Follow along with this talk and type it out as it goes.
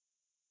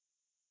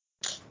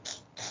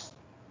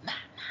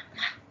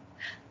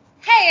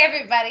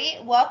everybody,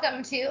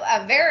 welcome to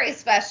a very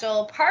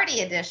special party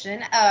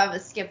edition of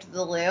Skip to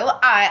the Lou.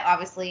 I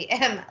obviously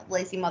am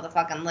Lacey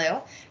motherfucking Lou,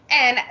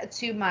 and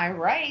to my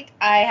right,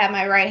 I have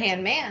my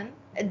right-hand man,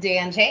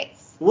 Dan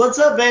Chase. What's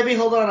up, baby?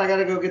 Hold on, I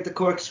gotta go get the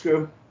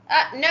corkscrew.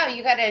 No,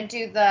 you gotta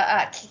do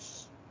the,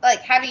 like,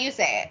 how do you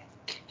say it?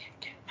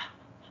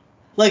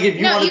 Like, if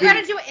you No, you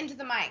gotta do it into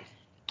the mic.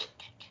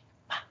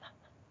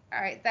 All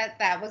right,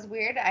 that was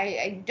weird.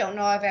 I don't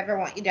know if I ever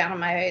want you down on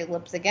my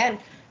lips again.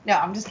 No,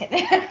 I'm just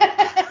kidding.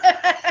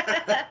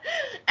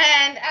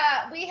 And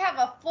we have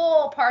a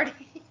full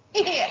party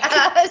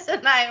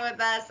tonight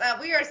with us.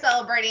 We are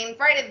celebrating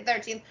Friday the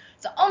 13th.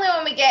 It's the only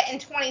one we get in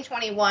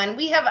 2021.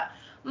 We have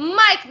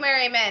Mike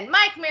Merriman.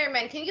 Mike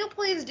Merriman, can you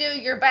please do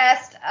your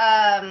best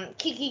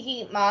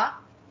Kiki Ma?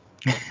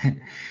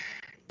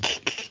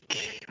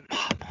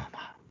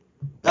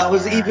 That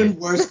was even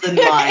worse than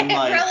mine,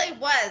 Mike. It really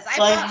was.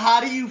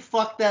 How do you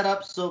fuck that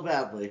up so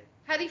badly?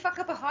 How do you fuck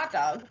up a hot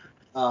dog?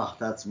 Oh,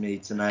 that's me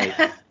tonight.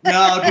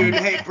 No, dude.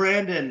 Hey,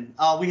 Brandon.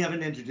 Oh, we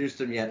haven't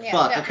introduced him yet. Yeah,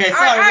 Fuck. no. Okay, All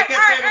sorry. right, We'll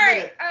get there in a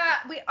minute.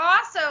 We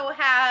also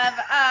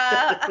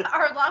have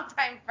our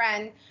longtime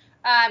friend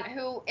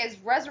who is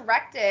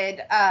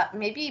resurrected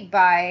maybe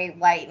by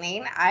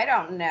lightning. I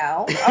don't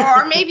know.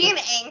 Or maybe an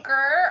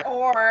anchor.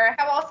 Or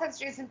how else has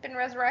Jason been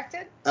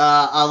resurrected?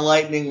 A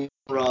lightning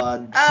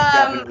rod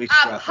definitely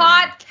struck a him.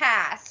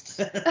 podcast.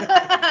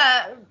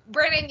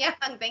 Brennan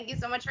Young, thank you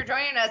so much for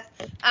joining us.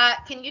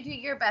 Can you do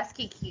your best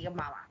Kiki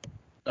Mama?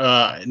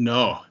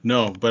 No,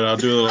 but I'll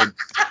do a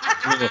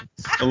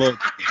little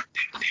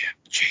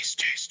Chase.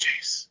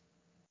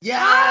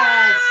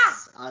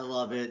 Yes! I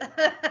love it.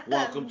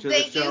 Welcome to the show,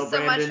 Thank you so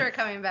Brandon. much for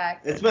coming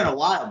back. It's been a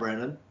while,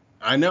 Brandon.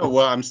 I know.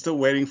 Well, I'm still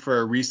waiting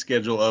for a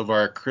reschedule of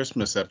our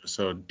Christmas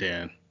episode,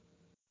 Dan.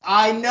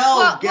 I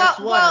know. Guess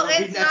what? Well, It'll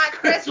be it's next not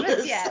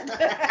Christmas yet.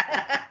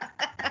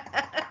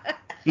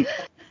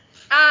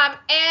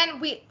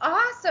 And we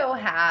also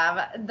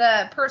have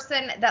the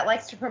person that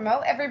likes to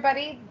promote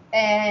everybody,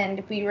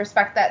 and we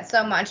respect that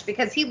so much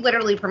because he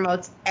literally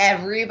promotes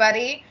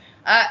everybody.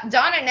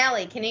 Donna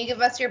Nelly, can you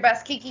give us your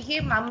best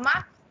Kiki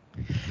Mama?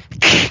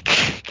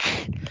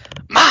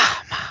 Ma.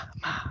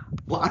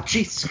 Well,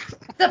 jeez.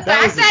 The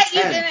fact that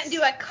you intense. didn't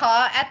do a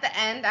caw at the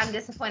end, I'm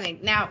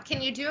disappointed. Now, can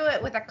you do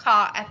it with a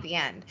caw at the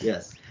end?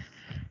 Yes.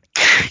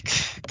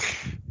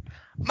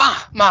 Ma.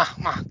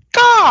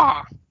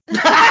 Caw.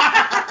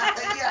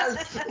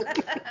 Yes.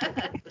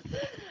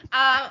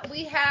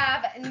 We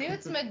have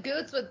Newts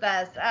Magoots with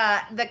us,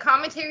 the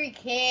commentary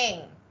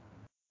king,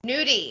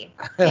 Nudie.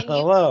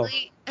 Hello.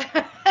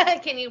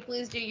 Can you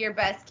please do your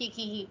best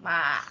Kiki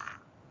Ma?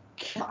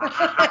 Oh,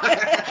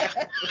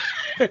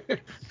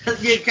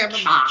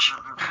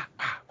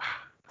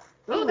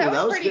 that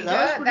was pretty good.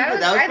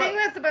 I think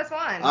that's the best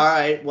one. All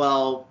right.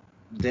 Well,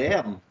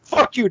 damn.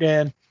 Fuck you,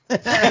 Dan.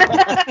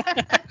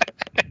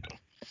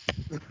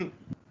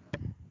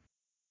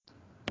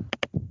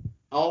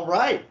 All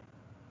right.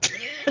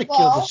 Killed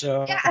the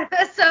show. Yeah.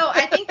 So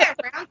I think that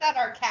rounds out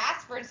our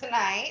cast for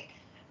tonight.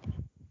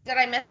 Did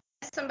I miss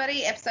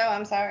somebody? If so,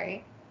 I'm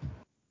sorry.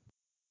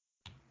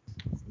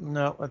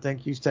 No, I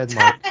think you said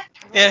Mike.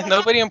 Yeah,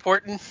 nobody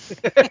important.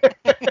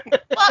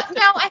 Well,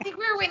 no, I think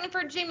we were waiting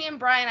for Jimmy and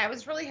Brian. I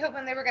was really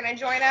hoping they were going to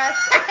join us.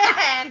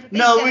 And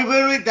No, we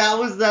literally, that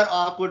was that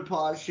awkward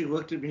pause. She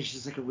looked at me.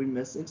 She's like, are we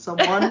missing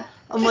someone?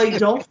 I'm like,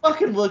 don't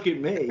fucking look at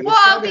me. It's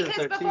Well, Friday the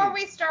because 13th. before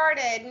we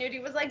started,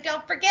 Nudie was like,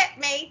 don't forget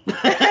me.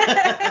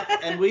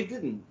 And we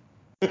didn't.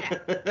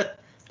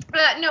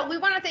 No, we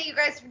want to thank you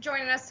guys for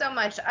joining us so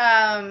much.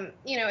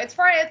 It's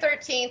Friday the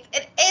 13th.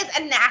 It is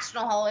a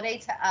national holiday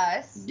to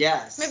us.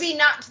 Yes. Maybe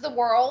not to the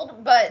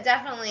world, but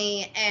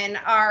definitely in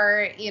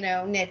our,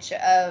 niche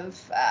of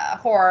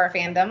horror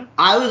fandom.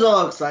 I was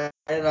all excited.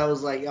 I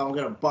was like, I'm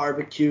going to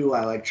barbecue.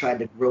 I tried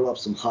to grill up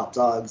some hot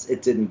dogs.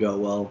 It didn't go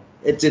well.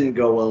 It didn't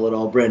go well at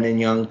all, Brendan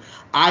Young.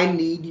 I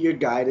need your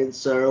guidance,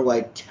 sir.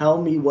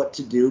 Tell me what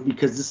to do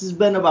because this has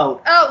been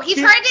about... Oh, he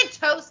tried to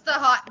toast the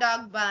hot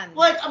dog bun.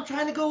 I'm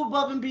trying to go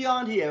above and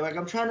beyond here.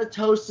 I'm trying to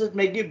toast it,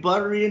 make it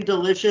buttery and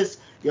delicious.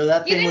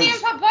 That you thing didn't even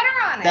put butter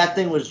on it. That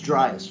thing was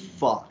dry as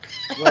fuck.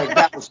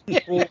 That was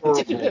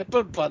horrible.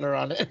 Put butter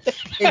on it.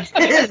 It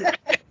did.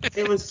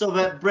 It was so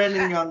bad.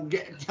 Brendan Young,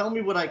 tell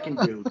me what I can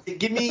do.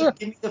 Give me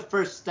the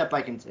first step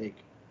I can take.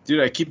 Dude,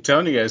 I keep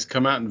telling you guys,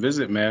 come out and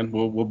visit, man.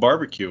 We'll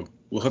barbecue.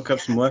 We'll hook up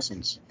some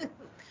lessons.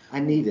 I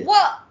need it.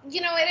 Well,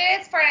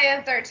 it is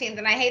Friday the 13th,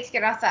 and I hate to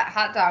get off that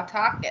hot dog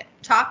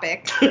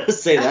topic.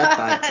 Say that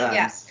 5 times.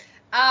 Yes.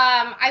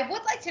 I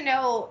would like to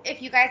know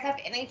if you guys have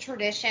any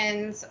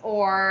traditions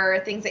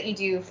or things that you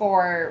do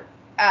for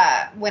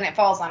when it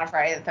falls on a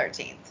Friday the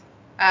 13th.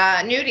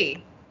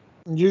 Nudie.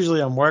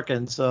 Usually I'm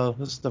working, so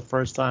this is the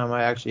first time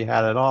I actually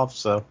had it off.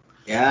 So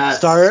yeah.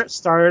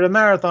 Started a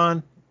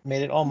marathon.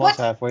 Made it almost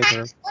halfway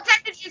through. What time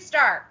did you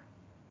start?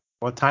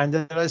 What time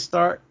did I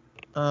start?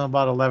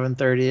 About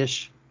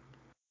 11:30ish.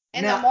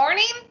 In the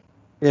morning?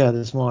 Yeah,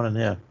 this morning,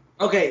 yeah.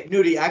 Okay,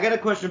 Nudie, I got a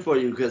question for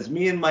you because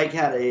me and Mike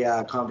had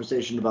a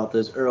conversation about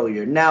this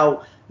earlier.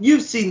 Now,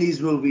 you've seen these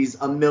movies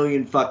a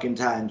million fucking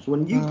times.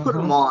 When you put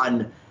them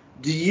on,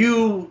 Do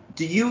you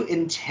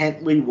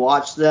intently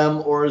watch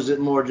them, or is it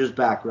more just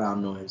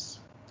background noise?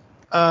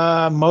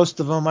 Most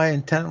of them I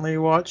intently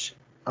watch.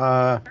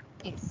 I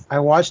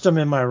watched them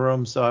in my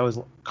room, so I was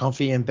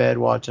comfy in bed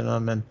watching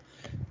them, and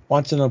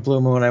once in a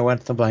blue moon I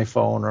went to my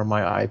phone or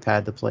my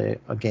iPad to play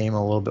a game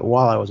a little bit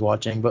while I was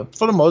watching. But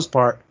for the most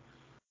part,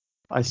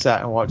 I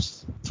sat and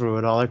watched through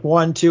it all. Like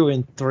 1, 2,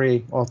 and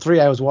 3. Well, 3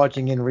 I was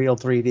watching in real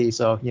 3D,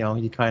 so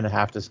you kind of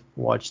have to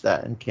watch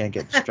that and can't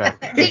get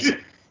distracted.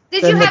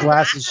 Did Then you the have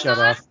glasses shut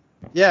on? off.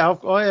 Yeah.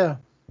 Oh yeah.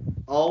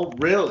 Oh,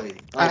 really?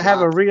 Oh, I have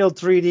wow. a real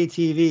 3D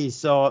TV,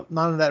 so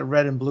none of that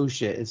red and blue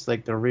shit. It's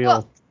like the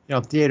real,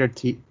 theater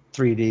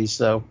 3D.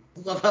 So. I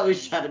love how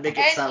he's trying to make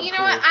it And sound you know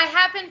cool. what? I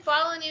have been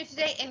following you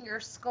today in your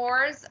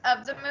scores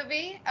of the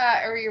movie,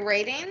 or your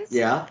ratings.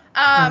 Yeah.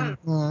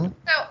 Mhm.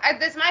 So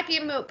this might be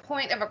a moot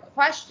point of a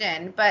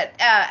question, but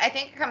I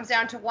think it comes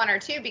down to 1 or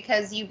 2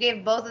 because you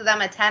gave both of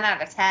them a 10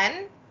 out of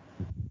 10.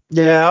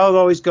 Yeah, I'll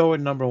always go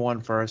with number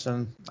 1 first,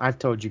 and I've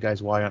told you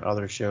guys why on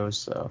other shows,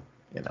 so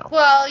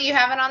Well, you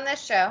haven't on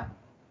this show.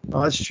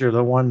 Well, that's true.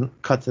 The one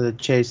cut to the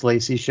chase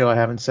Lacey show, I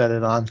haven't said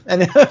it on.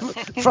 And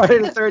Friday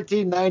the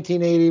 13th,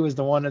 1980 was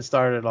the one that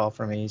started it all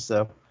for me.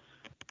 So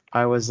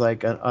I was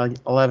like an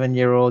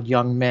 11-year-old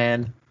young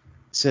man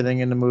sitting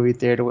in the movie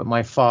theater with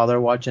my father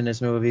watching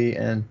this movie.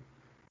 And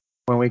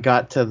when we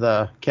got to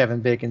the Kevin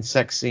Bacon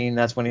sex scene,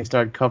 that's when he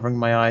started covering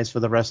my eyes for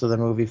the rest of the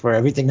movie for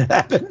everything that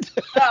happened.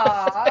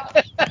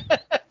 Aww.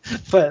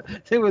 But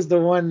it was the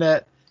one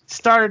that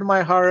started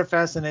my horror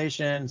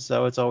fascination,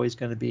 so it's always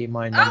going to be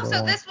my number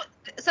one.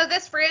 So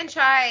this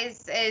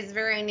franchise is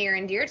very near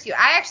and dear to you.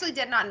 I actually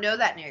did not know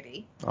that,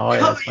 Nudie. Oh, yeah,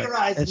 Cover your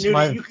eyes,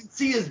 Nudie. You can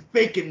see his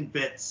bacon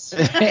bits.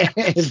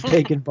 His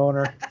bacon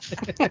boner.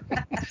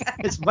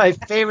 It's my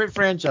favorite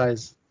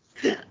franchise.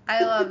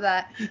 I love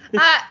that.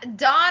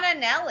 Donna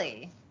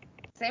Nelly.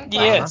 Same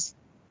question. Yes.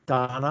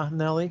 Donna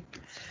Nelly.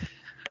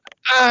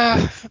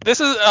 This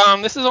is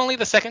only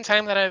the second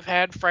time that I've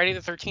had Friday the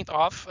 13th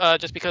off,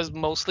 just because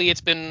mostly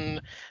it's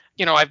been,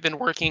 I've been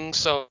working.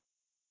 So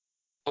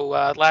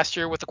last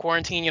year with the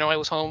quarantine, I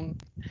was home.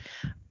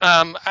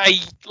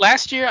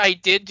 Last year I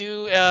did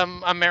do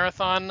a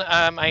marathon.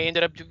 I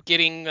ended up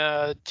getting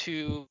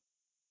to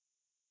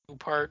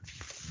part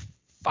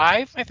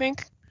 5, I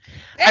think.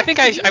 I think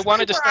I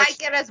wanted to start. I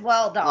get as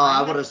well, Dawn.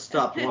 I would have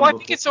stopped one. Well, I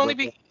think it's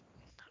only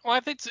Well, I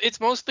think it's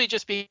mostly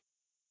just because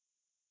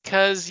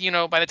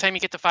by the time you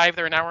get to 5,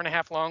 they're an hour and a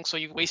half long, so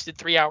you wasted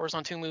 3 hours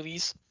on 2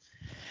 movies.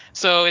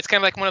 So it's kind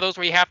of like one of those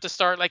where you have to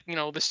start like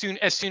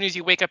as soon as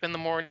you wake up in the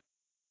morning.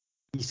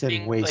 He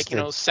said wasted.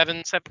 Like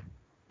 7.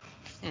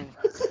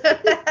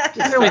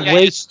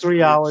 Waste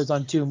 3 hours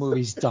on 2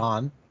 movies,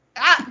 Don.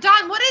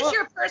 Don, what is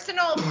your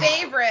personal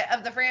favorite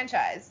of the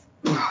franchise?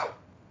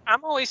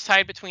 I'm always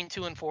tied between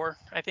 2 and 4.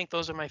 I think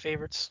those are my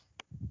favorites.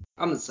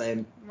 I'm the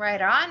same.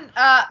 Right on.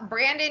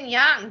 Brandon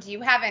Young, do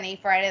you have any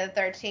Friday the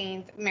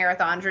 13th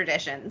marathon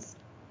traditions?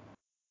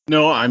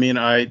 No, I mean,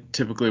 I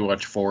typically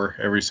watch 4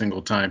 every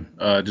single time,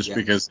 just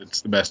because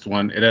it's the best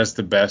one. It has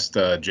the best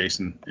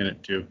Jason in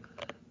it, too.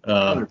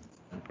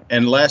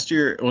 And last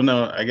year, well,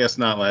 no, I guess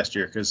not last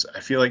year, because I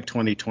feel like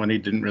 2020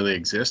 didn't really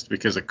exist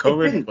because of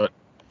COVID, but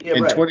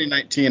in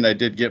 2019, I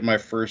did get my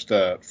first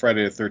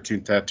Friday the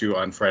 13th tattoo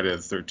on Friday the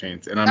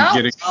 13th, and I'm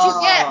getting.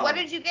 What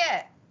did you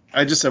get?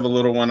 I just have a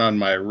little one on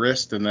my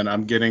wrist, and then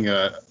I'm getting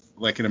an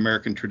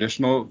American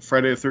traditional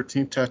Friday the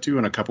 13th tattoo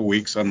in a couple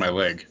weeks on my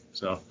leg.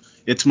 So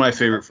it's my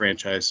favorite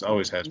franchise,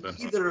 always has been.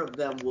 Neither of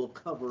them will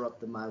cover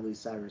up the Miley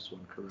Cyrus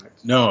one,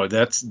 correct? No,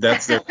 that's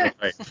their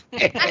life.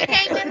 I'm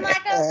hanging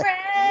like a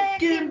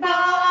wrecking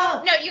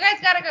ball. No, you guys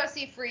gotta go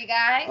see Free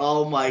Guy.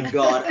 Oh my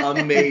god,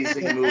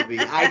 amazing movie.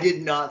 I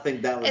did not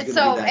think that was gonna be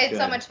that good. It's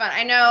so much fun.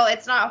 I know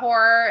it's not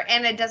horror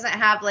and it doesn't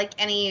have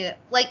any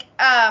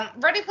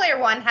Ready Player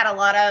One had a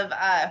lot of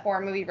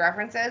horror movie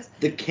references.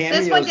 The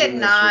cameos This one did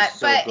not,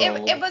 but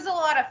gold. it was a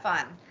lot of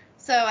fun.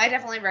 So I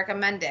definitely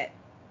recommend it.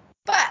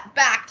 But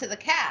back to the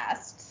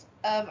cast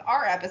of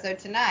our episode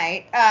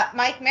tonight.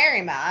 Mike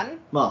Merriman.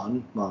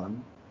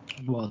 Mon.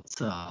 What's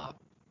up?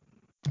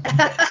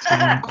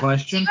 Same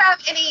question. Do you have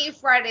any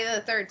Friday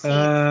the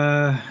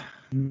 13th?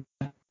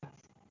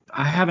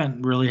 I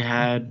haven't really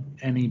had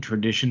any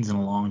traditions in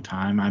a long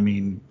time. I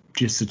mean,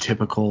 just a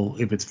typical,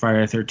 if it's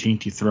Friday the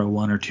 13th, you throw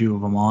 1 or 2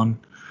 of them on.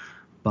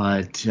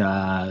 But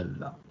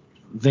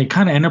they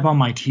kind of end up on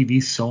my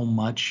TV so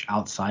much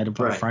outside of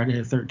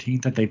Friday the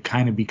 13th that they've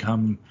kind of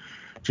become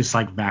just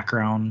like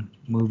background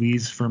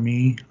movies for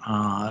me.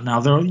 Now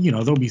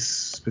there'll be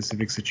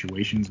specific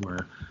situations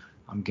where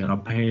I'm gonna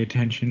pay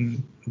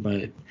attention,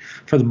 but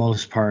for the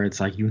most part, it's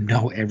like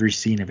every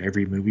scene of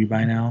every movie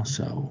by now.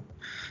 So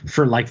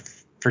for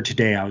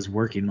today, I was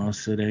working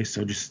most of the day,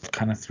 so just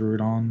kind of threw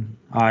it on.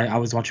 I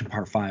was watching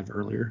part 5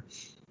 earlier.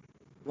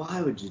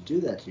 Why would you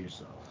do that to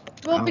yourself?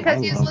 Well,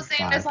 because he's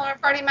listening to Slumber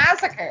Party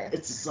Massacre.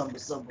 It's a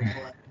Slumber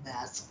Party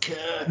Massacre.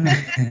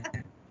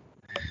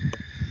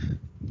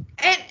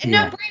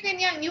 No, Brandon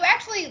Young, you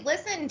actually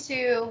listened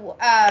to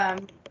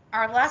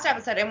our last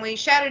episode, and we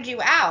shouted you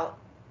out.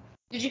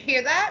 Did you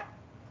hear that?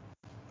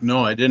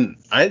 No, I didn't.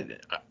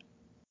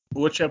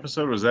 Which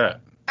episode was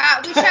that?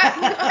 We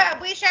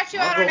shout you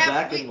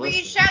out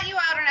we shout you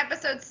out on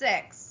episode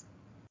 6.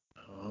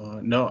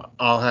 No,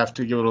 I'll have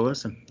to give it a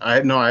listen. I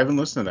haven't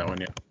listened to that one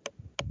yet.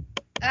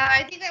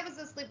 I think that was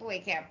the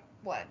sleepaway camp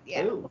one.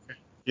 Yeah. Ooh. Okay.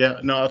 Yeah,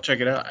 no, I'll check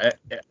it out.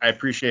 I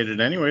appreciate it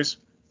anyways.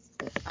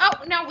 Oh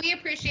no, we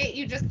appreciate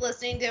you just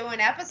listening to an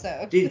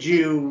episode.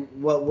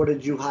 What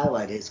did you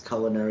highlight? His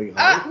culinary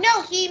art?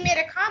 No, he made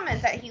a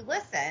comment that he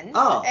listened.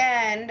 Oh.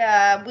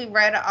 And we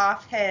read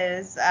off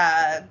his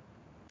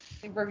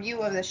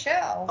review of the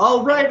show.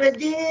 Oh right,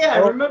 yeah,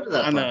 I remember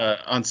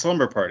that. On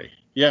Slumber Party.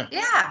 Yeah.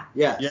 Yeah.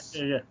 Yes.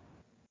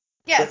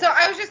 Yeah. So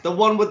I was just the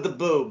one with the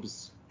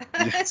boobs.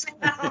 Yes.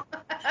 No,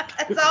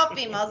 it's all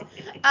females.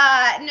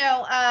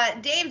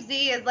 Dave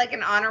Z is like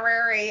an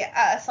honorary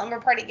Slumber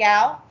Party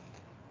gal.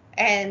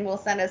 And will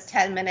send us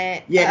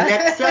 10-minute. Yeah,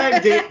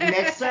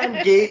 next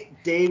time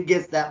Dave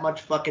gets that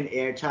much fucking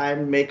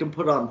airtime, make him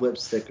put on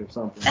lipstick or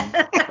something.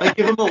 Like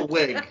give him a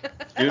wig.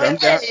 Dude, like,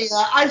 hey,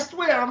 I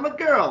swear I'm a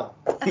girl.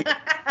 Dude,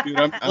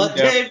 I'm down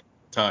Dave, to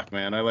talk,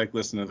 man. I like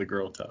listening to the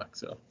girl talk.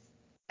 So.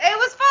 It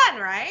was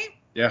fun, right?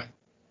 Yeah.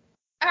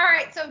 All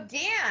right, so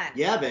Dan.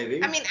 Yeah,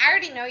 baby. I mean, I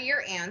already know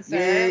your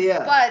answer.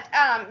 Yeah.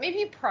 But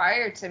maybe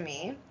prior to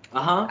me.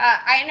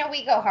 I know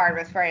we go hard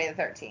with Friday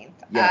the 13th.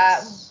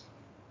 Yes.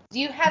 Do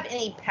you have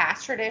any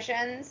past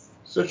traditions?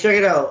 So check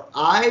it out.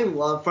 I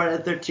love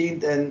Friday the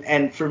 13th,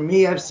 and for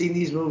me, I've seen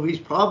these movies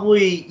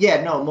probably,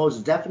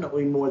 most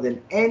definitely more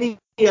than any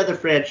other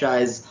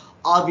franchise,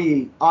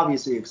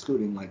 obviously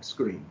excluding like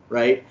Scream,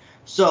 right?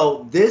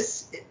 So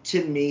this,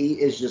 to me,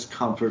 is just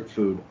comfort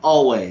food,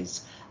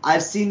 always.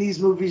 I've seen these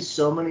movies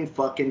so many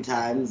fucking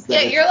times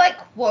that you're like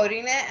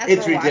quoting it as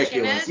it's we're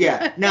ridiculous. watching it.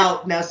 Yeah.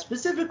 Now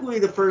specifically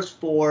the first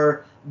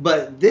 4,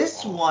 but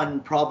this one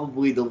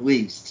probably the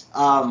least.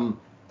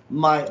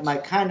 My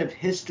kind of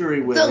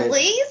history with it. The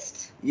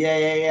least?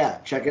 Yeah.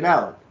 Check it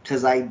out,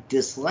 because I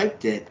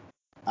disliked it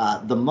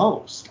the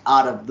most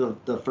out of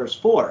the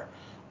first 4.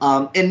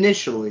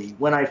 Initially,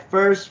 when we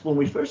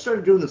first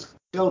started doing the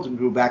Skeleton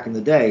Crew back in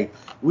the day,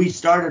 we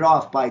started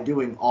off by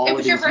doing all of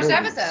these movies. It was your first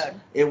episode.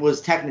 It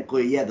was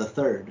technically, the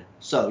 3rd.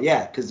 So,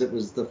 yeah, because it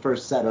was the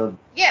first set of...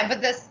 Yeah,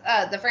 but this,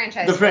 the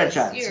franchise. The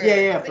franchise. For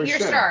sure. Your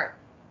start.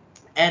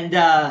 And,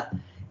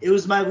 it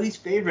was my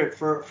least favorite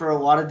for a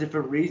lot of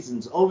different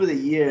reasons. Over the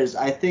years,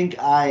 I think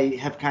I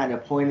have kind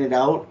of pointed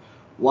out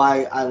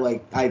why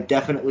I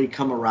definitely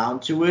come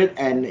around to it,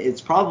 and it's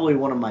probably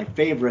one of my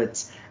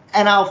favorites.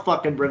 And I'll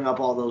fucking bring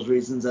up all those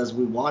reasons as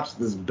we watch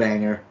this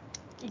banger.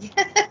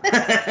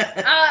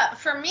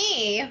 For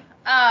me,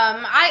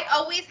 I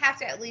always have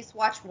to at least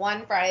watch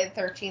one Friday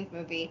the 13th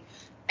movie.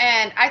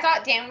 And I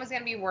thought Dan was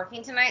going to be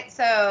working tonight,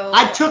 so...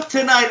 I took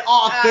tonight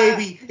off,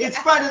 baby. It's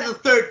Friday the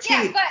 13th.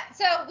 Yeah, but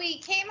so we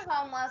came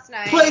home last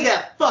night. Play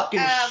that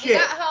fucking shit. We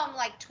got home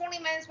like 20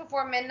 minutes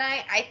before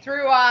midnight. I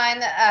threw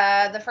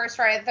on the first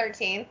Friday the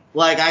 13th.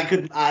 Like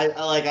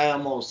I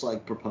almost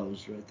like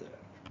proposed right there.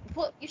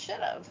 Well, you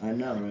should have. I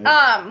know, right?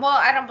 Well,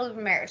 I don't believe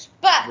in marriage,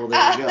 but... Well,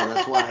 there you go.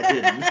 That's why I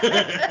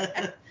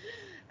didn't.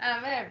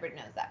 Everybody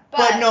knows that.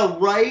 But no,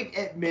 right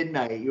at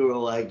midnight, you were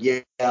like, yeah,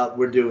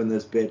 we're doing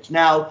this, bitch.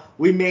 Now,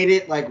 we made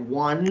it like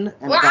 1.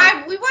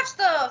 And we watched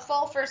the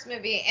full first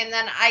movie, and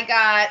then I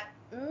got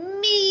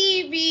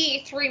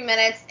maybe 3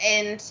 minutes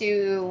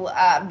into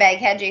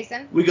Baghead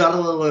Jason. We got a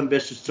little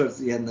ambitious towards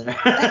the end there.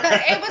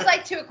 It was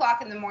like 2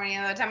 o'clock in the morning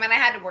at the time, and I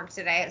had to work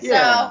today.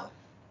 Yeah. So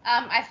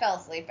I fell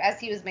asleep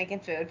as he was making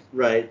food.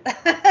 Right.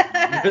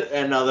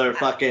 Another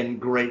fucking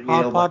great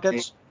meal. Hot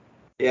Pockets?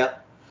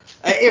 Yep.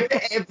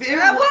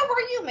 What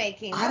were you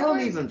making? I don't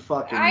even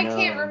fucking know. I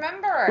can't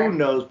remember. Who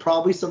knows?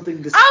 Probably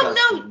something disgusting.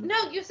 Oh,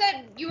 no. You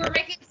said you were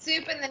making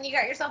soup and then you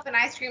got yourself an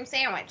ice cream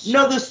sandwich.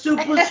 No, the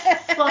soup was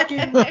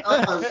fucking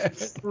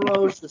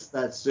atrocious,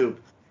 that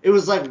soup. It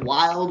was like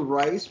wild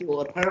rice.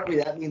 Well, apparently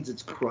that means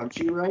it's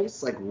crunchy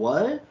rice. Like,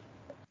 what?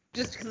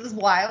 Just because it's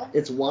wild?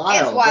 It's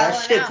wild.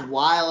 That shit's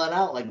wilding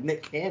out like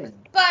Nick Cannon.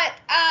 But,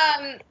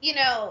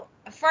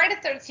 Friday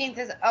the 13th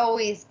has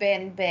always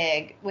been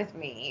big with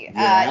me.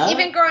 Yeah?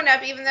 Even growing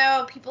up, even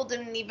though people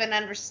didn't even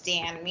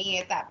understand me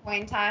at that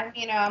point in time,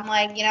 I'm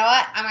like, you know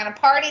what? I'm going to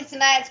party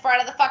tonight. It's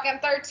Friday the fucking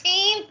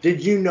 13th.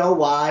 Did you know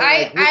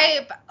why?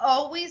 I've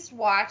always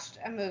watched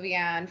a movie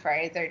on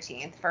Friday the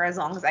 13th for as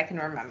long as I can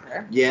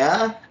remember.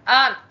 Yeah?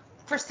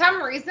 For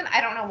some reason,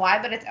 I don't know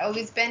why, but it's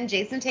always been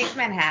Jason Takes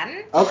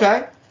Manhattan.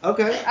 Okay.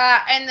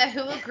 And the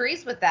Who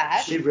agrees with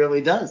that. She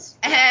really does.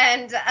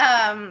 And,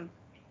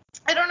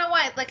 I don't know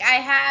why. Like, I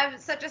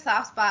have such a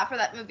soft spot for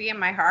that movie in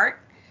my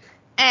heart.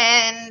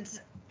 And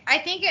I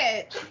think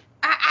I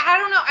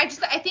don't know. I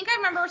think I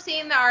remember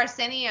seeing the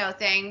Arsenio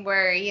thing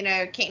where,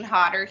 Kate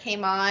Hodder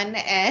came on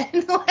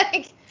and,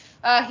 like,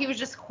 he was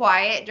just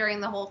quiet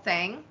during the whole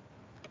thing.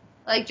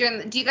 Like, do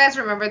you guys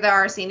remember the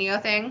Arsenio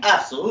thing?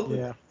 Absolutely.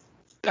 Yeah.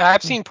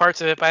 I've seen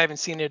parts of it, but I haven't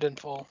seen it in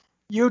full.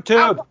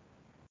 YouTube.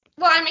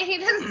 Well, I mean, he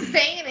doesn't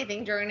say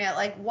anything during it,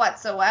 like,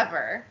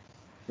 whatsoever.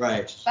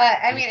 Right. But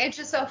I mean, it's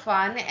just so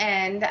fun,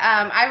 and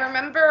I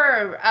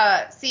remember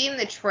seeing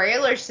the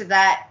trailers to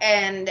that,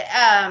 and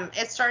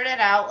it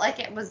started out like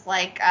it was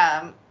like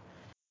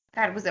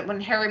God, was it When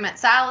Harry Met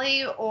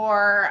Sally,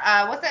 or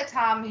what's that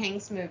Tom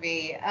Hanks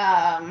movie?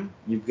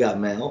 You've Got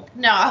Mail.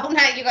 No,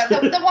 not You Got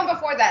the one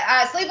before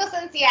that. Sleepless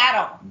in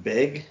Seattle.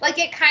 Big. Like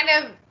it kind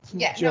of.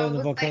 Yeah, Joe no, and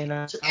it the was like,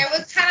 Volcano. it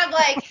was kind of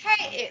like,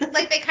 hey,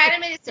 like they kind of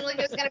made it seem like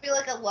it was gonna be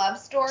like a love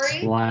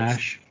story,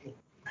 Flash.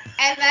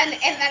 and then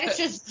it's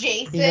just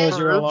Jason. He knows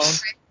you're alone.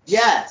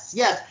 Yes.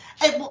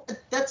 And well,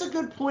 that's a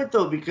good point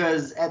though,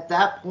 because at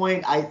that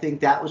point, I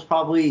think that was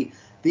probably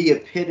the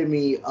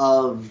epitome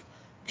of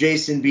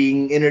Jason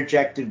being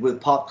interjected with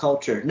pop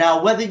culture.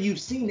 Now, whether you've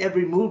seen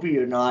every movie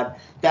or not,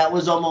 that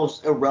was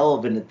almost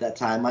irrelevant at that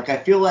time. Like, I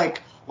feel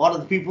like a lot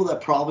of the people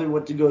that probably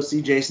went to go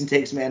see Jason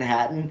Takes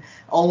Manhattan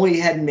only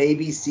had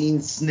maybe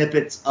seen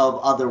snippets of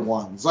other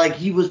ones. Like,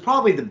 he was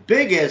probably the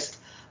biggest,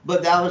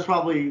 but that was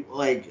probably,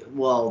 like,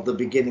 well, the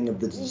beginning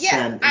of the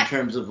descent in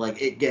terms of, like,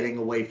 it getting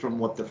away from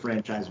what the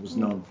franchise was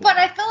known for. But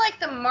I feel like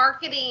the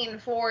marketing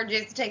for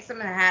Jason Takes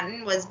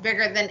Manhattan was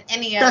bigger than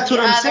any of That's the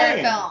what I'm other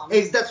saying.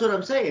 films. That's what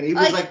I'm saying. He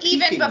was, like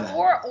even peaking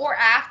before then. or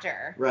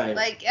after. Right.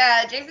 Like,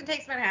 Jason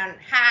Takes Manhattan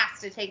has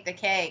to take the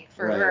cake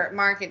for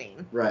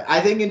marketing. Right. I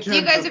think in terms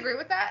Do you guys of, agree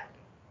with that?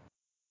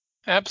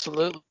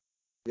 Absolutely.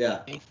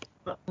 Yeah.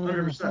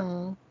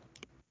 100%.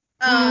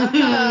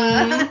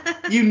 Uh-huh.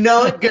 You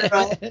know it,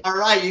 girl. All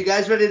right, you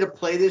guys ready to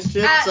play this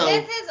shit?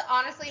 This is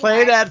honestly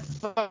Play that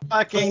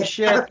fucking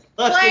shit.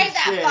 Play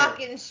that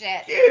fucking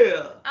shit.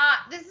 Yeah.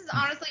 This is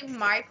honestly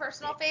my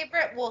personal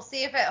favorite. We'll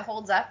see if it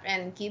holds up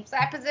and keeps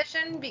that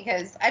position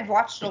because I've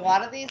watched a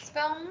lot of these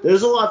films.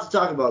 There's a lot to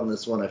talk about in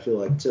this one, I feel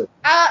like, too.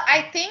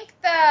 I think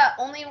the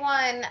only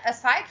one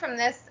aside from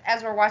this,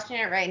 as we're watching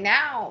it right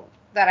now,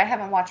 that I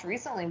haven't watched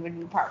recently would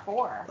be part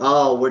 4.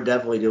 Oh, we're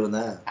definitely doing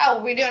that.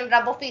 Oh, we're doing a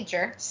double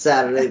feature.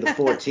 Saturday the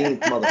 14th,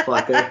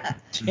 motherfucker.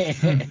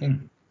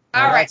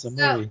 All right, That's a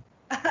movie.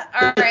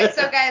 All right,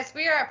 so guys,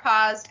 we are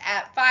paused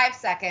at 5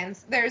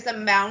 seconds. There's a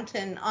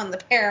mountain on the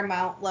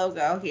Paramount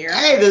logo here.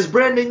 Hey, there's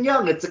Brendan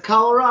Young. It's a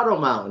Colorado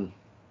mountain.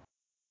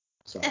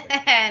 Sorry.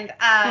 And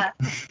I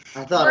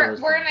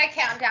thought we're gonna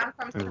count down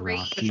from 3,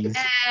 Rockies.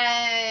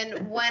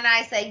 and when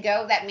I say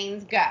go, that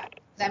means go.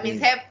 That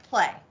means hit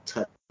play.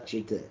 Touch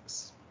your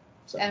dicks.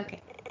 Sorry.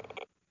 Okay.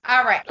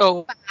 All right.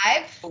 Oh,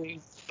 5.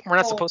 we're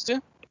not supposed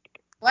to?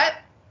 What?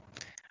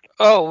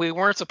 Oh, we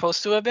weren't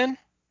supposed to have been?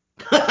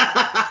 No,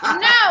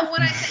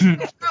 when I say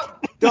go.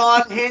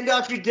 Dawn, hand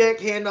off your dick,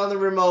 hand on the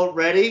remote.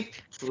 Ready?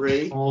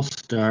 3, All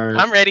stars.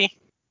 I'm ready.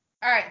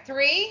 All right,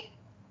 3,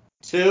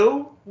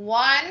 2,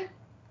 1,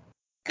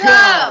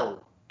 go.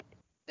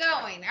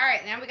 Going. All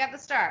right, now we got the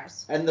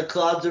stars. And the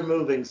clouds are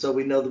moving, so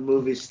we know the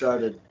movie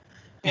started.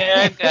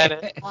 Yeah, I got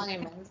it.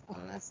 Volumes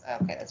on this.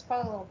 Okay, that's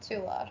probably a little too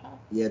loud, huh?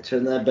 Yeah,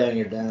 turn that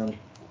banger down.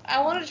 I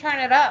want to turn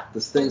it up.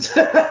 This thing's...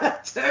 Turn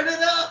it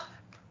up!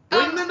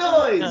 Bring the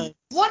noise!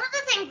 One of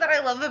the things that I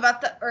love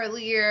about the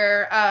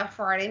earlier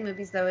Friday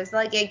movies, though, is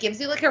like it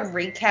gives you like a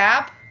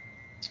recap.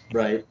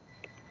 Right.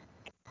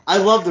 I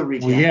love the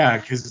recap. Well, yeah,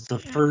 because the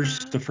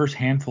first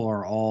handful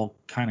are all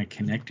kind of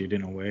connected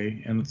in a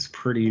way, and it's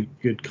pretty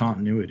good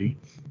continuity.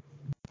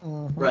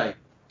 Right.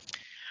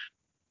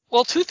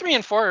 Well, 2, 3,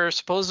 and 4 are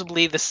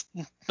supposedly this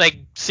like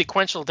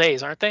sequential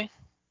days, aren't they?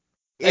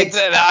 It's,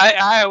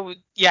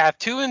 Yeah,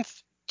 2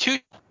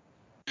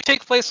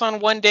 take place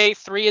on one day,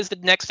 3 is the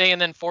next day, and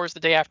then 4 is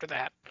the day after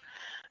that.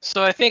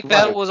 So I think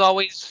that was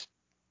always.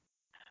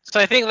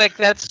 So I think like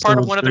that's part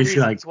of one of the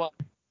reasons as well.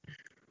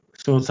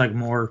 So it's like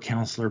more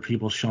counselor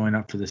people showing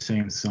up for the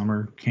same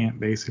summer camp,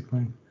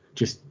 basically,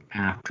 just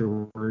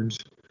afterwards.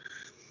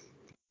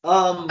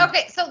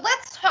 Okay, so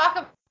let's talk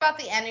about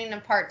the ending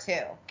of part 2.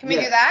 Can we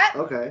do that?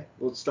 Okay,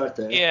 we'll start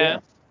there. Yeah.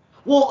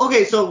 Well,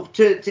 okay, so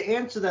to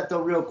answer that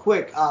though real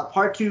quick,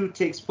 part 2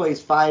 takes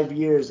place 5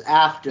 years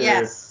after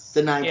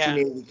the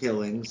 1980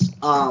 killings.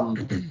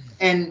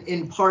 And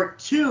in part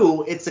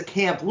 2, it's a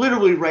camp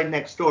literally right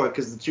next door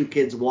because the two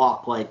kids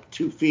walk like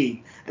 2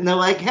 feet, and they're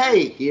like,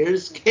 "Hey,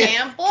 here's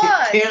Camp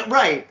Blood."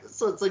 Right.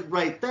 So it's like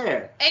right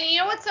there. And you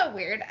know what's so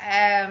weird?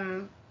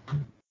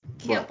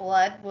 Camp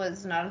Blood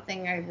was not a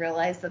thing I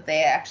realized that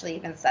they actually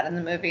even said in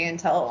the movie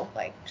until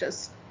like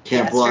just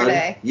Camp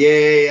yesterday. Blood.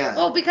 Yeah.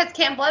 Well, because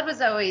Camp Blood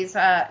was always,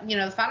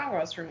 the Final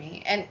Girls for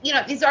me. And,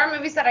 these are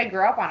movies that I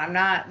grew up on. I'm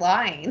not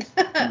lying.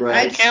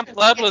 Right. Camp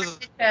Blood was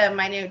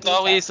minute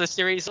always a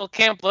series. Well,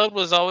 Camp Blood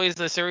was always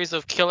a series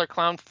of killer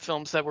clown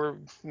films that were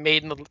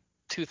made in the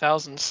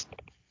 2000s.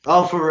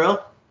 Oh, for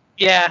real?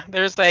 Yeah,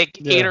 there's like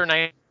 8 or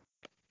 9.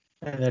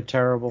 And they're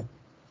terrible.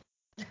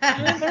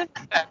 All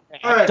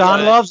right,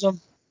 Don loves them.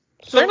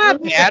 So they're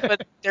not bad,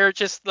 but they're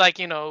just like,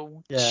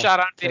 shot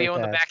on video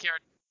in the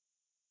backyard.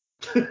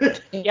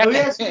 Let me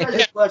ask you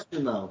guys a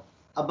question though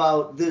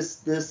about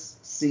this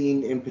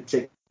scene in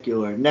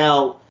particular.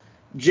 Now,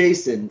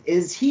 Jason,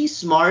 is he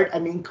smart? I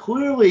mean,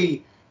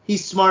 clearly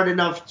he's smart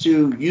enough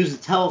to use a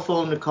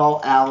telephone to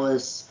call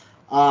Alice.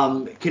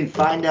 Can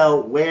find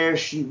out where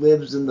she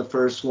lives in the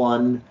first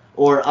one,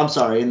 or I'm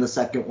sorry, in the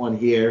second one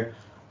here.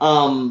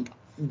 Do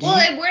Well,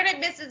 and where did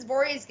Mrs.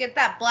 Voorhees get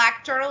that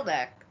black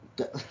turtleneck?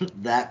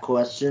 that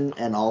question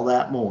and all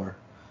that more.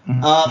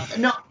 Mhm.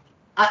 No,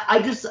 I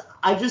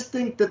just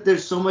think that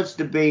there's so much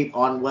debate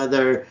on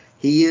whether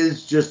he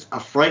is just a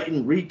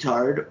frightened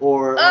retard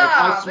or like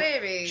Oh,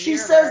 baby. she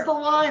says the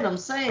line.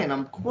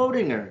 I'm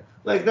quoting her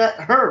like that.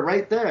 Her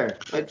right there.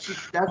 Like she.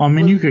 That's Well, I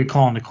mean, what- you could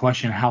call into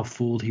question how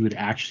fooled he would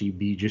actually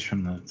be just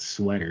from the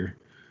sweater.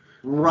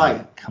 right.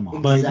 Like, come on,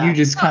 Exactly. but you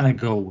just kind of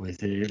go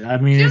with it. I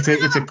mean, She it's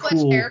doesn't a have a butch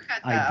cool haircut,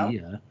 though.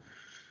 idea.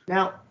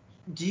 Now,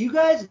 do you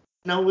guys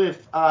know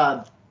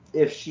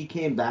if she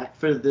came back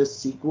for this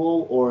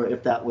sequel or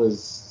if that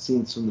was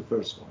scenes from the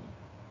first one?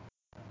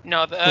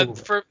 No, Ooh.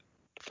 for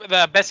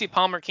the Bessie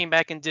Palmer came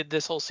back and did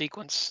this whole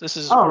sequence. This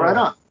is Oh, right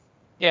on.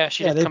 yeah,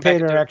 she Yeah, did they come back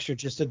paid and her do it. extra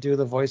just to do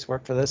the voice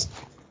work for this.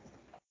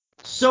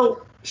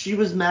 So she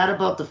was mad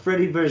about the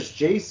Freddy vs.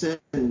 Jason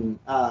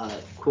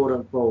quote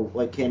unquote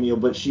like cameo,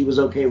 but she was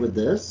okay with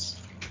this.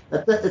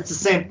 It's the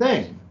same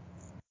thing.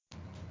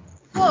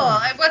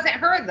 Well, it wasn't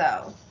her,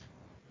 though.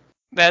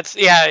 That's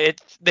yeah.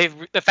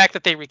 The fact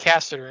that they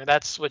recasted her.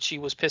 That's what she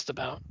was pissed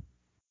about.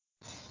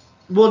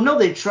 Well, no,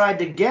 they tried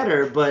to get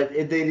her, but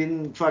they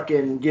didn't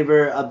fucking give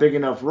her a big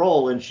enough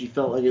role, and she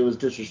felt like it was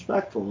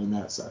disrespectful in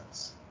that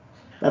sense.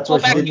 That's Well,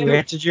 why she back didn't. You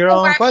answered your Well,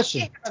 own why would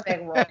question. she have a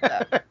big role,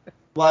 though?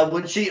 Why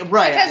would she?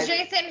 Right. Because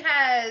Jason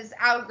has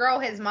outgrow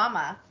his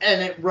mama.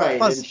 And it right.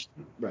 Plus- and she,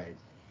 right.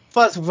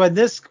 Plus, when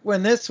this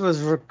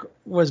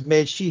was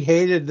made, she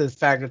hated the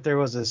fact that there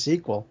was a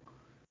sequel.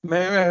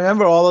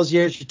 Remember all those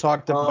years she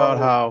talked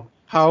about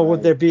how would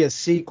right. there be a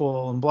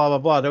sequel and blah blah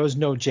blah. There was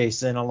no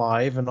Jason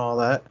alive and all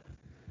that.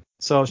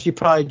 So she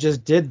probably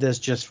just did this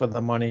just for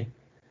the money.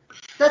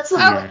 That's the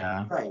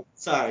Yeah. right.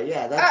 Sorry,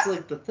 yeah, that's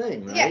like the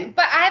thing, right? Yeah,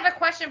 but I have a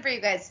question for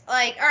you guys.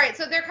 Like, all right,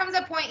 so there comes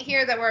a point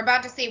here that we're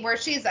about to see where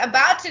she's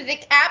about to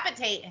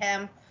decapitate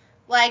him,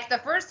 like the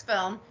first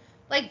film.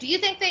 Like, do you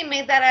think they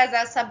made that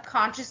as a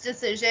subconscious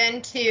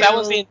decision to? That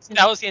was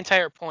the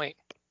entire point.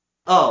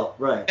 Oh,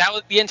 right. That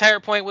was the entire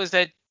point was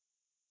that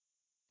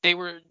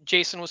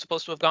Jason was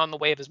supposed to have gone the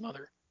way of his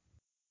mother.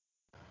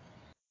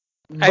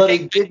 But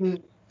think- he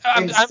didn't.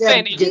 I'm instead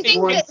saying get Do you think?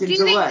 more Do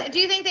you intellect. think? Do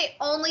you think they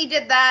only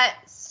did that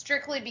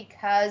strictly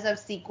because of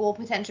sequel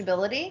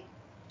potentiality?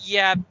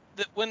 Yeah,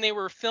 when they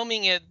were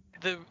filming it,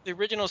 the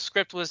original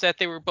script was that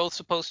they were both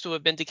supposed to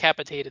have been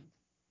decapitated.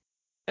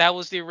 That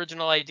was the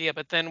original idea,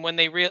 but then when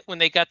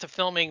they got to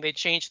filming, they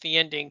changed the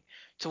ending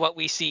to what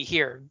we see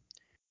here.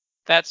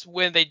 That's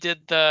when they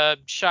did the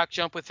shock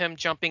jump with him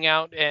jumping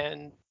out,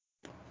 and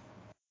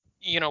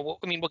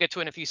we'll get to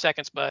it in a few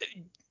seconds, but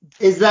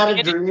Is that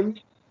a dream?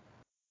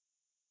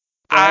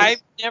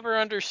 I've never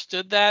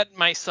understood that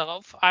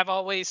myself. I've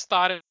always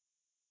thought it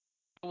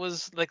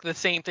was like the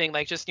same thing,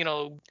 like just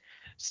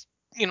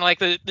like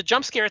the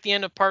jump scare at the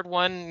end of part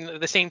 1,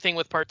 the same thing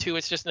with part 2.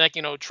 It's just like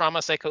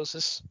trauma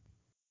psychosis.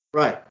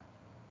 Right.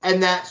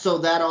 And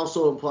that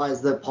also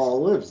implies that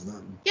Paul lives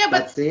then. Yeah, but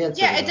that's the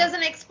answer. yeah, to it that.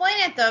 doesn't explain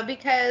it though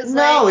because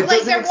No, it like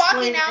doesn't they're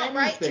walking explain out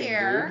right anything,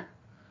 here,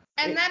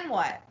 dude. and then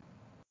what?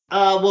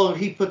 Well,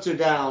 he puts her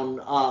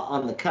down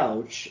on the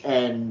couch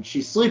and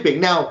she's sleeping.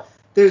 Now,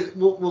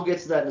 we'll get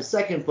to that in a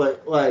second,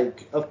 but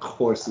like, of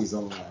course he's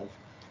alive.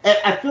 And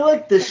I feel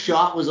like this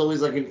shot was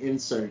always like an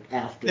insert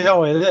after.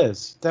 Oh, it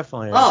is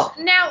definitely. Is. Oh,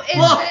 Now is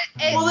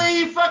well, there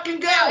you fucking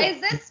go. now is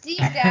this Steve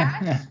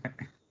Dash?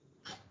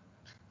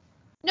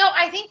 No,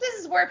 I think this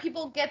is where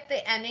people get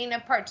the ending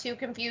of part 2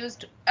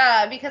 confused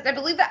because I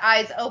believe the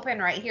eyes open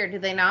right here. Do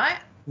they not?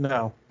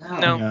 No.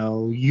 No.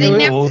 No, They you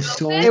never always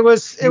filmed told. it? It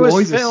was You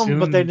always filmed, but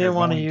assume they they're didn't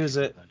want to going use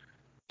it.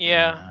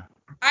 Yeah.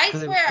 I The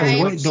swear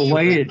way- I The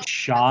way it's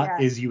shot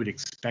Yeah. is you would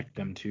expect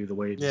them to. The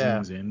way it Yeah.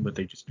 zooms in, but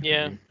they just never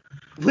Yeah. do.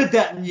 With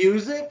that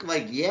music,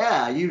 like,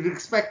 yeah, you'd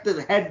expect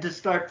the head to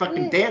start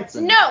fucking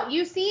dancing. No,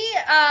 you see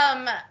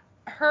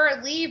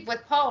her leave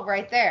with Paul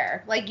right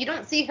there. Like you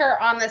don't see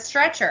her on the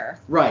stretcher.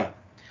 Right.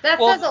 That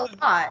Well, says a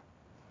lot.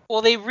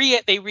 Well, they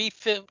redid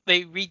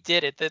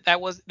it.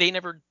 They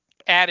never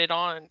added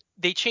on.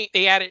 They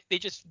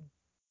just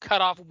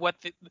cut off what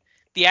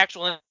the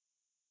actual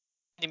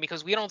ending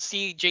because we don't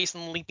see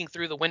Jason leaping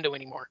through the window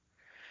anymore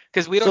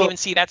because we don't So- even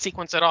see that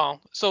sequence at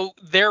all. So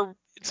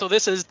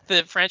this is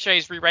the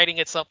franchise rewriting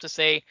itself to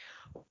say,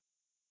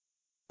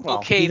 Well,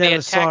 okay, he they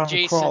never saw attacked him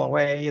Jason. crawl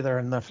away either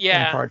in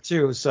Yeah. part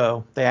 2,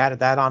 so they added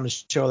that on to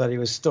show that he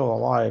was still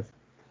alive.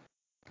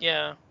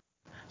 Yeah.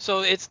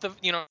 So it's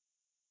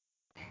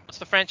it's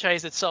the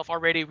franchise itself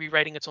already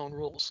rewriting its own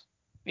rules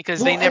because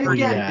they Well, and never.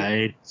 again-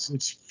 Yeah,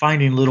 it's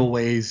finding little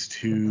ways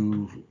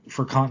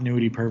for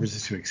continuity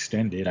purposes to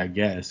extend it, I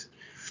guess.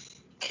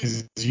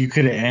 Because you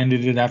could have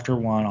ended it after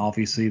 1,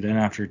 obviously, then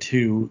after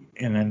 2,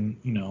 and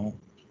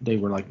then they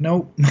were like,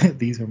 nope,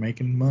 these are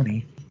making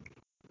money.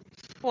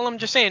 Well, I'm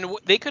just saying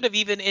they could have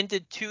even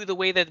ended 2 the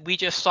way that we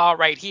just saw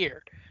right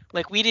here.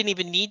 Like we didn't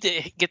even need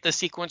to get the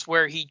sequence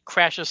where he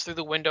crashes through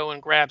the window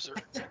and grabs her.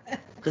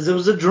 Because it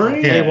was a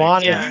dream. They Yeah,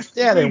 wanted,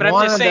 yeah. they But I'm just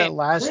wanted that saying-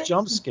 last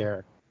jump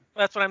scare.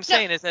 That's what I'm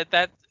saying is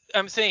that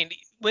I'm saying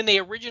when they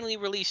originally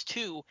released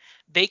 2,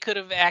 they could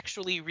have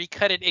actually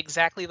recut it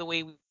exactly the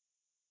way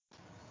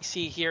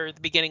see here at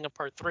the beginning of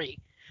part 3.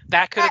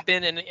 That could have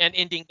been an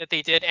ending that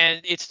they did,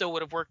 and it still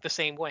would have worked the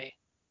same way.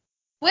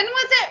 When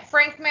was it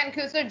Frank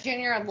Mancuso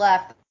Jr.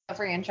 left the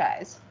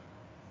franchise?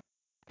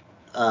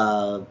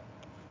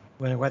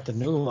 When it went to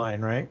New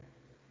Line, right?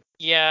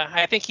 Yeah,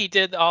 I think he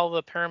did all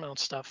the Paramount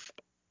stuff.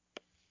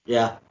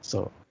 Yeah.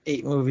 So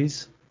 8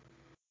 movies.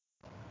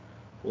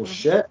 Well,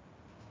 shit.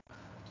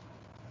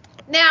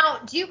 Now,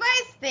 do you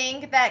guys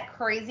think that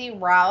Crazy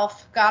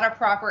Ralph got a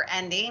proper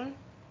ending?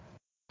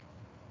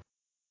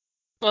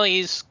 Well,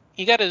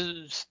 he got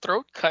his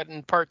throat cut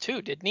in part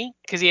 2, didn't he?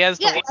 Because he has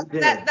Yeah,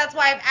 that's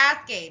why I'm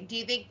asking. Do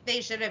you think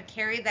they should have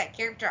carried that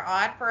character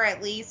on for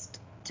at least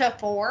to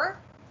 4?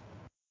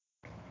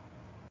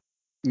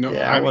 No,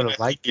 Yeah, I would have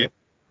liked it.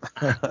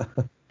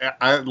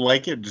 I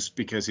like it just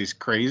because he's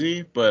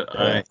crazy, but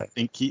yeah.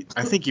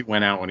 I think he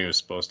went out when he was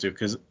supposed to.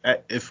 Because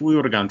if we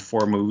would have gone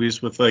 4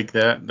 movies with like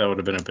that would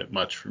have been a bit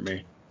much for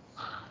me.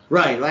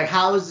 Right, like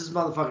how is this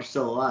motherfucker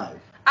still alive?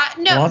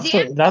 No,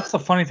 well, that's the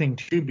funny thing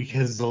too,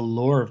 because the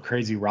lore of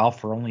Crazy Ralph,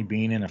 for only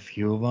being in a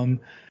few of them,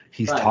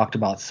 he's talked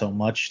about so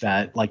much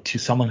that, like, to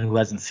someone who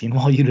hasn't seen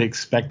one, you'd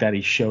expect that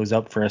he shows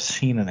up for a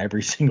scene in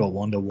every single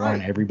one to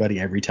warn everybody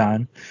every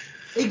time.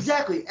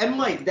 Exactly. And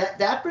Mike,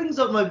 that brings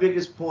up my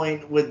biggest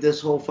point with this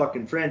whole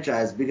fucking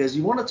franchise, because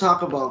you want to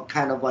talk about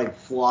kind of like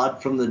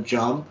flawed from the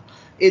jump.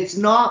 It's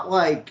not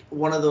like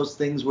one of those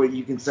things where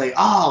you can say,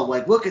 oh,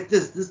 like, look at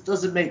this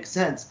doesn't make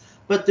sense.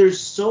 But there's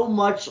so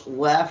much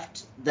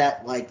left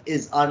that like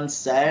is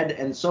unsaid,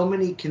 and so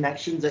many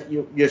connections that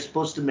you're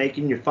supposed to make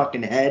in your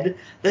fucking head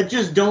that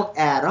just don't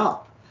add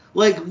up.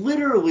 Like,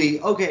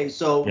 literally, okay,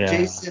 so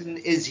Jason,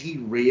 is he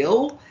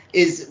real?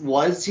 Is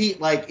he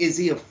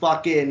a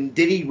fucking,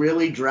 did he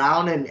really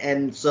drown,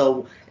 and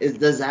so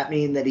does that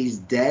mean that he's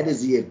dead?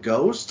 Is he a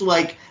ghost?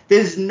 Like,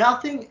 there's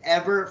nothing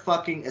ever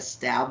fucking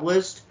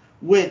established,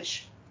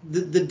 which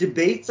the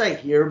debates I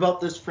hear about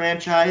this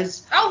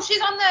franchise. Oh,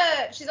 she's on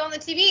the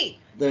TV.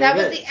 That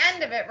was the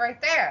end of it right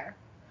there.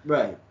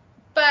 Right.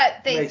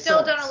 But they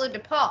still don't allude to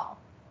Paul.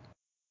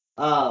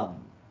 Well,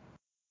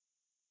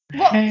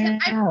 can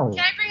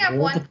I bring up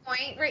one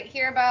point right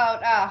here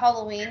about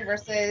Halloween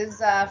versus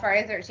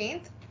Friday the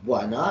 13th?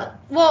 Why not?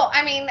 Well,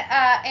 I mean,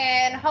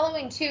 in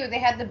Halloween 2, they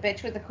had the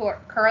bitch with the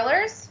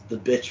curlers. The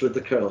bitch with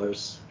the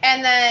curlers.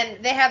 And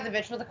then they have the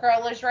bitch with the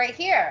curlers right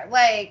here.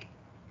 Like,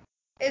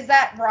 is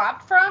that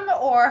robbed from,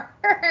 or...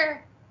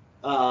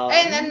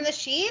 and then the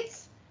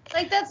sheets?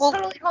 Like, that's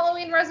totally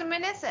Halloween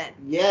reminiscent.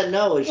 Yeah,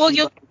 no. Is she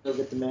about to go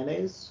get the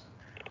mayonnaise?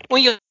 Well,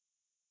 you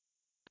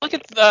look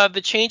at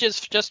the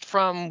changes just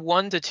from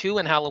 1 to 2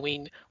 in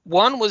Halloween.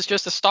 1 was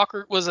just a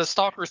stalker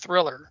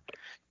thriller.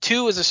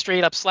 2 is a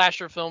straight up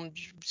slasher film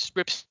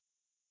ripped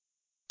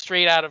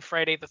straight out of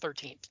Friday the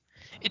 13th.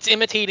 It's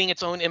imitating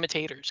its own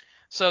imitators.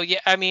 So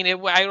yeah, I mean,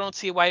 I don't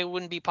see why it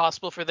wouldn't be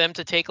possible for them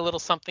to take a little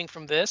something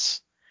from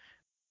this.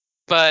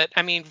 But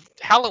I mean,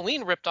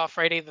 Halloween ripped off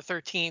Friday the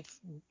 13th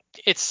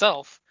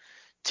itself.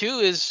 2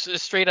 is a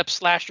straight up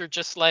slasher,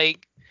 just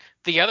like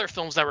the other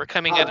films that were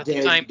coming out at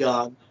the time.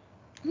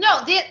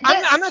 No,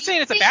 I'm not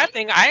saying it's a bad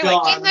thing. I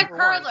like in the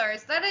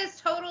curlers. That is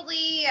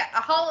totally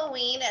a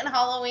Halloween and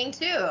Halloween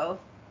 2.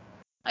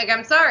 Like,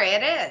 I'm sorry,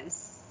 it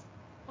is.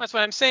 That's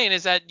what I'm saying,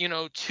 is that, 2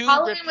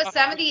 Halloween was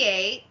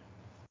 78.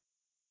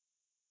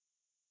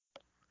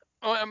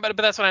 Oh, but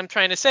that's what I'm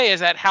trying to say,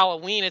 is that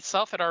Halloween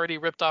itself had already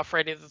ripped off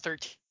Friday the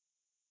 13th.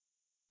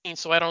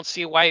 So I don't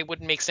see why it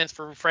wouldn't make sense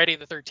for Friday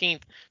the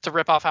 13th to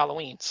rip off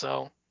Halloween.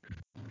 So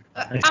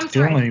I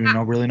still don't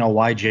even really know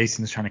why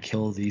Jason's trying to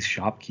kill these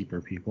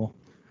shopkeeper people.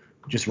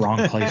 Just wrong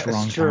place,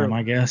 wrong time,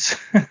 I guess.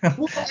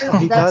 Well,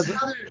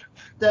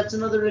 that's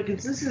another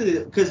inconsistency.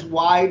 Because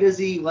why does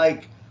he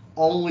like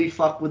only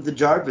fuck with the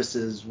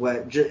Jarvises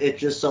when it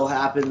just so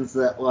happens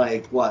that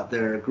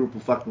they're a group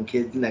of fucking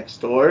kids next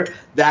door?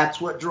 That's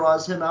what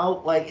draws him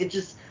out. Like, it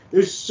just,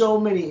 there's so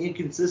many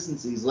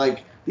inconsistencies.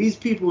 Like, these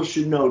people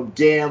should know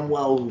damn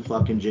well who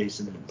fucking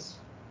Jason is.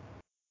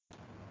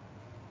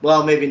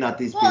 Well, maybe not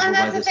these people. Well, and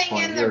that's the thing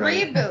in the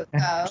reboot,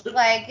 though.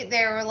 Like,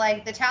 they were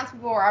like, the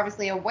townspeople were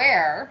obviously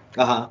aware.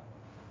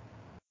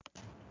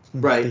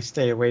 Right. They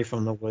stay away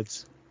from the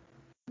woods.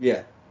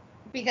 Yeah.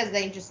 Because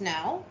they just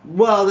know.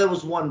 Well, there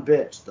was one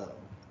bitch, though.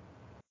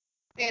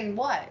 In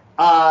what?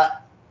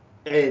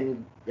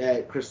 In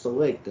Crystal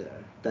Lake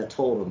there, that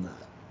told him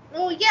that.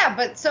 Well, yeah,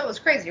 but so was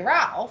Crazy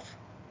Ralph.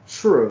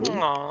 True.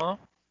 Aww.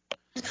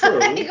 True.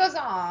 He goes,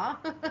 aw.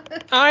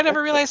 I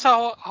never realized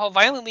how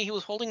violently he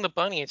was holding the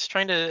bunny. It's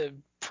trying to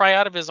pry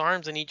out of his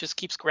arms, and he just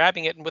keeps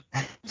grabbing it. And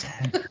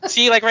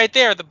see, like right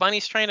there, the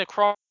bunny's trying to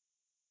crawl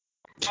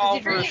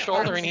over his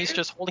shoulder, and he's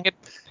just holding it.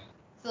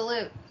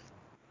 Salute.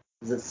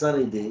 Is it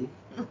Sunny D?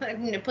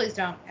 No, please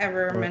don't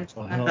ever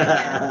mention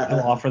that. He'll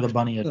offer the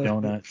bunny a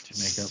donut to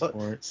make up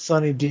for it.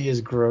 Sunny D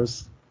is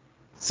gross.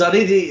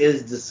 Sunny D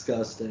is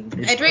disgusting.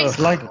 I drink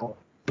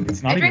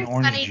it's not even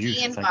orange Sunny juice.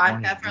 D and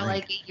vodka for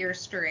like a year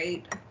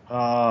straight.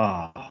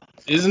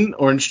 Isn't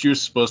orange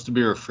juice supposed to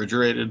be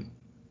refrigerated?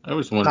 I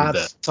always wondered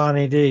that.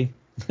 Sunny D.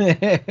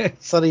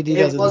 Sunny D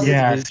It doesn't wasn't- use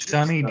Yeah, juice.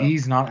 Sunny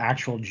D's not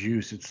actual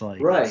juice. It's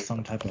like Right.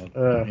 some type of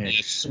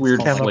It's weird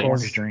called, like, chemicals.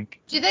 orange drink.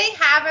 Do they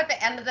have at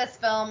the end of this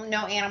film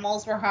no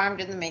animals were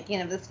harmed in the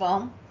making of this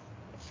film?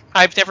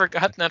 I've never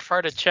gotten that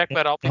far to check,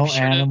 but I'll be No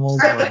sure to.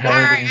 animals All were held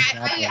right,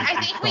 in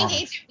I think we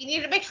promise.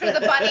 need to make sure the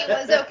bunny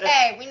was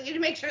okay. We need to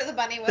make sure the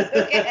bunny was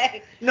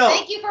okay. No.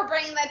 Thank you for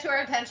bringing that to our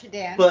attention,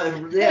 Dan.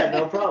 But yeah,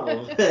 no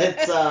problem.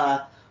 It's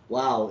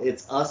wow,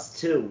 it's us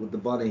too with the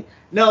bunny.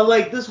 No,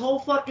 like this whole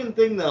fucking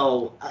thing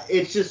though,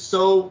 it's just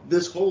so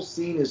this whole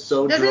scene is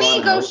so Doesn't drawn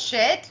he go out,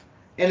 shit?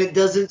 and it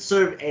doesn't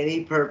serve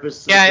any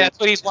purpose. Yeah, that's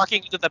what he's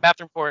walking into the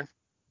bathroom for.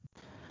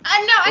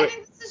 No, I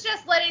think this is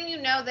just letting you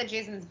know that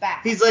Jason's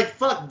back. He's like,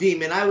 fuck,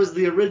 demon, I was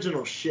the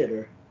original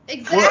shitter.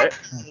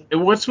 Exactly.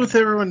 What's with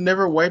everyone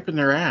never wiping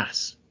their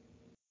ass?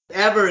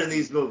 Ever in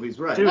these movies,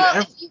 right? Dude,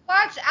 Well, if you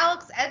watch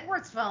Alex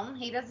Edwards' film,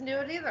 he doesn't do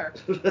it either.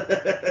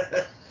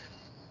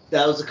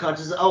 That was a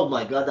conscious. Oh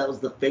my god, that was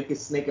the fakest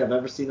snake I've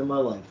ever seen in my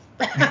life.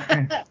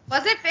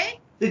 Was it fake?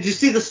 Did you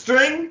see the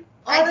string?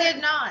 I on it?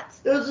 did not.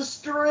 There was a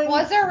string.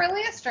 Was there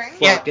really a string?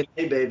 Yeah. Fucking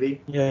hey,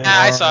 baby. Yeah,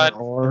 I saw it.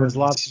 Or there's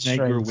lots of Snake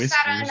or strings. Is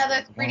that whiskers.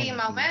 another One 3D of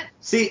the two. moment?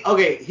 See,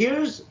 okay,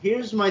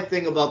 here's my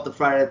thing about the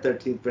Friday the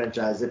 13th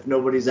franchise, if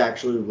nobody's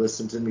actually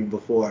listened to me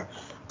before.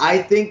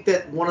 I think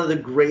that one of the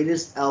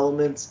greatest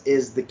elements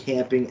is the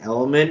camping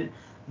element.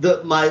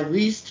 My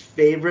least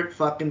favorite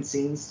fucking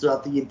scenes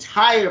throughout the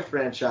entire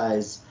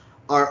franchise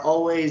are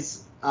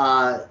always,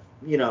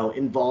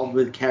 involved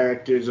with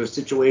characters or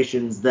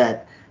situations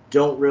that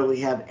don't really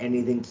have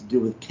anything to do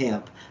with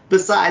camp.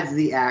 Besides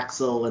the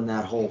Axel and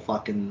that whole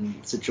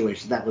fucking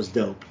situation. That was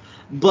dope.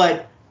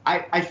 But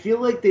I feel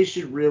like they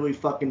should really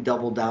fucking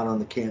double down on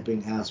the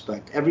camping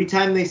aspect. Every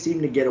time they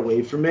seem to get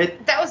away from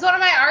it. That was one of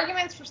my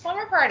arguments for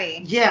Slumber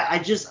Party. Yeah, I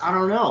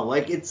don't know.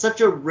 Like, it's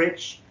such a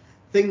rich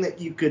thing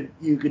that you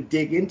could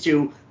dig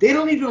into. They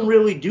don't even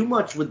really do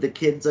much with the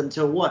kids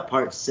until what,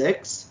 part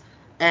 6?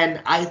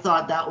 And I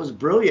thought that was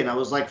brilliant. I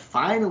was like,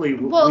 finally,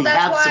 we have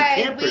that's some why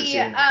campers we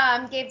here.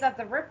 gave that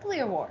the Ripley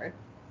Award.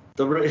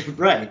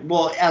 Right.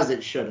 Well, as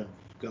it should have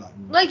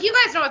gotten. Like, you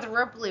guys know what the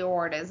Ripley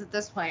Award is at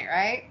this point,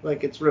 right?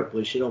 Like, it's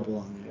Ripley. She don't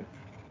belong there.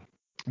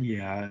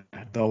 Yeah,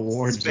 the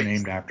award's Space.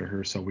 named after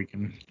her, so we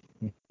can.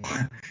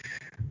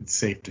 It's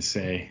safe to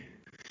say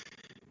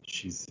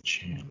she's the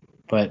champ.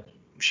 But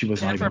she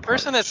was not And for even a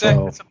person part, that's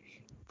so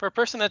for a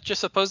person that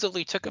just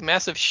supposedly took a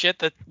massive shit,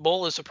 that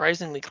bowl is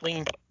surprisingly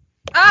clean.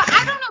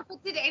 I don't know,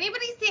 but did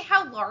anybody see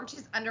how large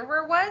his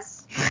underwear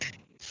was?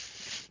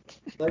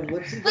 Like,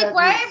 what's Like,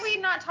 why have we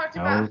not talked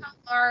about No. how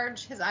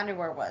large his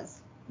underwear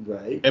was?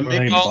 Right. And Were they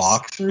maybe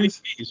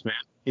boxers? man.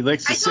 He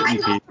likes to sit I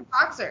in thought peace. the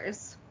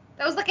boxers.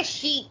 That was like a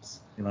sheet.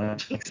 you know,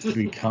 likes to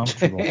be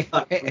comfortable.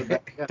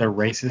 The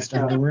racist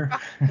underwear.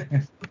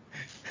 That's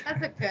a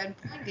good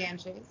point, Dan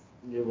Chase.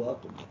 You're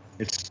welcome.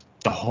 It's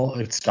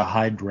to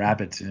hide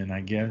rabbits in,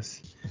 I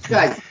guess.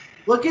 Guys,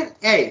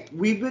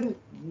 we've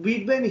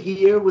been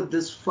here with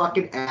this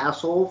fucking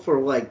asshole for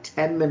like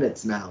 10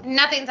 minutes now.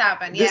 Nothing's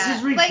happened. This Yeah.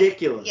 is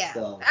ridiculous, yeah.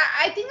 though.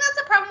 I think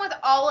that's a problem with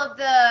all of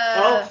the.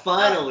 Oh,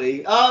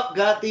 finally.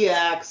 Got the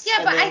axe. Yeah,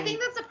 and but I then- think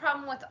that's a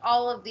problem with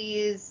all of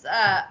these.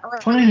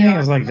 Funny thing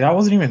is, like, that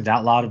wasn't even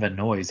that loud of a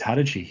noise. How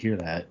did she hear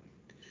that?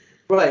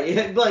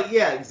 Right, like,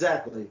 yeah,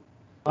 exactly.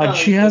 Like,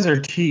 she has her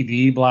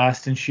TV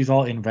blasting. She's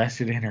all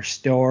invested in her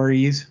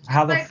stories.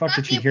 How the Like, fuck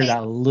did she fuck hear you,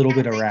 that little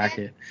bit of Pete.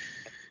 racket?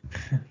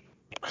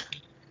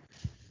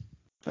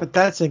 But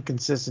that's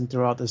inconsistent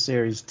throughout the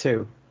series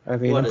too. I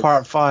mean, What in is-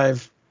 part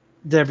 5,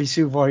 Debbie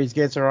Sue Voorhees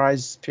gets her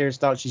eyes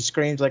pierced out. She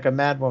screams like a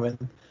madwoman,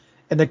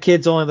 and the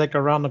kid's only like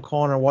around the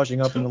corner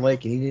watching up in the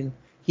lake, and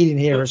he didn't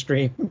hear her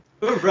scream.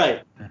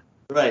 Right.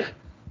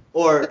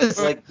 Or,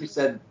 like you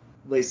said,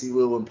 Lacey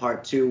Lou in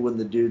part 2 when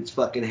the dude's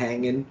fucking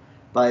hanging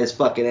by his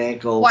fucking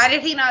ankle. Why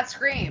did he not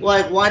scream?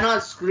 Like, why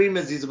not scream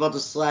as he's about to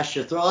slash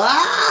your throat?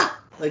 Ah!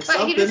 Like But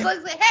something. he just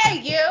looks like, hey,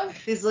 you.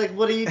 He's like,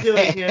 what are you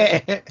doing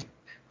here?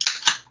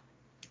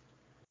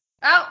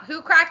 Oh,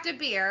 who cracked a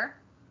beer?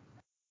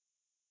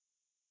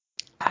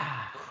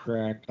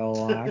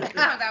 Crack-a-lack.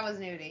 Oh, that was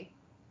Nudie.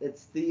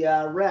 It's the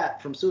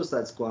rat from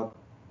Suicide Squad.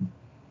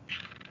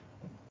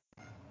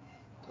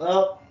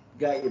 Oh,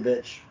 got you,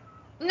 bitch.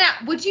 Now,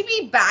 would you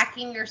be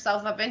backing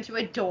yourself up into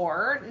a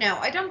door? No,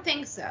 I don't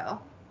think so.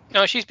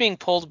 No, she's being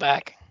pulled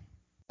back.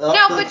 Oh,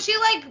 No, but she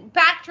like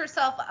backed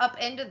herself up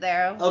into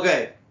there.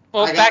 Okay.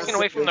 Well, I gotta backing say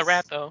away from the this.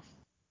 rat though.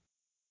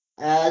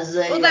 As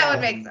a, Well, that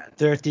would make sense.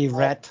 Dirty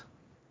rat.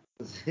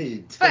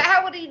 But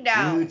how would he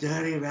know? You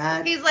dirty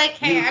rat. He's like,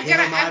 hey, You I'm kill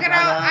gonna my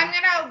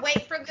brother.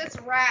 wait for this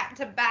rat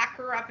to back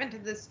her up into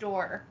this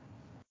door.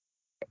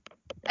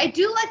 I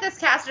do like this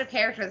cast of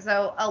characters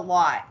though a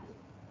lot.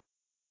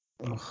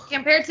 Ugh.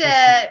 Compared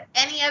to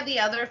any of the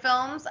other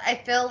films, I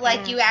feel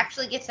like you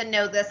actually get to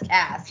know this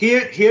cast.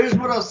 Here's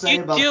what I'll say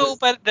You about do, this.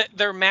 but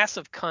they're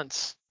massive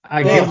cunts.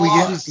 I They get we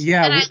are. get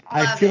yeah. And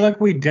I I love feel it.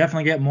 like we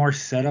definitely get more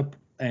setup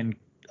and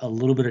a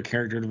little bit of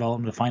character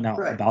development to find out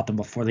Right. about them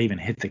before they even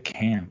hit the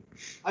camp.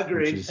 Which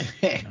Agreed. is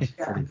pretty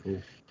cool.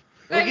 Look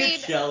Agreed. at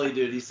Shelly,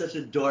 dude. He's such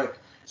a dork.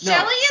 No.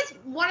 Shelly is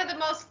one of the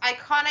most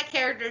iconic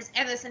characters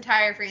in this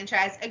entire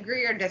franchise.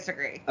 Agree or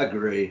disagree?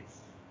 Agree.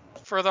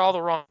 For all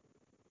the wrong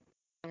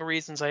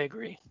reasons, I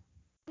agree.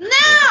 No!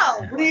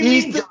 What do you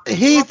mean?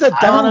 He's the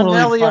I don't Donna really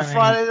Nelly of find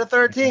Friday the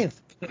 13th.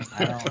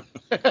 I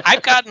don't.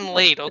 I've gotten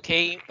late,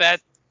 okay?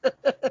 That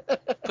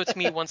puts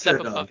me one step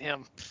Sure above does.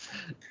 him.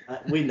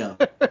 We know.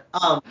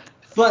 Well,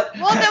 But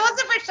if it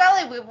wasn't for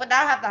Shelly, we would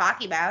not have the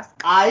hockey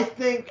mask. I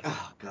think.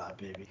 Oh God,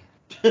 baby.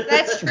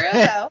 That's true,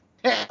 though.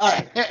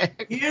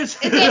 Here's. Is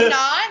it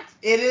not?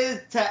 It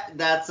is.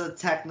 That's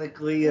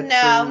technically a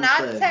No, true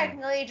not thing.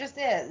 technically. It just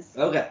is.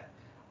 Okay,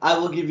 I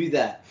will give you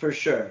that for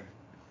sure.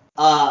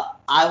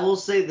 I will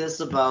say this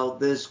about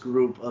this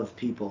group of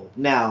people.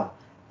 Now,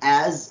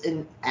 as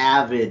an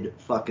avid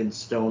fucking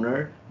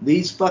stoner,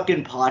 these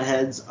fucking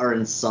potheads are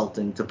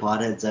insulting to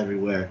potheads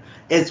everywhere.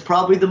 It's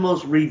probably the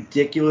most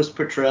ridiculous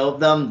portrayal of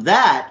them.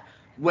 That,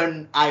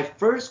 when I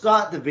first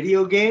got the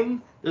video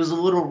game, there's a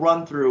little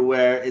run through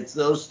where it's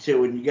those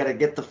two, and you gotta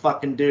get the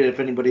fucking dude, if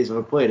anybody's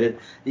ever played it,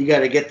 you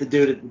gotta get the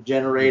dude at the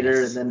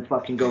generator and then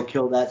fucking go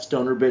kill that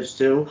stoner bitch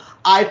too.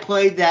 I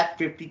played that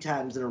 50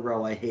 times in a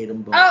row. I hate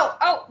them both.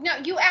 Oh, no,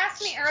 you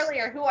asked me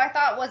earlier who I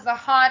thought was the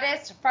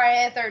hottest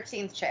Friday the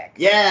 13th chick.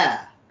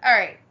 Yeah. All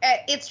right,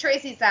 it's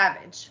Tracy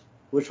Savage.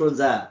 Which one's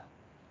that?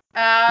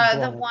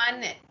 The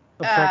one.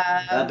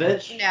 That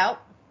bitch? No,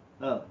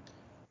 Oh.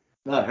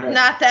 Not her.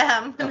 not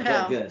them. Okay,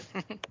 No. good.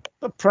 The In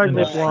the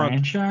pregnant blonde.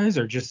 franchise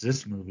or just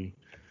this movie?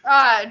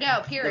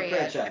 No, period.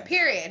 franchise.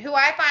 Period. Who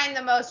I find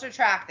the most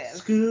attractive.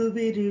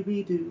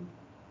 Scooby-Dooby-Doo,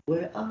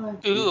 where are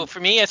you? Ooh, for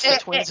me, it's the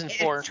twins in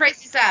 4. It's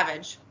Tracy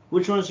Savage.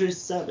 Which one's Tracy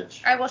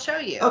Savage? I will show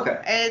you. Okay.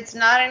 It's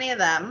not any of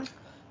them.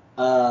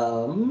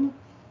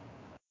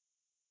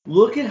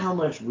 Look at how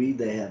much weed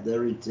they have. They're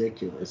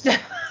ridiculous.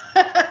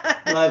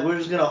 Like, we're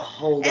just gonna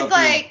hold It's up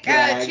like these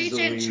bags Cheech of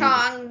and weed.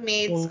 Chong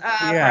meets. Well,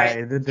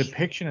 Friday. the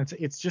depiction,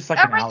 it's just like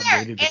Oh, an right there,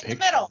 outdated in the depiction.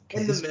 middle.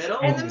 'Cause In the this middle?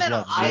 In the movie's middle.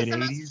 what, She's the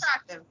most mid-80s?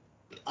 attractive.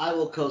 I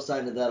will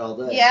co-sign to that all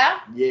day. Yeah?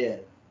 Yeah.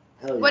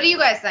 Hell yeah. What do you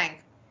guys think?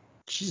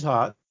 She's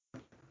hot.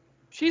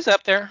 She's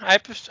up there. I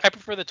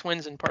prefer the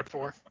twins in part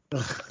 4. The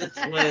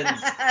twins.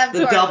 Of The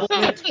course. double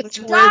Don, twins.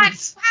 you have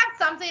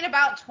something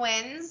about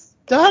twins?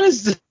 Don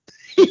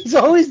he's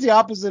always the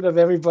opposite of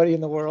everybody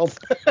in the world.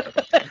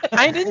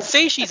 I didn't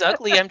say she's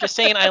ugly. I'm just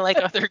saying I like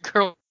other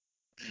girls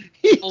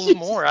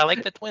more. I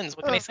like the twins.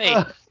 What can I say?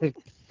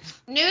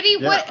 Nudie,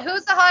 Yeah.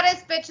 who's the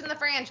hottest bitch in the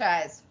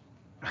franchise?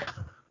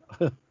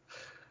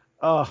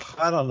 Oh,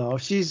 I don't know.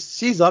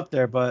 She's up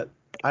there, but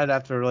I'd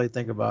have to really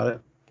think about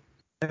it.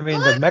 I mean,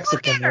 Well, the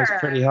Mexican look at is her.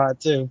 pretty hot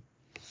too.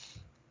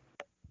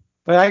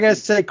 But I gotta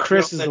say,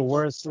 Chris is the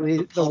worst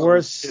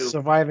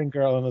surviving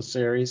girl in the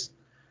series.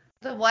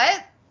 The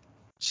what?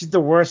 She's the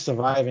worst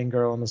surviving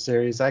girl in the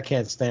series. I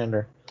can't stand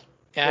her.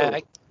 Yeah,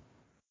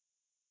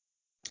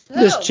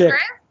 This Who, chick.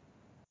 Chris?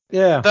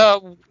 Yeah. the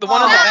one in the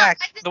Oh, back,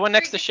 I the one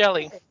next to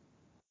Shelly.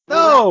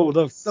 No,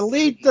 the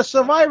lead, the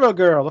survivor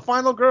girl, the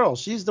final girl.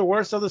 She's the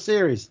worst of the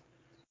series.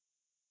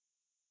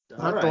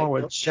 Not the one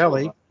with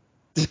Shelly.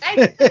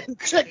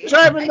 Chick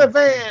driving the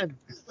van.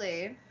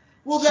 Absolutely.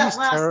 Well, that She's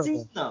last terrible.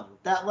 scene, though.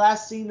 That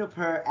last scene of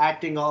her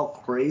acting all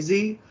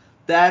crazy,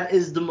 that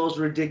is the most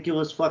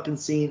ridiculous fucking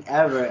scene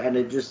ever, and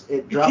it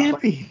dropped can't my...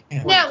 be.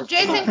 No,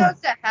 Jason Goes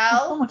to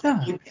Hell. Oh,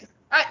 God.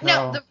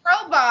 No, No. the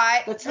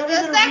robot, That's the not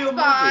even a sex real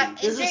bot,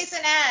 movie. and Jason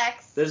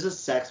X. There's a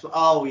sex...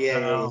 Oh, yeah, yeah,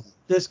 yeah.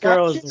 This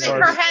girl That is shit- the Her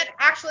worst. head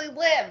actually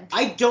lived.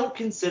 I don't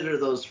consider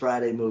those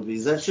Friday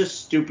movies. That's just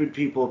stupid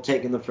people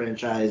taking the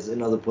franchise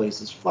in other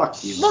places.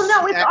 Fuck you. Well,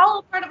 no, it's all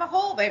a part of a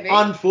whole, baby.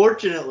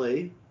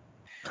 Unfortunately.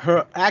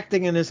 Her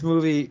acting in this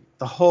movie,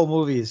 the whole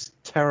movie is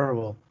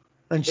terrible.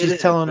 And she's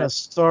is. telling a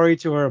story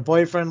to her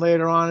boyfriend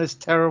later on is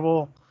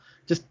terrible.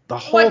 Just the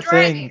whole What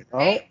driving, thing.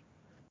 right?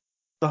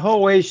 The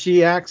whole way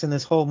she acts in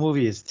this whole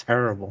movie is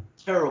terrible.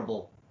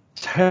 Terrible.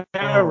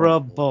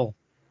 Terrible.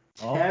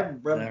 Oh,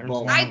 there's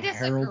Terrible. one I of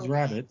Harold's disagree.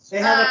 rabbits. They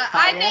have a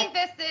I kayak. think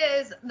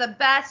this is the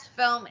best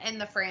film in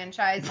the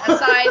franchise,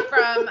 aside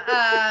from,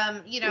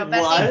 Bessie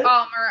What?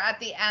 Palmer at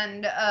the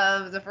end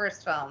of the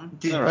first film.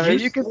 Did All right,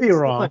 you could be say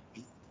wrong.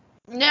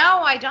 something? No,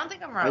 I don't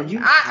think I'm Are wrong. you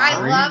I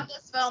high? love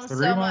this film 3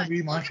 so might much.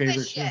 be my Look at this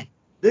favorite shit. too.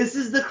 This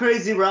is the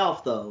Crazy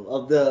Ralph, though,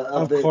 of the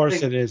Of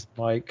course thing. it is,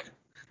 Mike.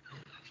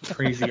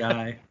 Crazy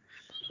eye.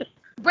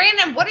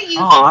 Brandon, what are you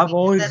Oh, thinking I've at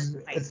always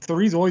this point?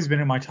 3's always been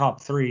in my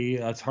top 3.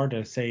 It's hard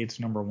to say it's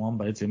number 1,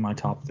 but it's in my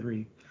top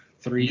 3.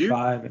 3, You?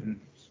 5, and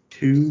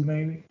 2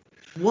 maybe.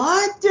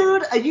 What,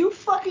 dude? Are you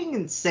fucking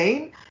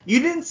insane?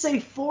 You didn't say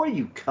 4,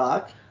 you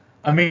cuck.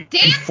 I mean,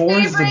 Dan's 4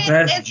 is the favorite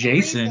best is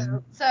Jason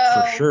Reboot,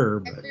 so for sure.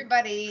 But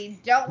everybody,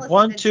 don't listen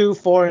 1, to 2,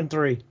 4, and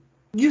 3.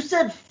 You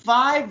said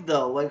 5,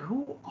 though. Like,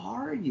 who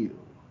are you?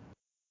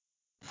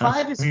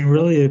 5 is... I mean,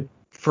 really,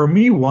 for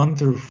me, 1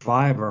 through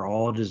 5 are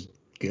all just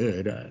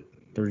good.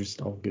 They're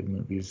just all good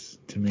movies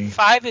to me.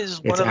 5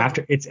 is one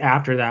It's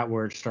after that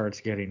where it starts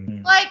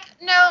getting. Like,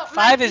 no, 5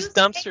 Mike, is you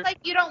dumpster. think, like,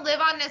 you don't live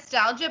on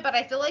nostalgia, but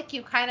I feel like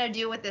you kind of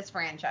do with this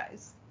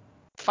franchise.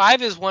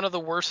 5 is one of the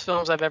worst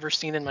films I've ever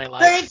seen in my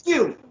life. Thank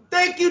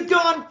you,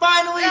 Dawn.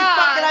 Finally, Yeah,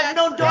 fucking, I've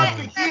known Dawn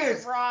that's for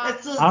years. wrong.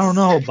 I don't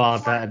know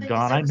about that,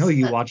 Don. I know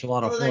you watch a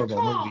lot of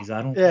horrible movies.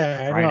 I don't Yeah,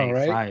 think I Friday know,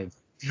 right? 5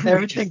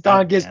 Everything reaches Don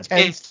that gets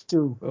bad. 10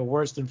 to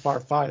worse than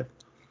part 5.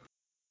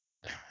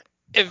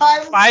 If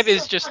Five 5 was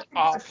is so just fucking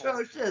awful.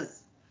 atrocious.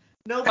 5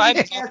 Nobody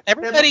is cares.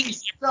 everybody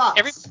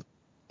every, Sucks.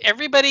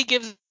 everybody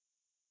gives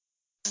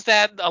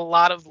that a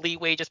lot of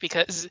leeway just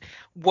because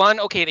one,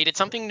 okay, they did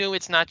something new,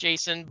 it's not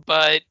Jason,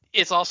 but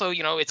it's also,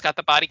 it's got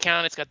the body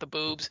count, it's got the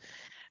boobs.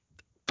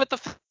 But the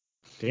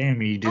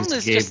Damn, you film just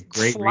is gave just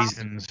great sloppy.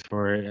 reasons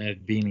for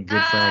it being a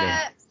good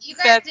Friday. You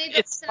That guys need to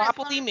it's listen to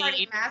sloppily Slumber Party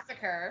made.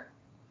 Massacre.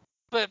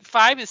 But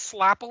 5 is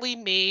sloppily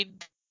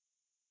made.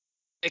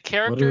 The What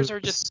characters is are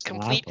just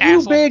complete sloppily? You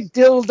assholes. big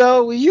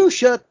dildo, will you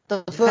shut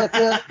the fuck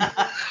up?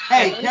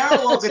 Hey,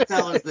 Carol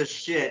Locatella's is the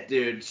shit,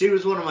 dude. She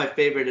was one of my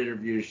favorite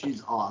interviews.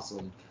 She's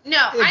awesome. No,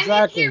 I need to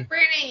Exactly. hear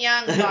Brandon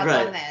Young's thoughts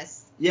Right. on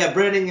this. Yeah,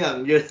 Brandon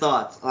Young, your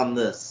thoughts on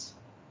this?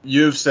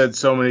 You've said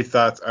so many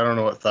thoughts. I don't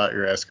know what thought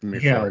you're asking me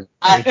Yeah, for. which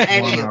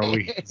Any one of are them.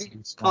 we?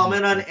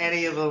 Comment on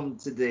any of them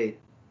to date.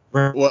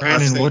 Well, I'll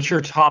Brandon, say- what's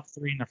your top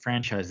 3 in the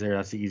franchise there?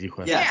 That's the easy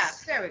question.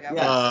 Yes. Yeah, there we go.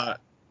 Yeah.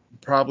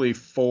 Probably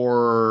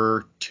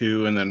 4,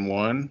 2, and then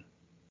 1.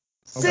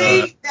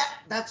 See,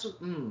 that's what.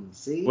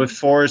 See. With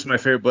 4 is my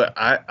favorite, but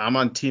I'm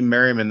on Team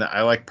Merriman.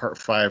 I like Part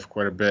 5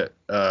 quite a bit.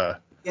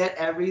 Get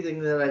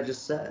everything that I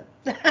just said.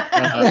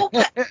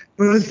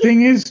 But the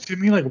thing is, to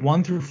me, like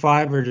 1 through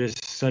 5 are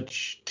just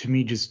such, to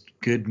me, just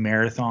good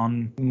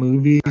marathon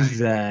movies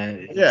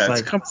that Yeah, it's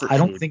like comfort I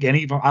don't food. think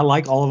any of them. I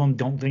like all of them.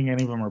 Don't think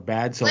any of them are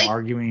bad. So Like-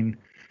 arguing,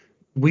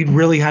 we'd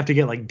really have to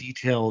get like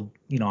detailed,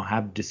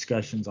 have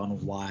discussions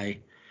on why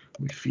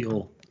we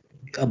feel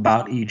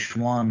about each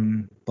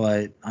one.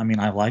 But I mean,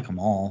 I like them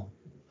all.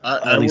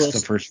 I At least will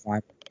the first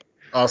 5.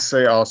 I'll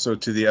say also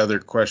to the other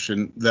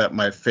question that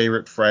my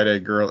favorite Friday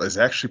girl is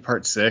actually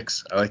Part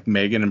 6. I like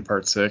Megan in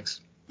Part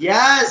 6.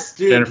 Yes,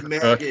 dude. Jennifer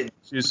Megan. Cook.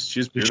 She's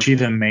Is beautiful. she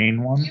the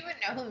main one? You would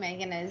know who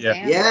Megan is, Yeah.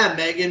 Dan. Yeah,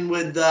 Megan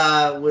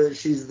with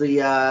she's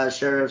the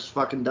sheriff's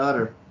fucking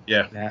daughter.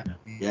 Yeah. That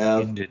Yeah.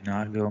 Megan did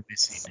not go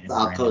missing. in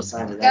I'll Brandon.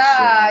 co-sign to that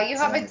Yeah, shit. you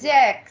have a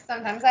dick.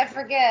 Sometimes I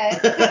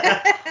forget.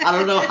 I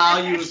don't know how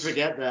you would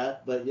forget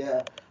that, but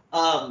yeah.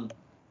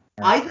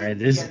 I think Right,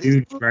 this yeah,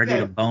 dude's movie ready to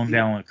has bone really-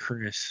 down with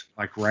Chris,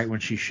 like right when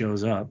she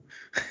shows up.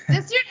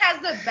 This dude has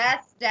the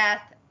best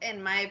death,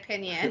 in my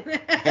opinion.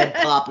 Head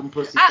popping,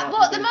 pussy popping.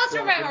 Well, the boob most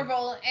dropping.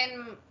 memorable,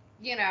 and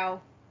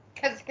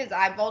because his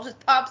eyeball just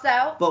pops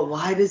out. But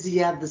why does he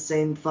have the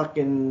same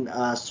fucking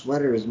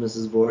sweater as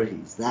Mrs.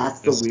 Voorhees? That's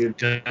the weird.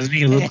 Doesn't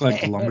he look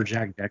like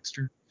lumberjack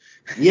Dexter?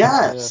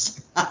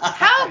 Yes.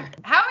 How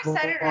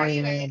excited are Boring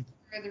you man.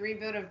 for the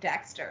reboot of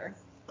Dexter?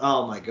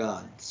 Oh my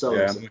god. So Yeah,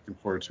 I'm excited. looking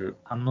forward to it.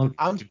 I'm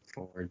looking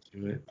forward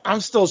to it. I'm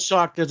still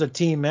shocked there's a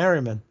Team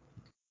Merriman.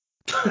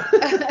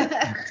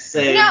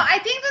 Same. No, I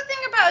think the thing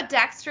about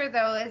Dexter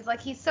though is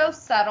like he's so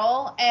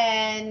subtle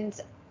and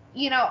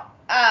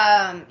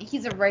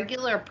he's a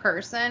regular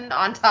person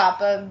on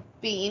top of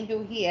being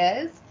who he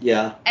is.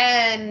 Yeah.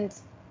 And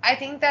I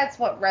think that's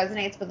what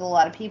resonates with a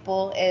lot of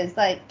people is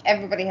like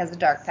everybody has a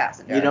dark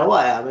passenger. You know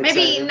why I'm excited?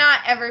 Maybe not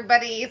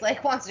everybody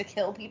like wants to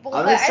kill people,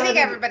 I'm but I excited. think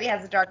everybody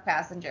has a dark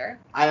passenger.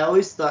 I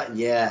always thought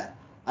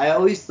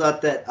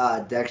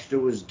that Dexter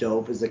was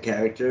dope as a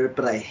character,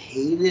 but I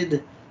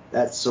hated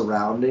that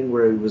surrounding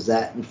where he was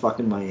at in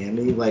fucking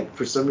Miami. Like,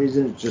 for some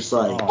reason, it's just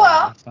like, Oh,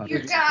 Well, I thought you're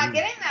it was not cool.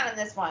 getting that in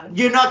this one.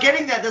 you're not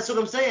getting that. That's what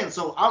I'm saying.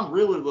 So I'm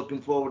really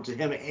looking forward to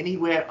him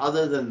anywhere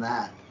other than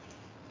that.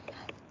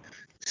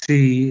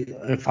 See,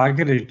 if I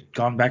could have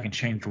gone back and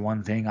changed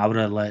one thing, I would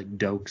have let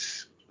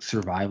Dokes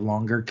survive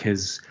longer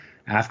because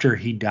after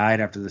he died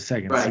after the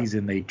second Right.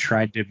 season, they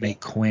tried to make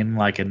Quinn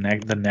like the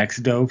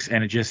next Dokes,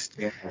 and it just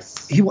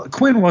Yes.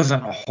 Quinn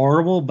wasn't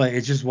horrible, but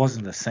it just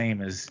wasn't the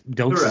same as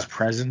Dokes' Correct.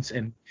 presence,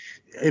 and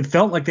it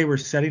felt like they were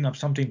setting up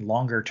something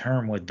longer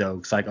term with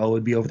Dokes, like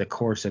it'd be over the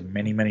course of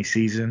many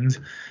seasons,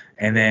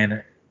 and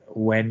then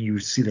when you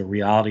see the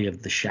reality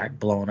of the shack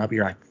blowing up,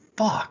 you're like,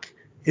 fuck.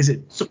 Is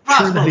it Surprise,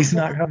 true that he's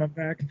motherfucker. not coming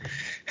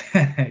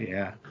back?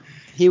 Yeah.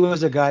 He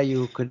was a guy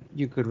you could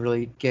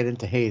really get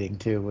into hating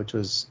too, which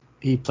was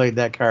he played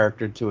that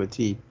character to a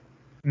T.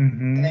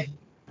 Mm-hmm.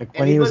 Like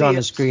when he was on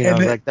the screen, I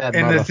was like that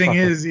and the thing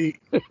motherfucker.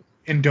 is,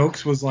 and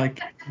Dokes was like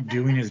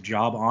doing his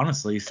job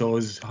honestly, so it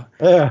was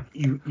Yeah.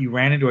 you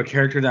ran into a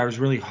character that was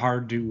really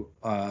hard to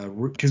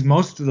because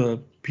most of the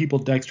people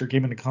Dexter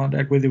came into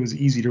contact with, it was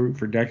easy to root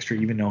for Dexter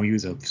even though he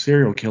was a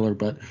serial killer,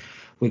 but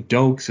with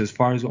Dokes, as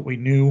far as what we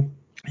knew,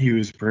 he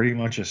was pretty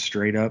much a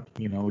straight up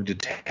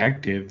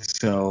detective,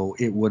 so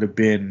it would have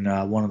been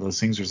one of those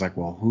things where it's like,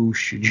 well, who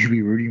should you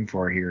be rooting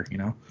for here,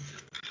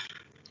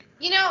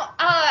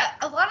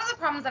 A lot of the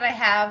problems that I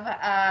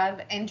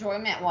have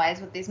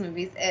enjoyment-wise with these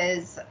movies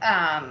is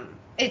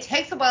it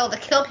takes a while to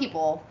kill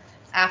people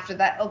after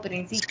that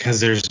opening sequence. because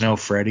there's no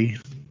Freddy.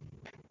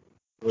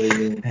 What do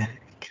you mean?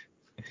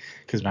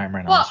 Because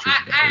Nightmare on Elm Well, Street.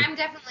 I'm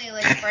definitely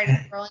like a Freddy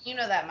girl, and you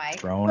know that, Mike.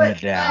 Throwing But,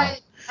 it down.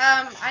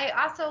 I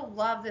also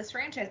love this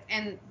franchise,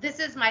 and this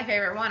is my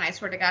favorite one. I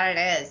swear to God,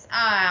 it is.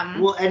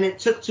 Well, and it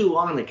took too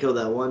long to kill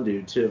that one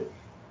dude too.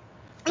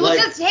 It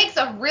just takes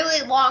a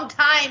really long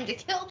time to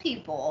kill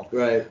people.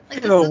 Right.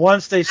 Like,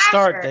 Once they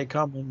start, they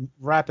come in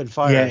rapid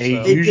fire. Yeah,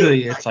 so.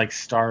 usually it's like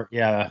start,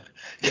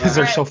 because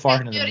they're so far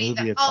into the Duty,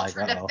 movie. the It's like,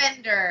 Ultra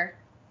Defender.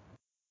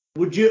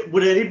 Would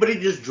anybody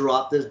just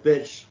drop this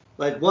bitch?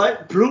 Like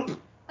what? Bloop.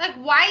 Like,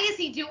 why is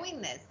he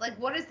doing this? Like,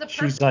 what is the purpose?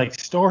 She's like,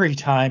 story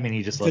time, and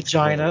he just lets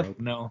Vagina.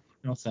 go.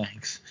 No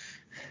thanks.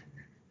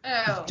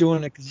 Oh. He's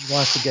doing it because he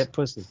wants to get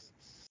pussy.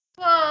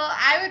 Well,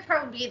 I would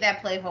probably be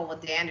that playful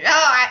with Dandridge.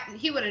 Oh,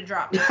 he would have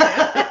dropped me too.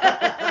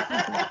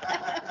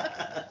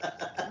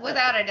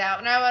 Without a doubt.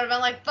 And I would have been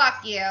like,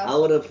 fuck you. I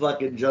would have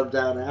fucking jumped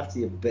down after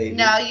you, baby.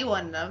 No, you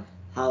wouldn't have.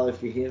 How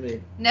if you hear me?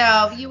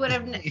 No, you would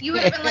have been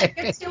like,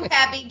 you're too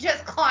heavy,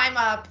 just climb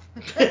up.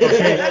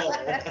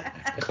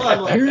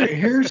 Climb up.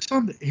 Here's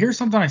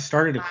something I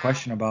started to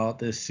question about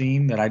this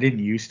scene that I didn't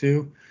used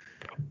to.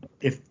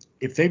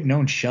 If they've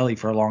known Shelley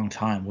for a long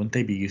time, wouldn't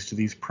they be used to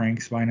these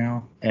pranks by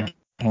now? And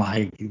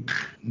like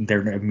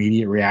their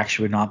immediate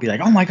reaction would not be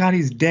like, "Oh my God,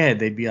 he's dead."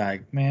 They'd be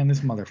like, "Man, this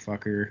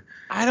motherfucker."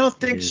 I don't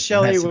think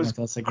Shelley was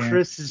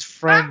Chris's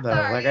friend though.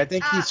 Like I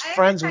think he's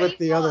friends with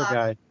the other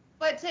guy.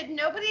 But did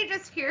nobody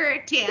just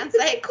hear Dan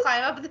say,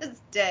 "Climb up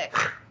this dick"?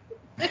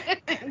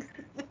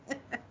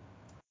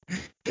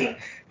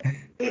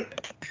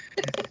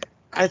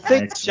 I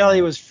think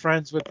Shelley was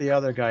friends with the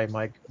other guy,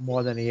 Mike,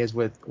 more than he is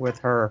with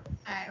her.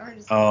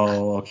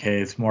 Oh,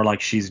 okay. It's more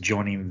like she's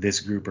joining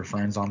this group of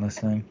friends on this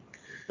thing.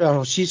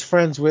 Oh, she's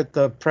friends with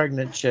the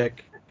pregnant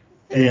chick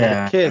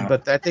and the kid,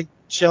 but I think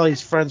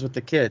Shelley's friends with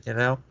the kid, you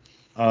know?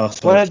 So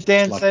what did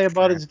Dan say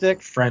about his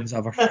dick? Friends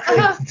of a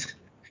friend.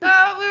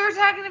 Oh, we were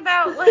talking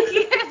about like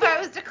if I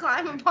was to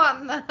climb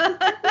upon the.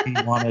 He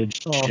wanted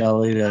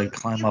Shelley to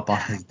climb up on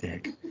his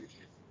dick.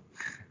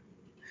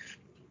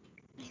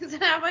 He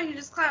said, "How about you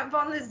just climb up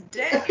on this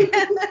dick?"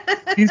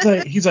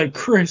 he's like,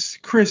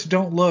 Chris,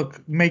 don't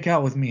look, make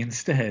out with me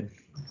instead.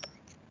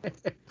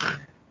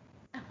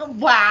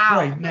 Wow.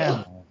 Right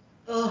now.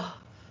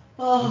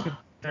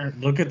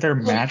 Look at their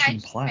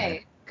matching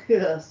plaid.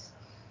 Yes.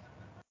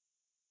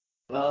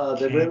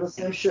 They're wearing the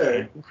same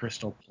shirt.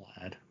 Crystal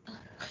plaid.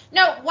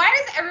 No, why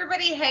does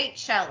everybody hate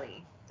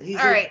Shelley?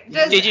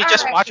 Did you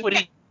just watch what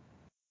he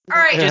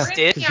just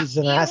did? He's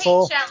an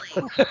asshole.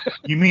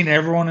 You mean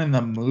everyone in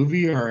the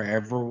movie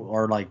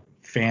or like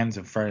fans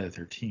of Friday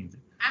the 13th?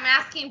 I'm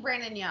asking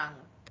Brandon Young.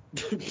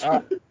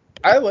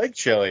 I like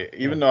Shelley,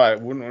 even though I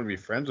wouldn't want to be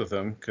friends with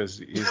him because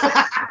he's,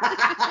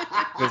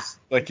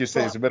 like you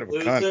say, he's a bit of a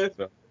cunt.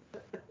 So.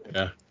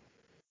 Yeah.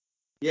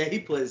 Yeah, he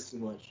plays too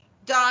much.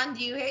 Don,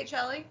 do you hate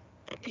Shelley?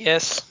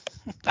 Yes.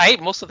 I hate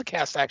most of the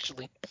cast,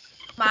 actually.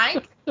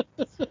 Mike?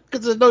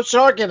 Because there's no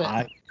shark in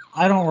it.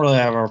 I don't really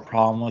have a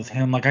problem with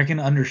him. Like, I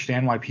can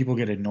understand why people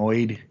get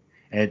annoyed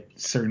at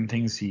certain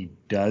things he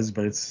does,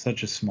 but it's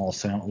such a small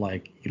sample.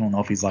 Like, you don't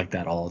know if he's like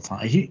that all the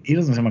time. He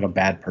doesn't seem like a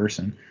bad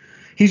person.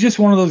 He's just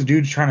one of those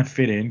dudes trying to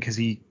fit in because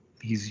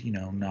he's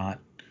not,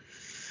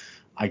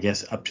 I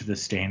guess, up to the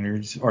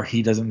standards, or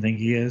he doesn't think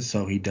he is,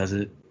 so he does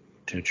it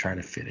to try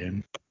to fit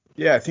in.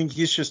 Yeah, I think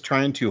he's just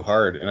trying too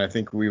hard, and I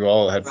think we've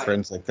all had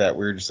friends like that.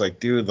 We were just like,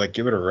 dude, like,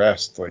 give it a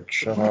rest, like,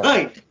 shut up.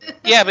 Right.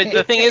 Yeah, but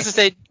the thing is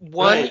that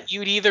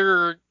you'd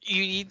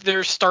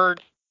either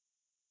start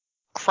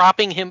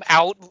cropping him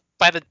out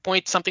by the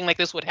point something like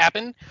this would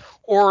happen,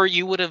 or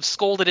you would have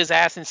scolded his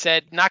ass and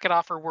said, "Knock it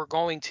off, or we're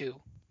going to."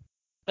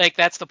 Like,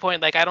 that's the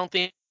point. Like, I don't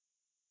think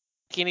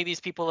any of these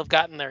people have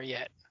gotten there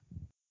yet.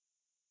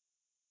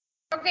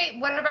 Okay,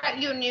 what about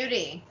you,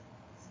 Nudie?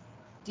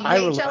 I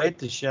relate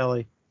to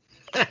Shelley.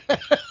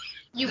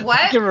 You what?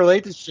 I can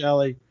relate to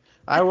Shelley.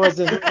 I was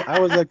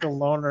like a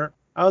loner.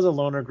 I was a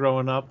loner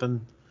growing up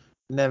and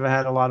never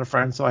had a lot of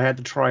friends, so I had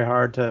to try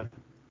hard to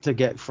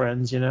get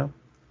friends, you know.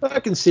 But I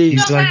can see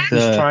he's trying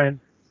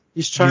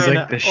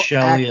like the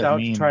Shelley act of out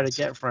memes. to try to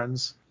get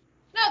friends.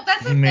 No,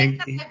 that's the thing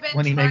that I've been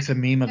when he makes a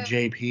meme of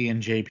JP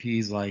and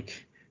JP's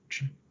like,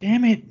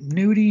 "Damn it,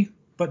 Nudie,"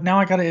 but now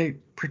I gotta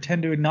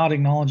pretend to not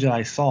acknowledge that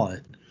I saw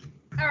it.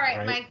 All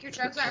right, Mike, your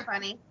jokes aren't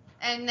funny.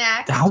 And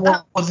next.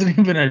 That wasn't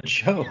even a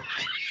joke.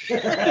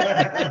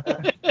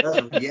 That's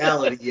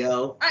reality,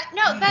 yo.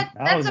 No, that's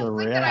a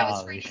point that I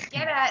was trying to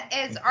get at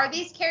is, are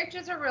these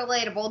characters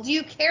relatable? Do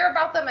you care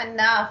about them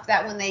enough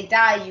that when they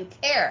die, you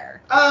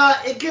care?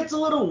 It gets a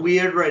little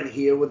weird right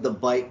here with the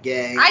bike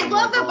gang. I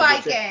love the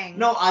bike gang.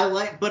 No,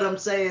 but I'm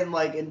saying,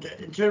 like, in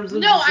terms of...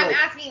 No, I'm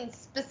asking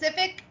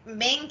specific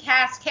main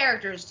cast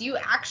characters. Do you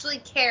actually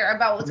care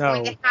about what's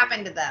going to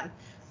happen to them?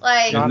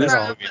 Like, from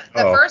the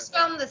first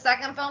film, the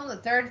second film, the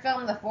third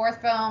film, the fourth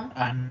film.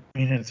 I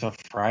mean, it's a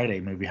Friday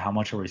movie. How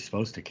much are we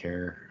supposed to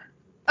care?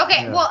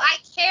 Okay, well, I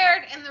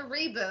cared in the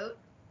reboot.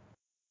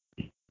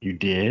 You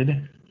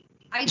did?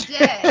 I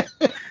did.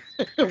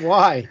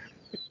 Why?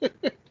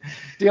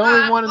 The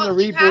only one in the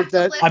reboot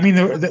that... I mean,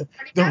 the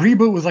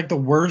reboot was like the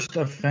worst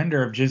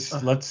offender of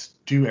just let's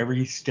do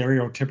every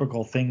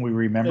stereotypical thing we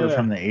remember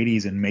from the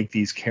 80s and make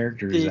these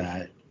characters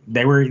that...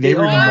 They were even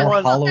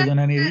more hollow than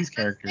any of these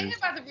characters. The thing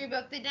about the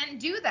reboot, they didn't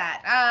do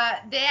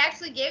that. They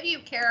actually gave you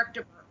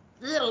character.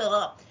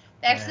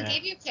 They actually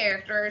gave you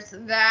characters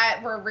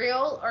that were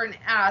real or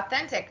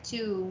authentic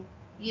to,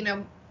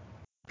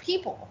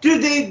 people.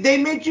 Dude, they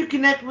made you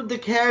connect with the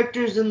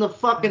characters in the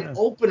fucking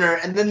opener,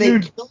 and then they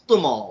killed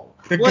them all.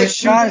 The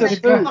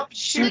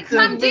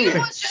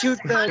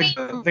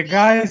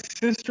guy's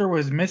sister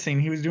was missing.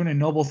 He was doing a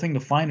noble thing to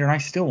find her, and I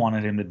still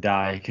wanted him to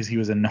die because he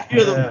was annoying.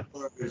 You're the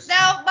worst.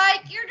 No,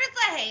 Mike, you're just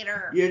a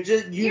hater. You're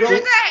just a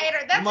hater.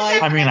 That's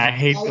Mike, I mean, I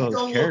hate I those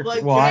don't characters. look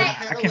like Well, I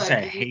Jack can say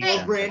I Padalecki hate or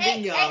them.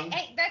 Brandon Young.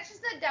 Hey, that's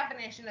just the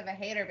definition of a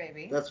hater,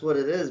 baby. That's what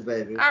it is,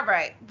 baby. All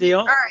right. The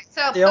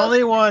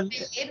only one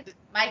in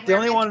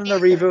the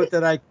reboot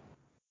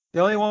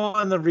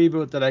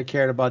that I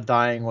cared about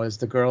dying was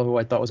the girl who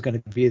I thought was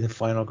going to be the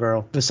final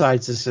girl,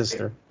 besides the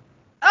sister.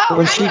 Oh,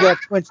 when she's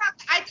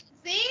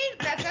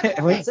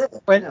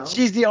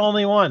the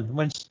only one.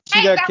 When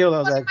she got killed, I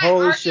was like,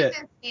 holy shit.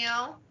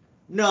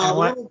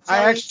 No,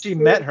 I actually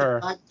met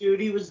her.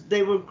 Dude,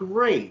 they were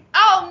great.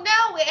 Oh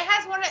no, it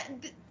has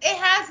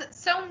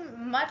so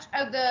much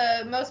of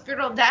the most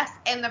brutal deaths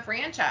in the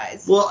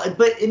franchise. Well,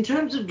 but in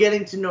terms of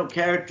getting to know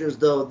characters,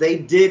 though, they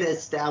did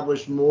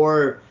establish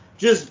more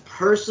just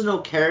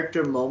personal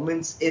character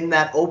moments in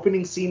that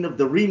opening scene of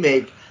the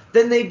remake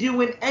than they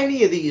do in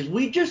any of these.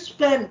 We just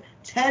spent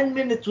 10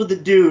 minutes with a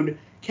dude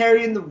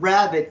carrying the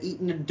rabbit,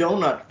 eating a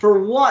donut. For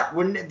what?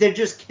 When they're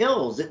just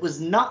kills. It was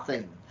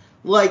nothing.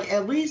 Like,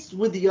 at least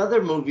with the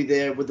other movie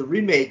there, with the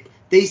remake,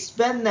 they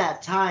spend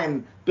that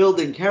time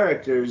building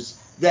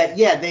characters that,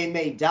 yeah, they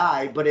may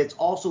die, but it's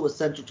also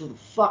essential to the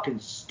fucking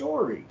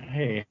story.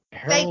 Hey,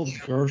 Harold's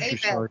grocery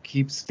store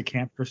keeps the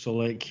Camp Crystal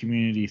Lake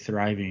community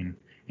thriving,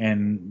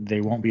 and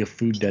they won't be a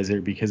food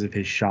desert because of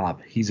his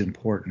shop. He's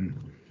important.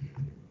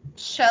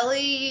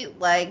 Shelly,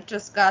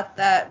 just got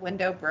that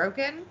window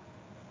broken.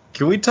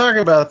 Can we talk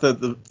about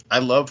the I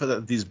love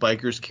that these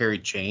bikers carry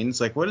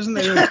chains. Like, what isn't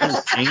there any kind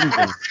of chain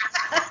thing?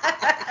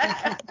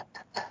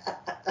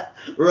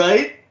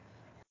 Right?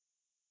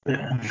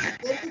 And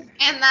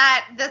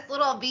this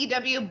little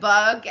VW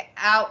Bug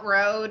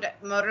outrode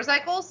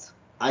motorcycles.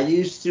 I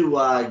used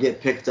to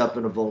get picked up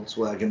in a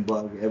Volkswagen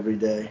Bug every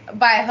day.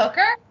 By a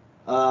hooker?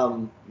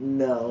 No,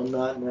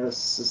 not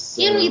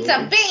necessarily. You need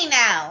some B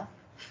now.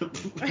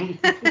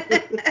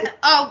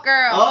 Oh,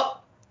 girl. Oh,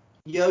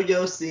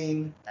 yo-yo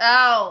scene.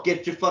 Oh.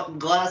 Get your fucking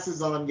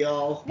glasses on,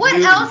 y'all. What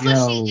else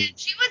was she in?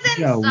 She was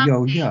in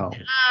something. Yo.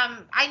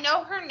 I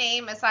know her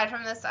name aside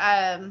from this,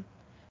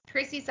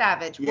 Tracy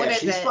Savage. Yeah, what is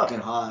she's it? fucking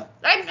hot.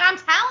 I'm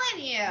telling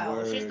you.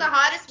 Word. She's the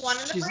hottest one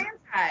in the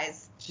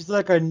franchise. She's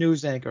like a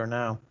news anchor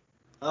now.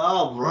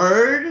 Oh,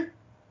 word?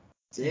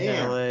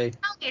 Damn. LA. I'm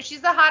telling you,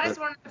 she's the hottest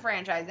one in the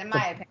franchise, in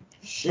my opinion.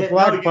 Shit, The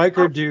black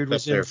biker dude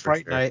was in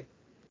Fright Night.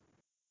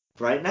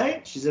 Fright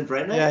Night? She's in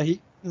Fright Night?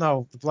 Yeah,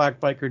 the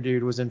black biker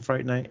dude was in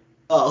Fright Night.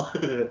 Oh,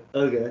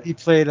 okay. He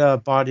played a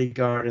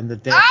bodyguard in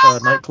the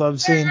nightclub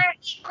scene.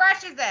 He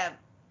crushes him.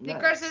 Nice. He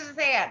crushes his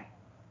hand.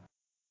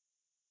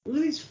 Look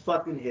at these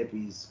fucking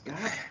hippies. God.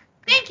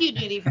 Thank you,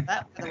 Judy, for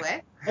that, by the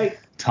way. Hey,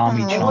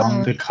 Tommy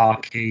Chong, the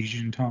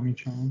Caucasian Tommy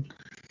Chong.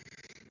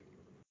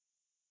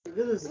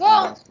 look at this.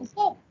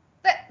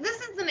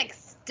 This is an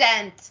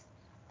extent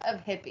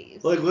of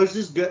hippies. Like, let's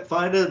just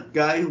find a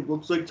guy who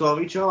looks like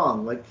Tommy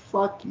Chong. Like,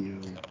 fuck you.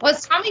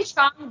 Was Tommy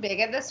Chong big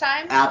at this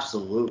time?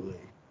 Absolutely.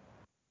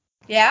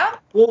 Yeah?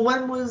 Well,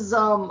 when was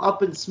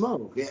Up in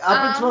Smoke?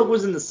 Up in Smoke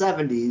was in the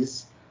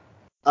 70s.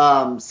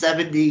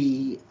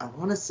 70, I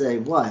want to say,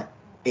 what?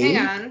 80?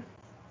 Hang on.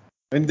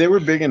 And they were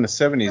big in the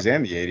 70s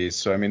and the 80s,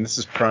 so I mean, this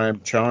is prime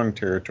Chong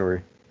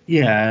territory.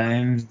 Yeah,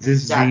 and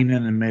this being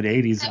in the mid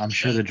 80s, I'm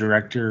sure the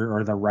director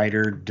or the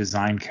writer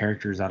designed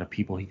characters out of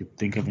people he could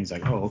think of. And he's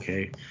like, oh,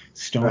 okay,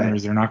 stoners,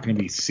 Right. They're not going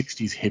to be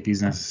 60s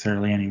hippies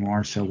necessarily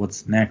anymore. So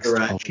what's next?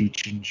 Correct. Oh,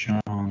 Cheech and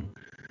Chong.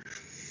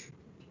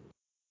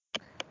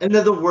 And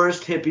they're the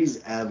worst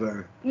hippies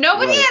ever.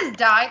 Nobody has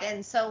died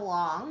in so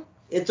long.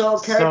 It's all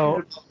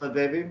character development,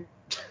 baby.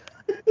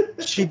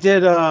 She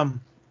did,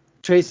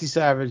 Tracy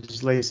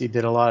Savage Lacey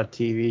did a lot of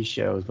TV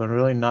shows, but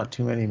really not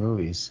too many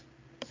movies.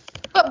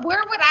 But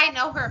where would I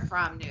know her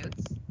from,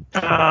 Newts?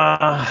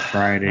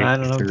 Friday, I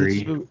don't know.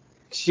 3.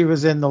 She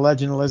was in The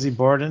Legend of Lizzie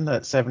Borden,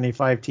 that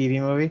 75 TV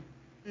movie.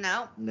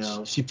 No.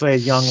 She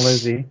played young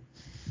Lizzie.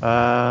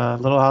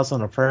 Little House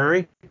on the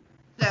Prairie.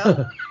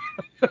 No.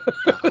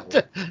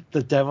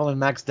 The Devil and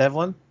Max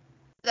Devlin.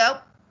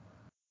 Nope.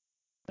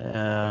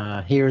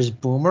 Here's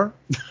Boomer.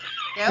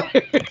 Nope.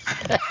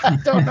 I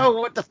don't know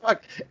what the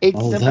fuck. Eight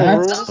Simple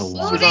that's Rules. the She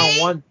one. was on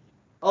one.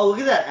 Oh, look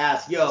at that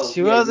ass, yo.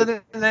 She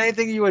wasn't in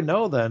anything you would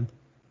know then.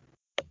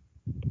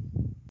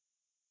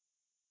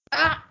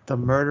 The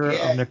Murder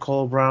of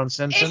Nicole Brown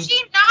Simpson. Is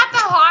she not the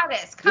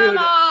hottest? Come Dude,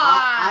 on.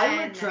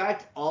 I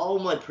retract all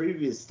my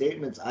previous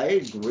statements. I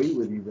agree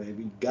with you,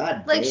 baby.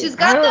 God damn. She's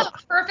got the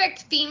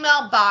perfect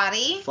female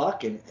body.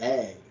 Fucking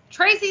A.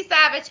 Tracy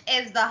Savage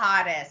is the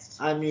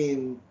hottest. I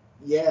mean,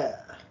 yeah.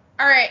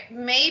 All right,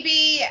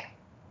 maybe.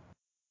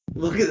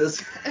 Look at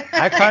this.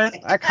 I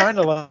kind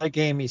of like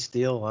Amy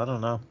Steele. I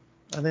don't know.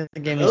 I think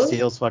Amy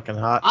Steele's fucking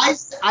hot. I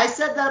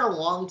said that a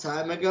long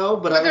time ago,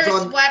 but With I was her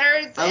on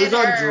sweaters I was and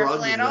on her drugs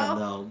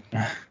flannel. then,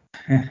 though.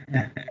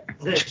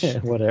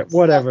 Whatever,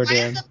 Why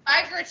Dan. is the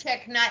biker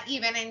chick not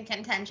even in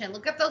contention?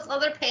 Look at those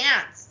leather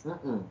pants.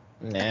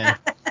 Nah.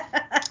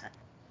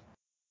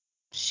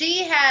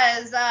 She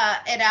has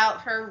it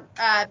out for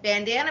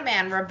Bandana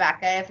Man,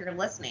 Rebecca, if you're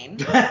listening.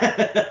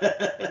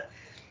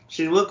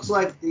 She looks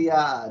like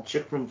the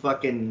chick from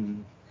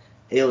fucking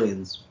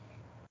Aliens.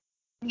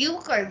 You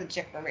look like the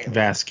chick from Aliens.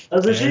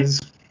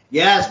 Vasquez.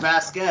 Yes,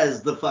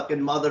 Vasquez, the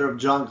fucking mother of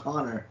John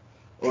Connor.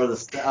 Or the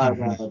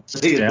stepmom.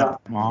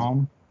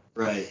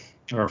 Right.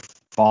 Or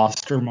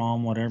foster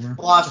mom, whatever.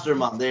 Foster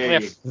mom,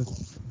 there you go.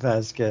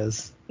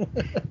 Vasquez.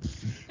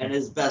 And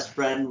his best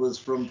friend was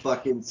from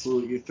fucking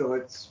Salute Your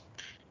Shorts.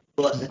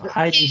 But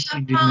I just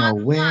need to know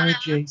where,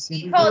 Jason.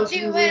 We hold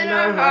you in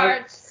our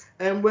hearts.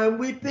 And when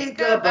we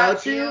think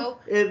about you,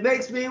 it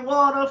makes me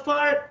wanna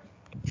fart.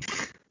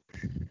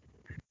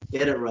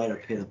 Get it right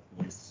up here,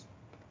 please.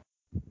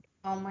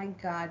 Oh my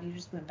god, you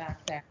just went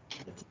back there.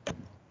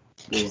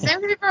 Does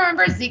anybody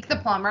remember Zeke the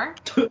Plumber?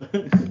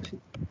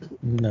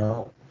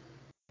 No.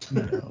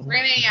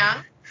 Brandon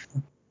Young?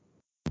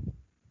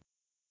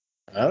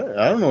 I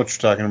don't know what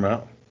you're talking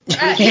about.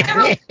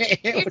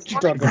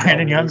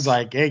 Brandon Young's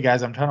like, hey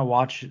guys, I'm trying to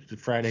watch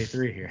Friday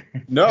 3 here.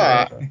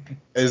 No,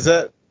 is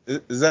that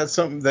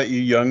something that you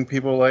young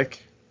people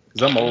like?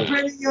 Because I'm old.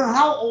 Brandon Young,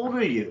 how old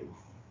are you?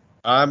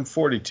 I'm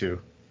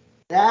 42.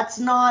 That's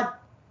not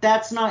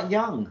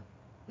young.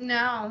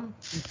 No.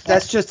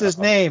 That's just his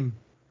name.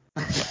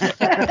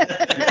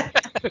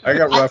 I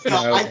got rough when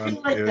I was I feel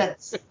young, like dude.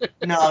 that's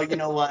no. You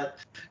know what?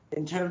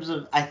 In terms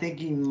of, I think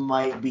he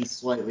might be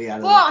slightly out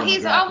of. Well,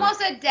 he's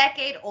almost a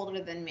decade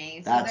older than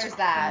me, so that's there's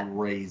that.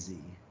 Crazy.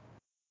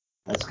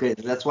 That's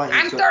crazy. That's why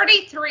I'm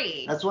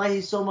 33. That's why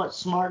he's so much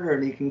smarter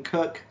and he can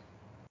cook.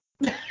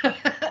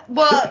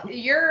 Well,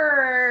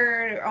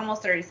 you're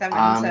almost 37.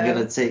 I'm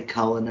gonna take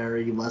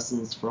culinary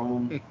lessons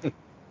from him.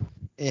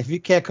 If you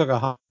can't cook a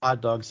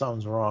hot dog,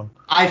 something's wrong.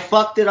 I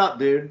fucked it up,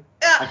 dude.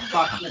 I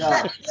fucked it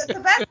up. The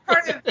best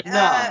part of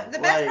No,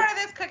 part of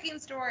this cooking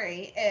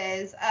story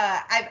is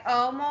I've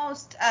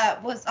almost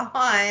was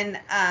on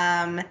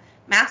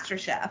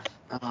MasterChef.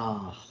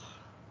 Oh.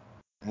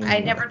 I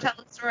never tell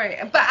the story,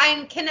 but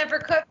I can never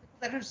cook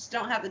because I just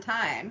don't have the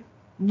time.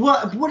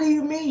 What do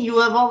you mean? You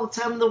have all the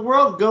time in the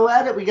world. Go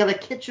at it. We got a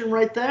kitchen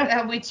right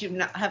there. We do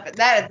not have it.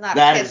 That is not a kitchen.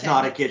 That is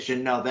not a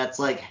kitchen. No, that's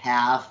like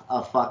half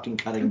a fucking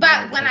cutting board.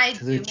 But when I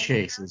to do the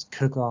chase is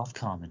cook-off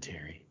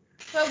commentary.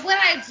 But when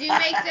I do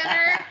make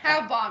dinner,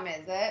 how bomb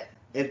is it?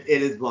 It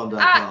is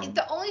bomb.com.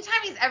 The only time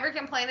he's ever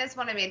complained is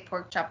when I made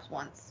pork chops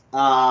once.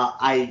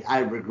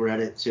 I regret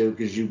it too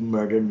because you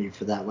murdered me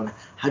for that one.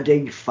 How dare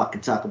you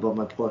fucking talk about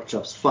my pork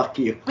chops? Fuck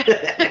you.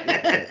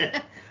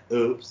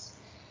 Oops.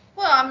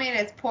 Well, I mean,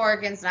 it's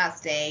pork and it's not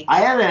steak. I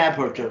haven't had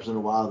pork chops in a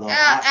while though.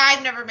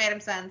 I've never made them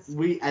since.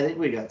 I think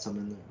we got some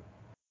in there.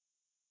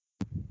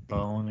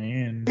 Bone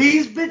in.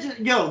 These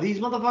bitches, these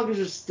motherfuckers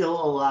are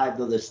still alive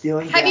though. They're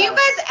stealing gas. Have you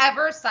guys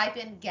ever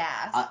siphoned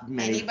gas?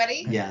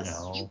 Anybody? Yes.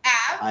 No. You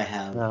have? I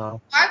have.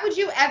 No. Why would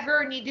you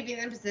ever need to be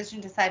in a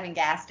position to siphon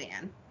gas,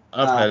 Dan?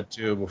 I've had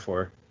two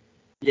before.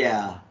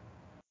 Yeah.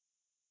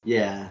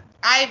 Yeah.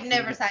 I've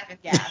never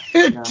siphoned gas.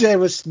 Jay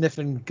was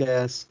sniffing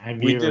gas.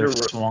 We did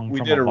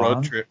a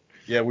road trip.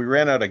 Yeah, we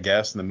ran out of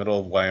gas in the middle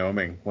of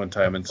Wyoming one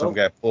time, and some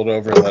guy pulled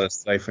over and let us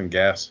siphon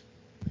gas.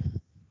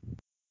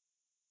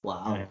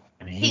 Wow.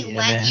 And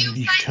then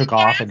you took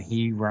off and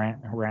he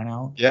ran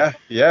out?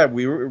 Yeah,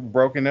 we were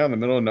broken down in the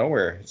middle of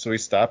nowhere. So he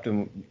stopped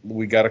and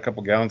we got a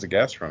couple gallons of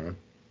gas from him.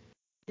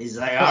 He's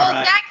like, well, all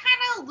right. that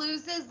kind of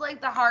loses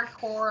like the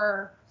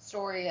hardcore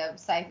story of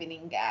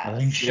siphoning gas. I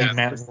think she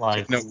meant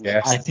like no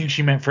gas. I think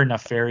she meant for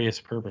nefarious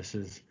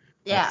purposes.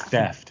 Yeah. Like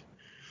theft.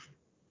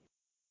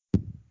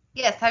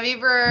 Yes, have you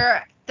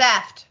ever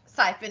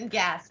siphoned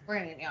gas,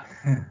 Brandon Young?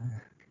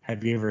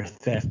 Have you ever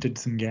thefted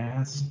some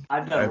gas?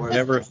 I've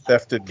never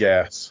thefted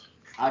gas.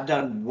 I've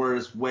done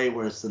way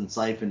worse than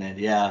siphon it,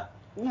 yeah.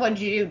 What'd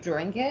you do,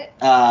 drink it?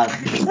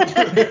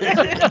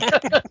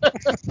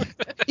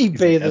 He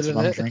bathed That's in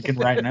what I'm it. drinking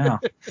right now.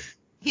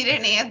 He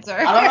didn't answer.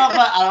 I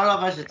don't know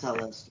if I should tell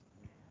this.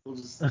 We'll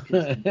just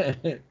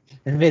It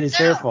made his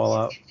hair fall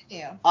out.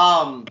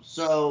 Continue.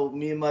 So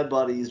me and my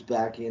buddies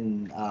back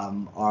in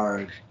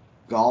our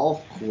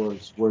golf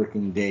course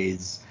working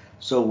days,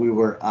 so we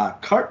were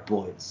cart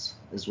boys,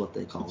 is what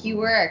they call them. You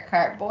were a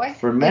cart boy?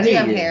 For many Did you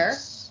have years. hair?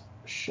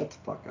 Shut the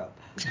fuck up.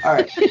 All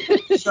right.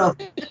 So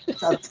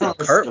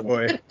Cart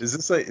boy. Is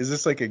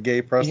this like a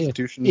gay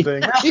prostitution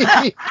thing?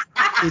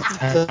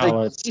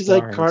 He's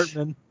like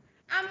Cartman.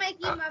 I'm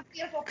making my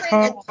beautiful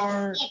friend.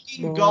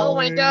 Oh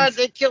my God,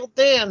 they killed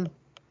Dan.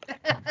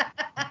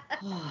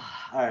 All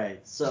right.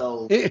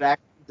 So back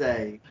in the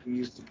day, we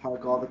used to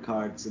park all the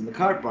carts in the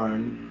cart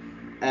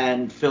barn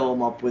and fill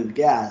them up with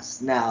gas.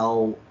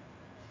 Now,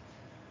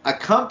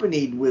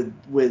 accompanied with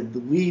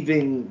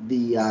leaving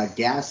the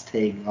gas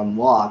tank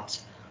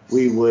unlocked,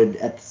 we would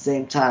at the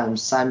same time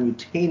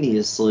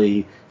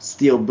simultaneously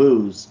steal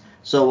booze.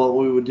 So what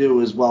we would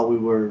do is while we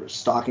were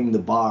stocking the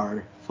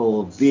bar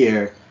full of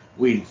beer,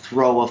 we'd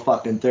throw a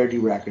fucking 30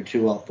 rack or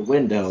two out the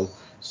window,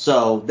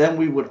 So then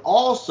we would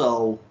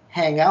also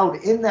hang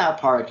out in that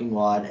parking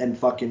lot and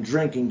fucking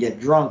drink and get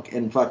drunk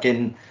and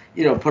fucking,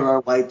 put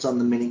our lights on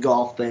the mini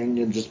golf thing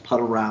and just putt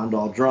around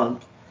all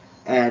drunk.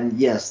 And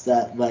yes,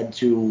 that led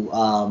to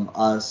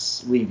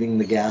us leaving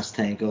the gas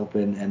tank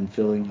open and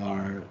filling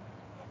our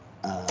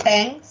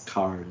tanks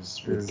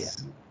cars with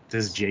gas.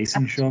 Does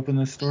Jason show up in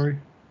this story?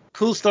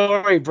 Cool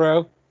story,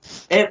 bro.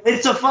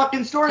 It's a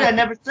fucking story. I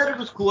never said it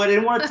was cool. I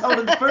didn't want to tell it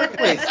in the first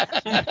place.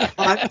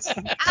 My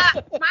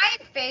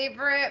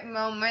favorite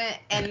moment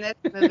in this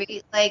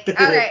movie, like,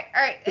 all right,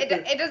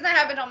 it doesn't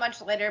happen until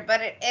much later,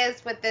 but it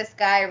is with this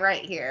guy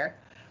right here.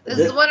 This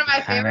is one of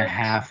my Kind favorite. of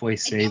halfway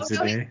saves the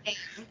day.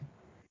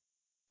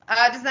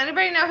 Does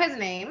anybody know his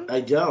name? I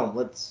don't.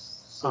 Let's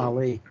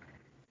see.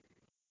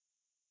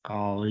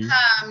 Ollie.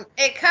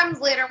 It comes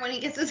later when he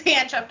gets his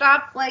hand chopped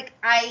off. Like,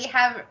 I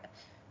have,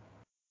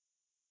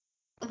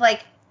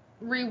 like,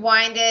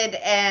 rewinded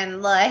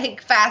and,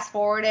 like, fast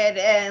forwarded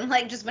and,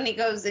 like, just when he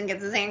goes and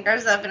gets his hand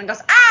carved up and it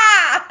goes,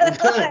 ah! Like,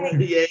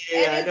 yeah,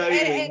 I know what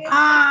you mean.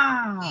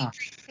 Ah!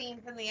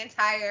 Scenes in the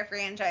entire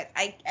franchise.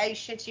 I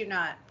shit you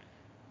not.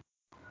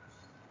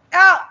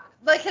 Oh,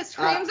 like, his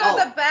screams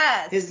are the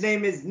best. His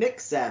name is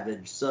Nick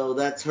Savage, so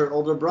that's her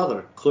older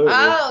brother, clearly.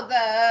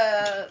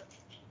 Oh,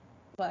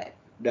 what?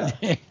 No.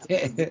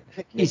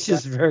 He's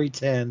just very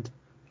tanned.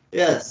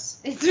 Yes.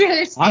 It's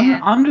really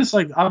tanned. I'm just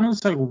like,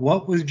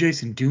 what was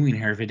Jason doing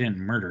here if he didn't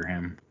murder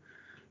him?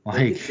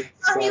 Like,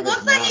 he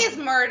looks like he's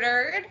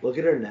murdered. Look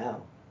at her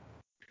now.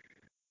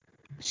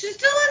 She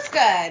still looks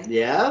good.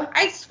 Yeah?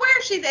 I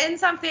swear she's in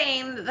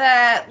something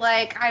that,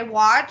 like, I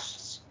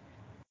watched,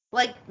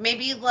 like,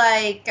 maybe,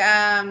 like,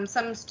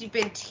 some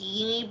stupid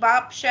teeny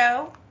bop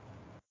show.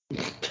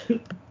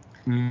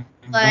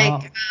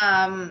 Like,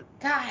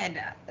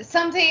 God,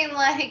 something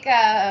like,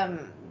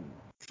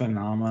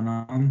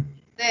 Phenomenon.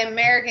 The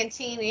American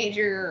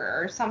Teenager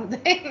or something.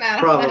 I don't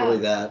Probably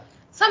know. that.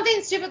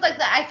 Something stupid like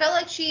that. I felt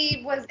like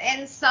she was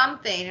in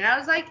something, and I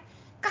was like,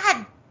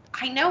 God,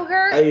 I know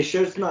her. Are you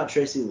sure it's not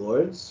Tracy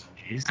Lords?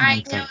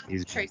 I know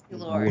it's Tracy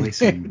Lords.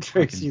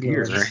 Tracy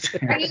Lords.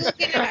 Are you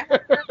looking at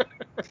her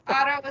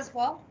photo as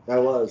well? I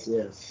was,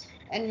 yes.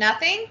 And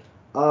nothing?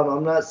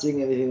 I'm not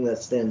seeing anything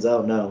that stands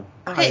out, no.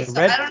 Okay,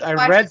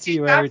 I read to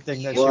you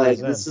everything that she was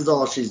in. This is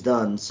all she's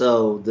done,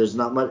 so there's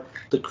not much.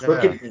 The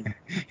Crooked Man.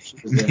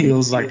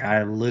 Feels like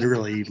I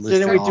literally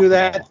listed Didn't we do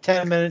that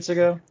 10 minutes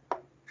ago?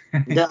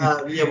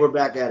 Yeah, we're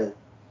back at it.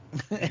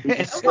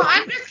 Well,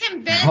 I'm just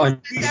convinced.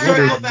 We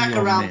circle back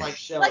around like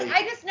Shelly. Like,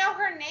 I just know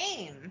her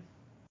name.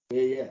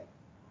 Yeah.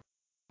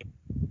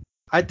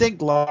 I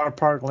think Laura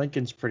Park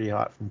Lincoln's pretty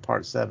hot from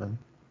Part 7.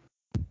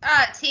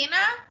 Tina?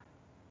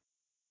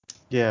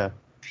 Yeah.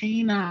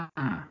 Tina.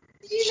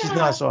 She's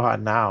not so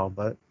hot now,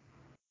 but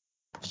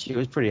she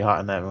was pretty hot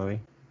in that movie.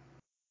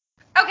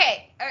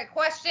 Okay, all right,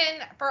 question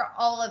for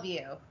all of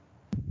you.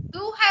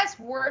 Who has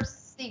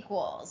worse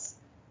sequels?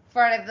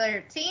 Friday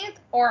the 13th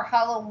or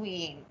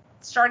Halloween?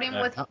 Starting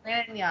with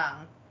Brandon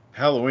Young.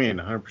 Halloween,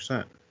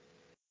 100%.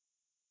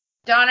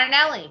 Don or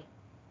Nelly?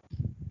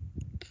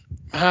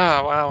 Oh,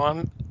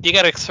 wow. You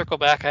got to circle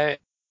back.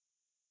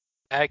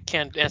 I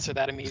can't answer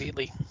that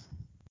immediately.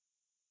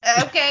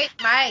 Okay,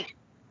 Mike.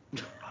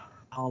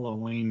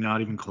 Halloween, not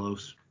even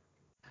close.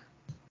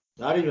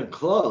 Not even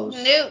close.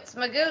 Newts,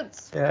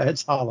 Magoots. Yeah,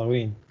 it's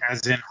Halloween.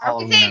 As in Are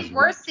we saying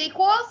worst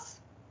sequels?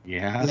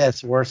 Yeah.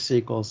 Yes, worst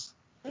sequels.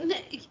 Oh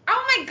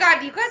my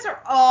God, you guys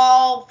are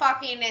all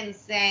fucking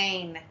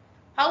insane.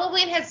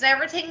 Halloween has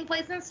never taken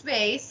place in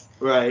space.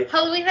 Right.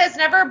 Halloween has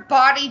never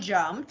body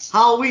jumped.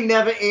 Halloween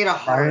never ate a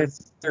heart. Friday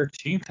the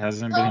 13th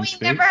hasn't Halloween been in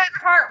space. never had a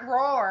heart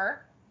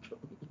roar.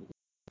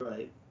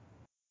 Right.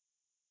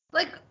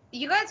 Like,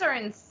 you guys are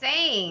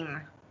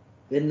insane.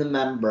 In the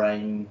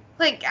membrane.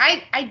 Like,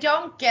 I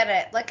don't get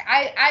it. Like,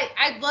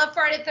 I love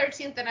Friday the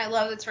 13th and I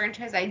love this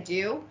franchise. I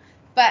do.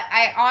 But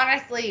I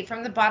honestly,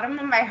 from the bottom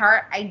of my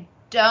heart, I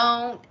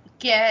don't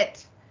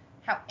get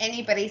how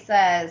anybody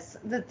says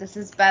that this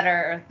is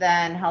better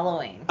than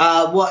Halloween.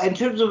 Well, in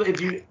terms of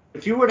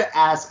if you were to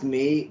ask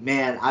me,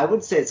 man, I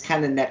would say it's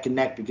kind of neck and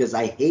neck because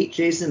I hate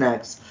Jason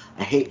X.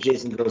 I hate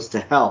Jason Goes to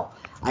Hell.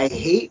 I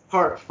hate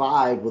Part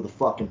 5 with a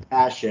fucking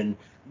passion,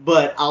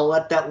 but I'll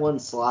let that one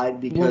slide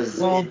because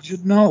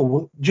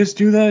just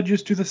do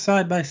the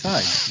side by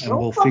side and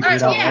we'll figure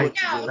it out.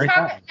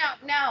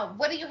 No.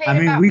 What do you hate about? I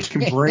mean, about? we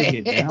can break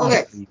it down.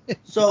 Okay,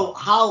 so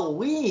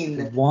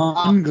Halloween.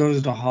 One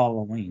goes to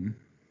Halloween.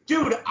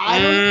 Dude, I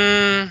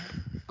don't.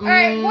 All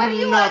right, what do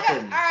you like?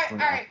 Nothing. All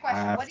right,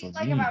 question. What do you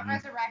like about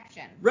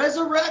Resurrection?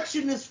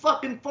 Resurrection is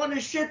fucking fun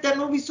as shit. That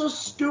movie's so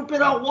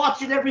stupid. I'll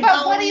watch it every But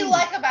Halloween. what do you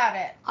like about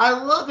it? I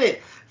love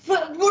it.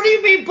 What do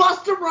you mean,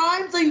 Busta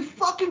Rhymes? Are you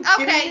fucking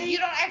kidding me? Okay, you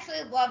don't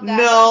actually love that.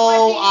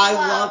 No, I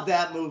love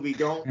that movie.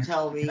 Don't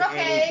tell me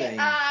anything.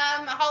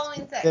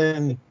 Halloween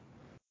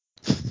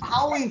 6.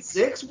 Halloween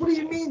 6? What do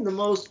you mean?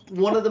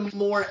 One of the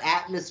more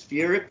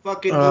atmospheric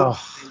fucking Oh.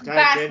 movies in the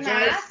entire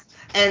franchise?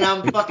 And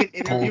I'm fucking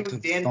Cult interviewing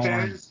of Dan Thorns.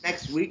 Barons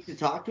next week to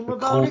talk to him The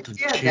about Cult it. of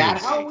Yeah, Chase.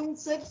 that Halloween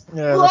 6.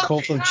 Yeah, the Love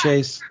Cult it. of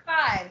Chase.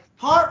 5.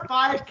 Part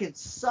 5 can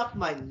suck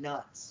my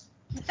nuts.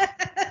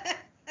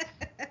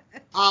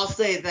 I'll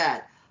say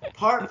that.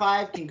 Part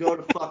 5 can go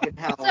to fucking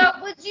hell. So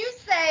would you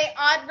say,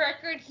 on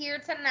record here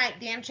tonight,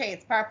 Dan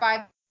Chase, Part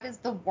 5 is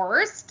the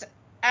worst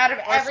out of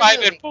Part every 5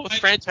 movie? in both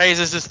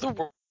franchises is the Thank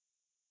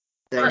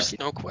worst, you.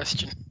 no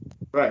question.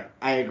 Right,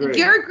 I agree.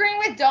 You're agreeing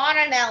with Dawn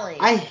and Ellie.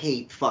 I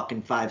hate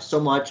fucking 5 so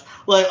much.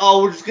 Like,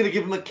 oh, we're just gonna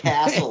give him a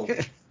castle.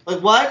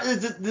 Like, what?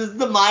 This is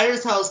the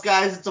Myers house,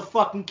 guys. It's a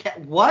fucking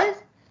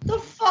What? The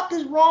fuck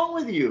is wrong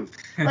with you?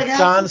 Like, have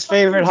Don's some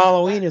favorite fucking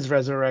Halloween is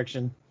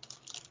Resurrection.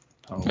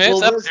 Oh.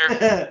 It's up this-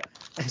 there.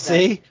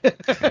 See? but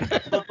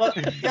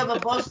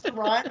Busta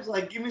Rhymes,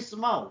 like, give me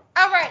some more.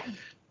 All right,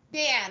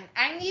 Dan,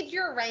 I need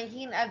your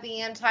ranking of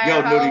the entire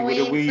Yo, Nudie, with a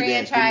Halloween weed, give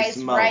me franchise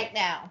some more. right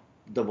now.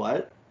 The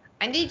what?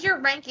 I need your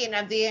ranking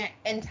of the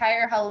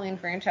entire Halloween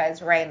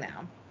franchise right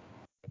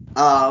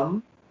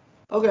now.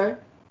 Okay.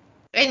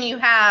 And you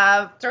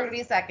have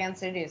 30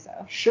 seconds to do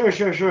so. Sure.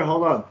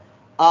 Hold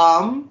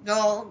on.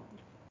 Go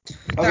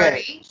 30.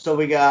 Okay, so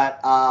we got,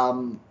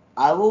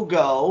 I will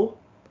go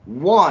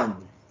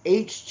 1,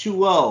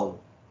 H2O,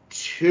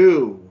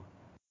 2,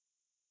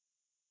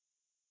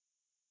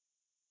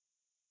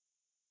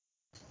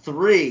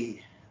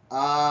 3,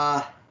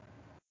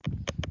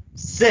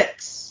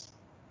 6,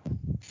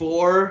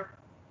 4,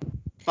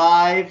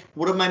 5.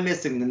 What am I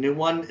missing? The new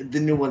one? The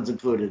new one's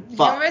included. You're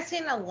Fuck.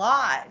 missing a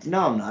lot.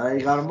 No, I'm not. I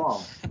got them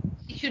all.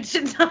 You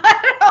did not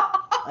at all.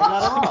 I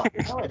got them all.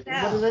 Oh, wait,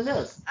 No. what did I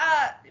miss?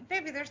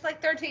 Baby, there's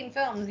like 13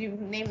 films. You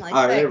named like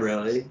Are 6. they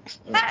really?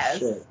 Oh, Yes.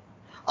 shit.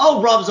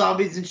 Oh, Rob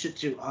Zombies and shit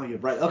too. Oh, you're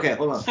right. Okay,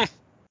 hold on.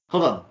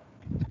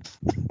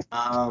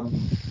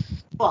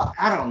 Fuck,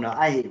 I don't know.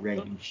 I hate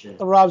ranking shit.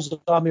 The Rob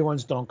Zombie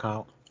ones don't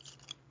count.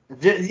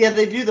 Yeah,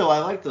 they do though. I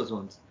like those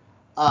ones.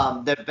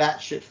 They're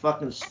batshit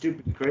fucking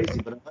stupid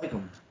crazy, but I like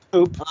them.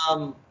 Oop.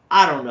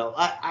 I don't know.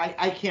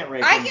 I can't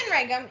rank them. I can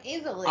rank them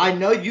easily. I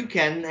know you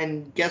can,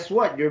 and guess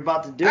what? You're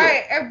about to do All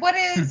it. right,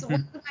 what's my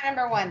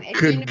number one? If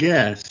you Good know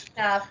guess.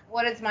 enough,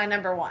 what is my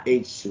number one?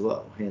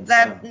 H2O, hands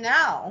down.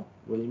 No.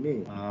 What do you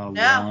mean? No.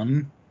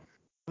 1.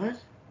 What?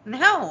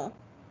 No.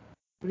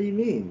 What do you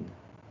mean?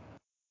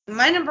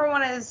 My number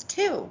one is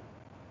 2.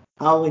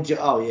 How would you?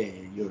 Oh yeah,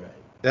 you're right.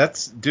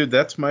 That's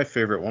my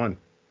favorite one.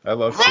 I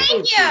love Thank it.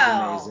 It's you.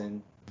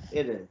 amazing.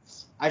 It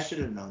is. I should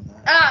have known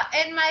that.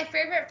 And my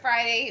favorite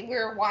Friday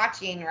we're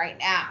watching right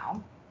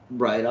now.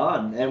 Right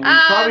on. And we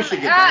probably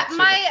should get back to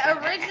my it.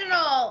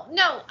 original.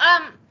 No.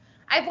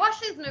 I've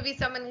watched this movie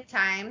so many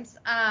times.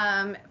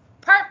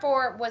 Part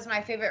 4 was my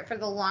favorite for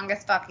the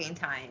longest fucking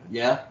time.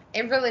 Yeah.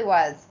 It really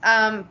was.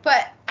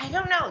 But I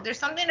don't know. There's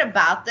something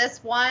about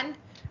this one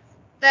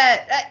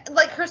that,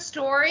 like, her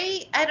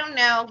story, I don't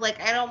know.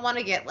 Like, I don't want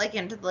to get, like,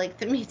 into, like,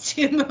 the Me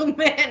Too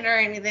movement or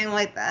anything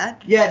like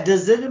that. Yeah.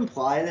 Does it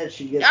imply that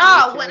she gets?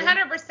 Oh, raped,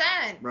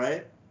 100%.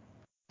 Right.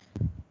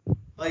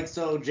 Like,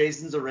 so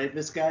Jason's a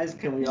rapist, guys?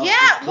 Can we all Yeah.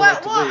 just Well,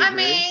 collectively I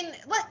agree? mean,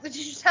 look,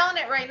 you're telling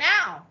it right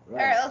now.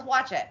 Right. All right, let's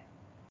watch it.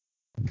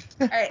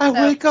 All right, I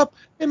so- wake up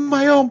in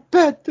my own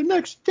bed the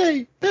next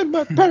day, and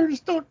my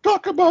parents don't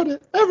talk about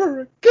it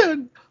ever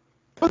again.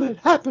 But it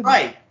happened.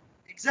 Right.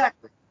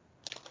 Exactly.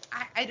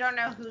 I don't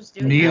know who's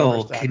doing Neil,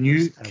 Worst can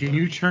you actress can ever.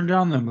 you turn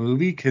down the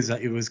movie because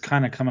it was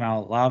kind of coming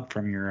out loud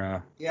from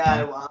your Yeah.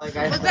 I Was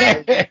thought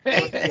that-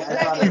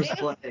 I thought it was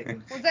was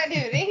playing. Was that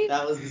Nudie?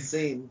 That was the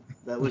scene.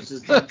 That was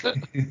just. Oh,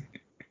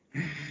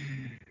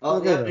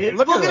 Look at yeah, him.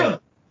 Look at him.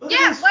 Look Yeah,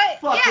 at this but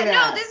fucking yeah, no,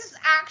 ass. this is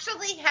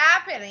actually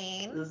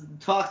happening. This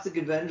toxic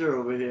Avenger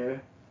over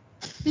here.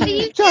 So you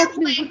He can't attacked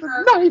me blame with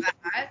her a for knife.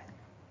 that.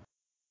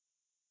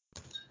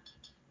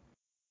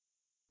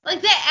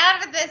 Like, they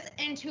added this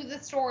into the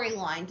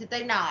storyline, did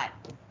they not?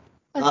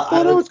 I I thought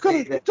I would was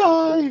say gonna that-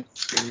 die.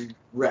 Some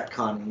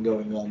retconning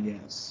going on,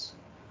 yes.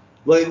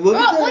 Like, look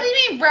Well, at that. what do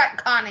you mean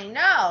retconning?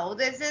 No,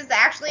 this is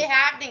actually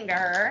happening to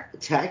her.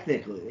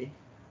 Technically.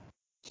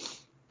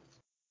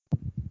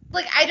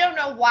 Like, I don't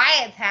know why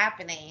it's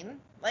happening.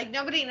 Like,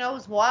 nobody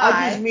knows why.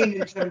 I just mean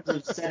in terms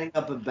of setting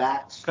up a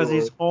backstory. Because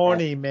he's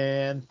horny,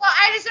 man. Well,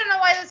 I just don't know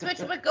why the Switch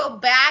would go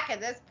back at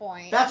this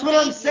point. That's what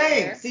I'm Maybe.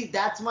 saying. See,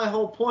 that's my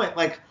whole point.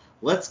 Like,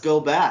 let's go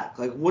back.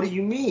 Like, what do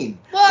you mean?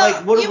 Well,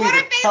 like, what you are we want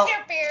to to face tell?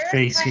 your fears?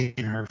 facing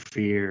her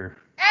fear.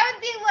 That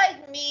would be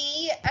like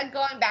me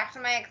going back to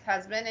my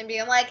ex-husband and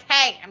being like,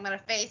 hey, I'm going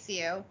to face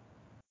you. I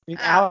mean,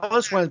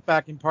 Alice went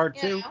back in part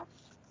You 2. know?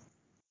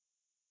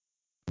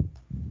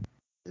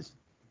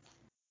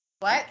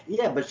 What?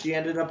 Yeah, but she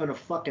ended up in a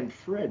fucking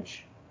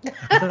fridge.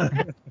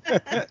 Like,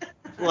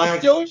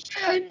 Like, Don't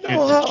I You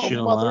know have to how,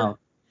 chill mother. out.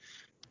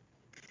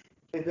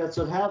 like that's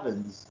what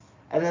happens.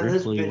 And then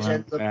Ripley this bitch went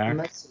ends up in back. a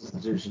mental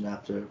institution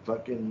after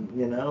fucking,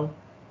 you know?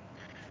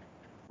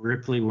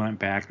 Ripley went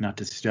back not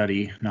to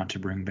study, not to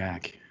bring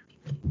back,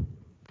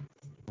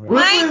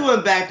 Ripley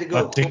went back to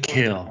go. but to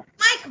kill.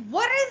 Mike,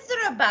 what is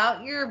it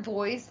about your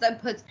voice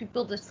that puts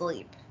people to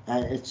sleep?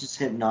 It's just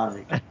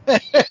hypnotic.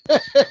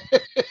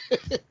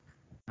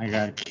 I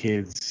got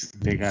kids.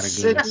 They gotta go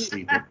Sydney- to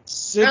sleep.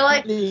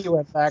 Sydney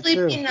went back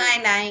Sleepy too.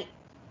 night.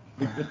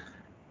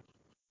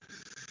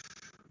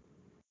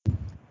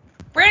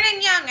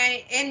 Brandon Young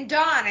and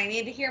Dawn, I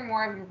need to hear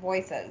more of your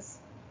voices.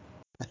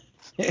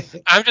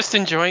 I'm just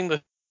enjoying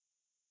the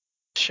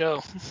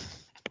show.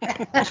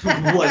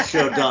 What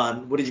show,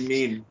 Don? What do you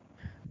mean?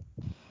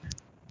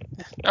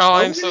 Oh,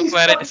 I'm Look at so these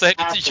glad I fucking decided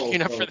to assholes,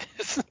 join up for though.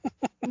 this.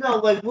 No,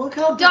 like, look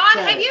how Dawn,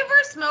 pathetic. have you ever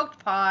smoked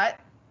pot?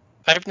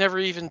 I've never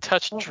even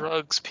touched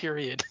drugs,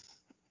 period.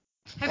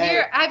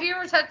 Have you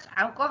ever touched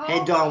alcohol?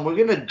 Hey, Don, we're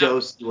gonna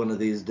dose you one of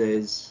these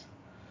days.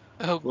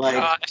 Oh, Like,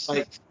 gosh.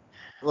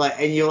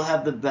 and you'll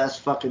have the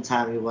best fucking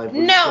time of your life.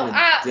 We're No,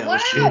 just gonna one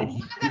dose of you. the-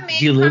 one of the main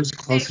He lives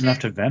close enough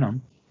to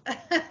Venom.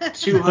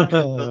 200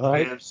 Right.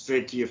 milligrams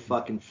straight to your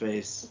fucking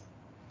face.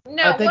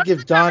 No, I one think of if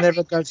the Don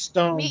ever got conversations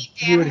stoned, me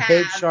and he would Dan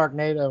hate have-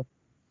 Sharknado.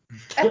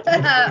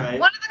 Right.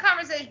 One of the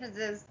conversations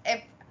is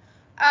if,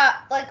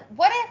 what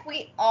if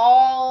we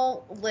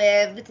all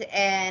lived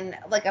in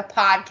like a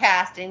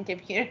podcasting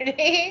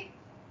community?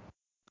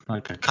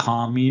 Like a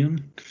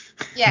commune.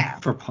 Yeah.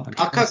 For A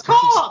podcasts.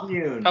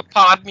 commune. A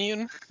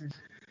podmune.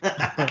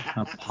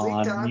 A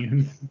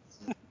podmune.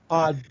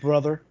 Odd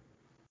brother.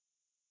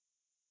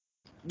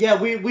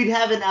 Yeah, we'd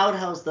have an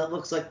outhouse that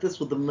looks like this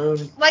with the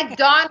moon. Like,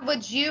 Dawn,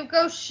 would you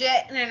go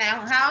shit in an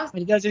outhouse?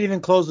 He doesn't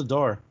even close the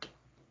door.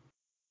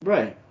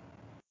 Right.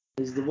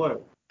 Is the word.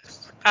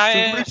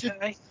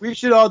 We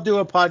should all do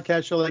a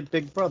podcast show like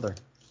Big Brother.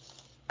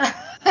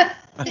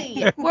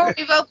 Where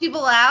we vote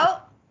people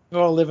out? We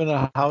all live in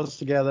a house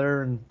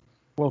together, and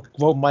we'll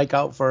vote Mike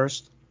out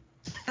first.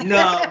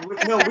 No,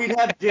 we'd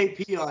have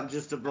JP on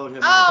just to vote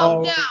him Oh,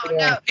 out. no,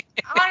 yeah. no.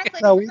 Honestly,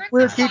 No, if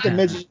we're in the keeping podcast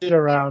Midget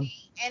around.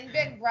 and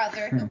Big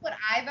Brother, who would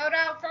I vote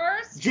out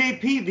first?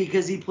 JP,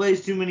 because he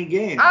plays too many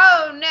games.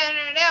 Oh, no.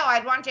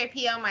 I'd want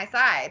JP on my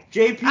side.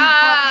 JP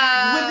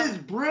fucking with his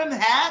brim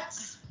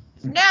hats?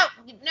 No.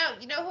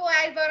 You know who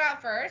I'd vote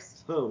out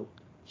first? Who?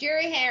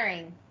 Jerry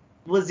Herring.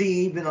 Was he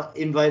even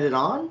invited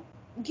on?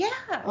 Yeah.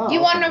 Oh, You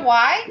want to okay. know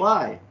why?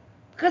 Why?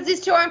 Because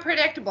he's too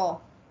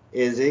unpredictable.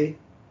 Is he?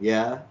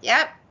 Yeah.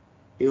 Yep.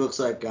 He looks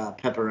like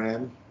Pepper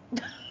Ann.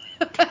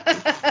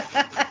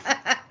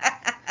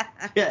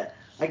 Yeah,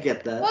 I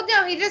get that. Well,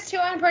 no, he's just too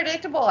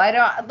unpredictable. I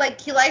don't like.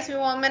 He likes me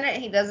one minute,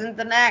 he doesn't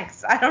the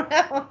next. I don't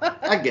know.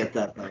 I get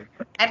that, though.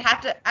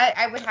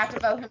 I would have to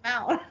vote him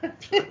out.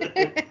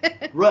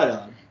 Right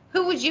on.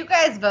 Who would you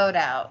guys vote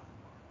out?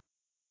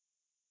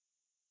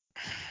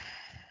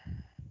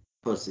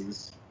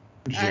 Pussies.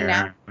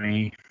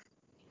 Jeremy.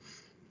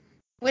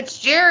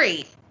 Which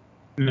Jerry?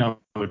 No,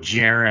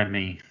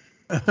 Jeremy.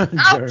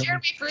 Oh,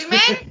 Jeremy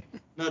Freeman?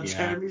 No, Yeah.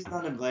 Jeremy's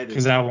not invited.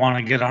 Because I want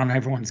to get on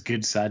everyone's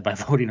good side by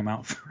voting him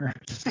out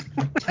first.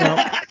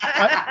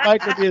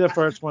 Mike would be the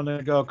first one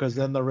to go, because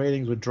then the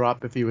ratings would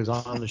drop if he was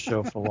on the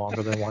show for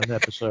longer than one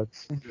episode.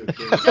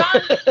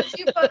 John, who would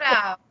you vote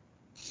out?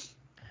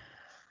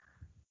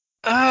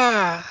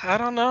 I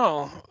don't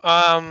know.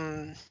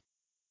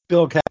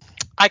 Bill Cassidy.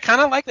 I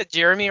kind of like the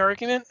Jeremy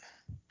argument.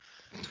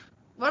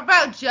 What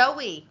about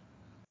Joey?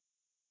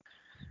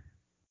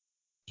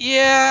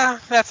 Yeah,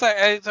 that's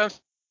I'm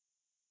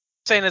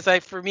saying is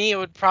like for me it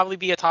would probably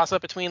be a toss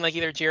up between like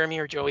either Jeremy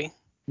or Joey.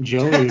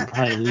 Joey would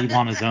probably leave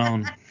on his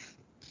own.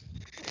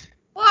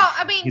 Well,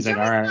 I mean, He's like,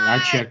 Joey's all right, I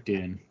not- checked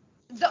in.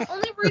 The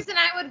only reason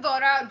I would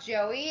vote out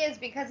Joey is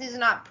because he's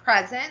not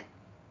present.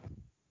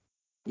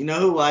 You know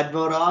who I'd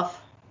vote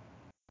off?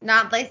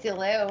 Not Lacey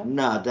Lou.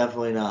 No,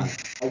 definitely not.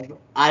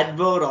 I'd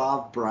vote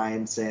off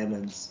Brian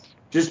Sammons.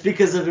 Just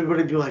because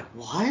everybody would be like,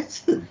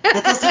 what?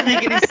 That doesn't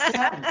make any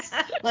sense.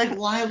 Like,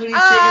 why would he say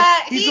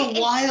that? He's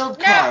a wild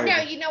card. No,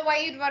 you know why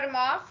you'd vote him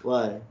off?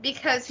 Why?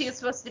 Because he was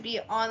supposed to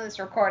be on this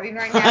recording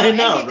right now. I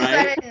know, and he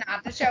right? decided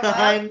not to show up.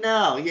 I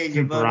know. Yeah,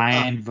 you voted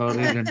Brian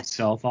voted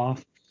himself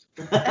off.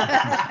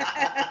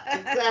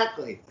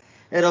 Exactly.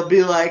 It'll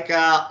be like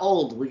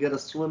old. We gotta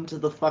swim to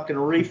the fucking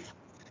reef.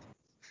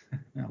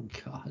 Oh,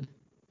 God.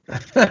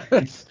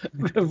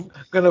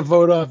 Gonna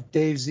vote off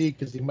Dave Z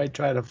because he might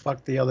try to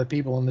fuck the other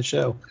people in the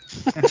show.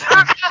 Okay,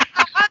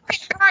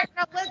 all right,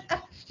 now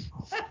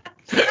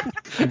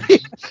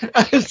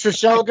Is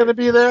Trishelle gonna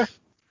be there?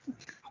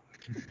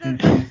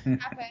 let's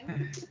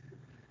happen.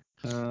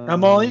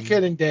 I'm only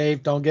kidding,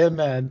 Dave. Don't get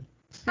mad.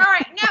 All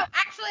right, no,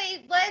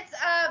 actually, let's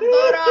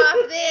vote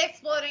off the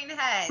exploding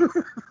heads.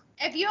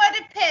 If you had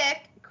to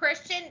pick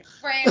Christian,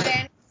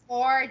 Brandon,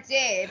 or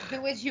Dave,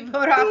 who would you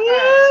vote off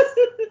first?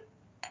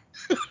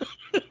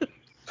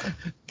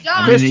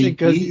 John. Christian,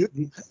 because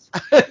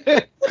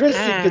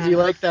you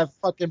like that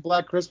fucking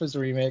Black Christmas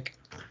remake.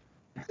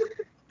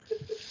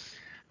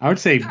 I would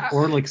say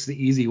Orlick's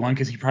the easy one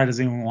because he probably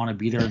doesn't even want to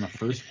be there in the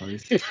first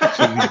place. So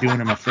you'd be doing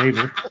him a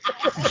favor.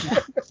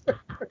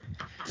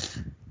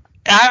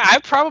 I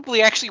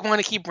probably actually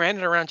want to keep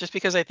Brandon around just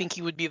because I think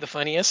he would be the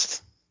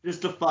funniest.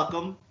 Just to fuck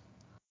him.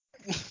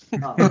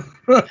 Oh.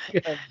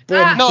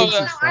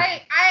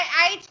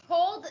 I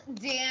told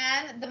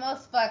Dan the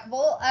most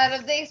fuckable out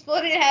of the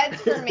exploding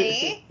heads for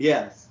me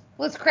Yes.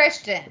 was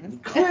Christian.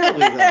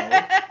 Clearly,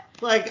 though.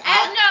 Like,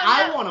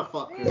 I want to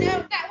fuck her.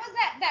 No,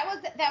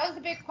 that was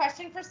a big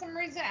question for some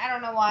reason. I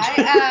don't know why.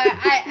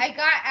 I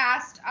got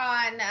asked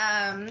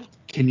on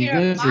Can you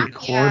guys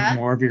record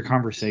more of your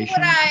conversation?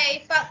 Would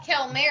I fuck,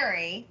 kill,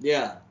 marry?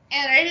 Yeah.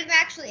 And I didn't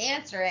actually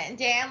answer it, and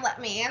Dan let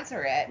me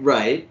answer it.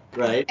 Right.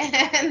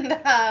 And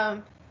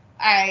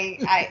I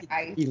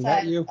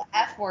said the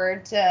F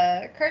word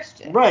to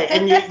Christian. Right,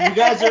 and you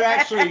guys are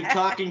actually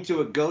talking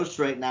to a ghost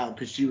right now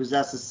because she was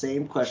asked the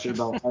same question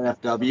about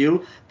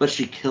NFW, but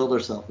she killed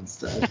herself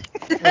instead.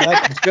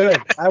 That's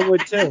good. I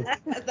would too.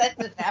 That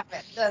didn't happen.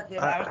 That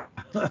didn't happen.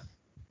 Who's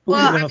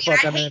Well, gonna I fuck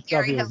hate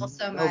Gary NFW? Hill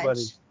so Nobody. much.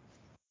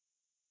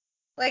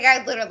 Like,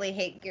 I literally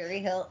hate Gary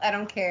Hill. I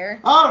don't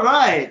care. All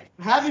right.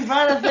 Happy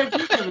Friday the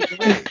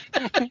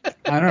 13th.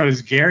 I don't know.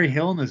 Is Gary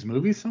Hill in this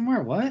movie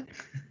somewhere? What?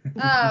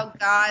 Oh,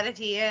 God, if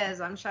he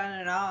is, I'm shutting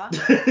it off.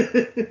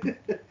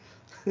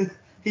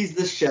 He's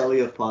the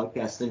Shelley of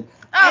podcasting.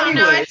 Oh, Anyways.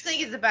 no, I just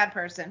think he's a bad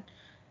person.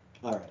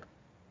 All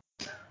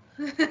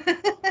right.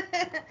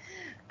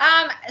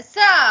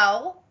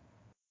 So,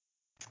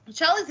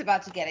 Shelley's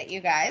about to get it, you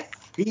guys.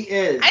 He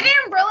is. I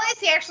didn't realize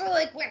he actually,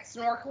 like, went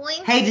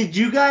snorkeling. Hey, did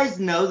you guys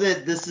know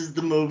that this is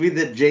the movie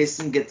that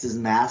Jason gets his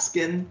mask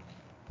in?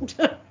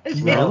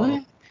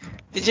 Really?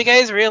 Did you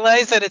guys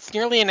realize that it's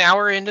nearly an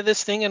hour into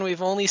this thing and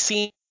we've only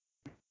seen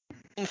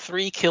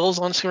 3 kills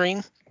on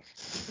screen?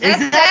 Is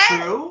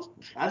that true?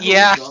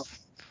 Yeah.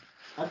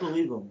 I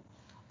believe him.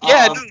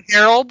 Yeah,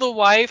 Harold, the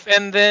wife,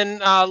 and then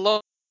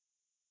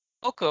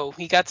Loco.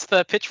 He got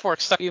the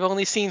pitchfork stuck. We've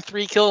only seen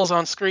 3 kills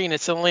on screen.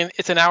 It's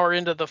an hour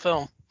into the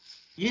film.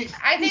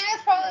 I think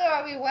that's probably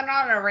why we went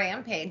on a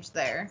rampage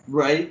there.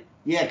 Right?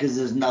 Yeah, because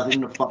there's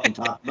nothing to fucking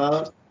talk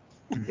about.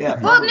 Yeah.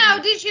 Well,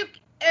 no, did you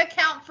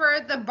account for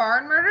the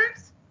barn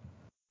murders?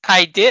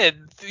 I did.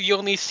 You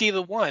only see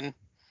the one.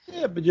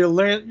 Yeah, but you're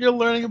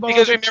learning about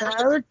Because the remember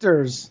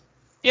characters.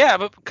 Yeah,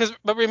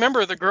 but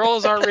remember, the girl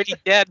is already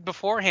dead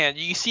beforehand.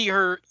 You see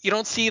her. You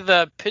don't see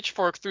the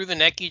pitchfork through the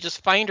neck. You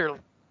just find her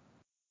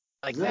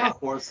like that.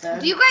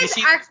 Do you guys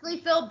actually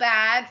feel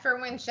bad for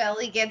when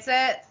Shelley gets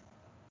it?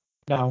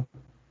 No.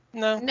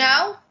 No?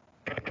 No.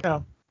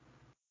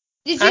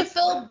 Did you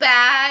feel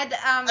bad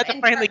in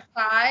part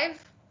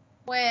 5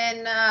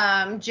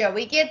 when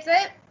Joey gets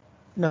it?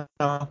 No.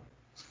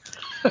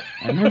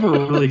 I never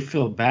really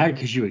feel bad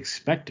because you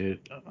expect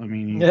it. I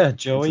mean, yeah,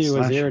 Joey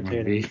was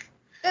irritating. Movie.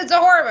 It's a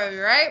horror movie,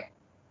 right?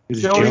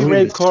 Joey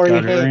raped Corey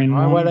Haim.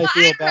 Why would I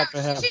feel bad for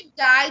him? He should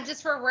die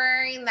just for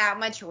wearing that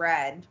much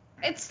red.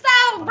 It's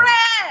so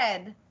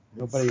red.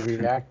 Nobody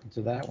reacted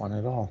to that one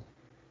at all.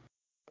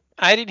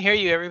 I didn't hear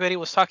you. Everybody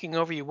was talking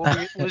over you.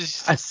 What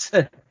was? I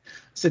said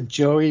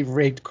Joey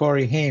raped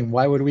Corey Haim.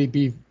 Why would we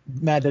be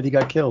mad that he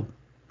got killed?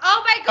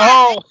 Oh my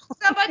God! Thank you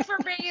so much for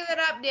bringing that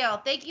up, Neil.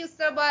 Thank you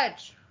so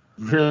much.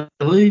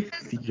 Really?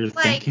 You're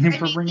thanking him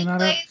for bringing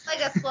that up? He plays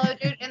like a slow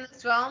dude in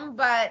this film,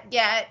 but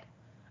yet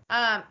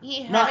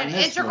he had Not an in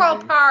this integral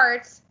movie.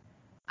 part.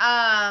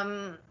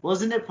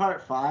 Wasn't it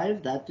part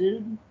 5, that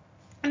dude?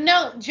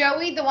 No,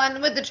 Joey, the one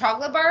with the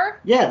chocolate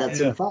bar. Yeah, that's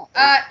in 5.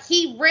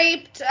 He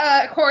raped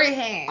Corey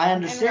Haim. I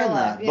understand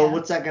that, but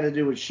what's that got to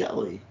do with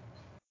Shelley?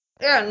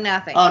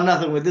 Nothing. Oh,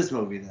 nothing with this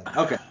movie then.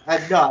 Okay. I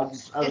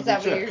was sure.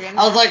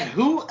 I was like,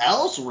 who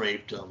else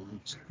raped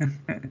him?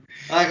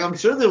 Like, I'm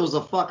sure there was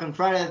a fucking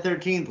Friday the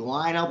 13th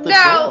line out the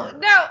door.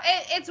 No,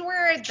 it's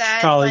weird that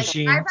Charlie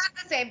Sheen. I've had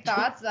the same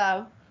thoughts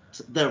though.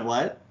 They're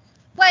what?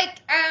 Like,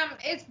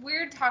 it's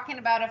weird talking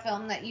about a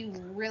film that you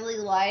really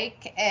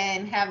like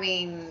and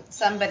having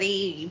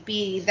somebody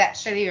be that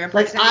shitty of a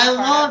person. Like, I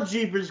love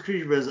Jeepers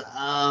Creepers.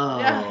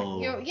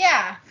 Oh.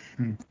 Yeah.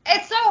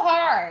 It's so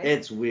hard.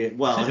 It's weird.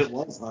 Well, it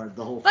was hard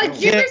the whole like,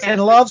 film.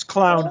 And loves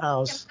Clown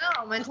House.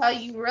 Until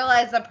you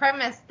realize the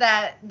premise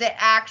that the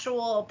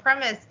actual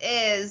premise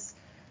is.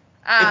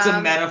 It's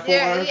a metaphor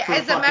for it's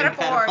fucking a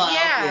metaphor. pedophile.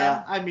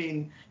 Yeah. I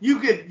mean, you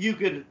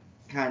could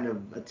kind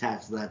of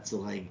attach that to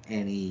like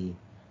any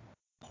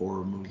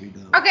horror movie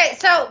though. Okay,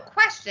 so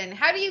question: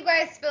 how do you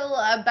guys feel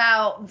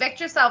about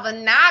Victor Salva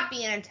not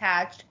being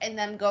attached and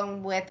them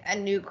going with a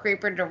new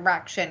creeper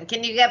direction?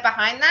 Can you get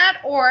behind that,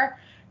 or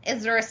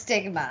is there a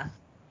stigma?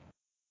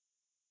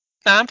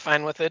 Nah, I'm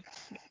fine with it.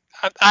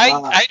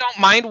 I don't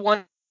mind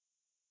 1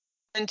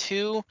 and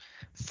 2.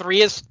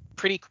 3 is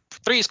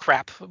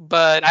crap,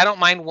 but I don't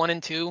mind 1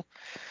 and 2.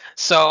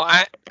 So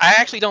I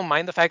actually don't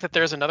mind the fact that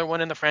there's another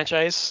one in the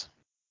franchise.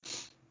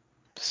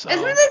 So,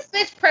 isn't this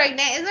bitch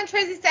pregnant? Isn't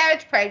Tracy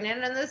Savage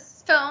pregnant in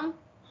this film?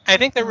 I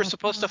think they were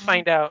supposed to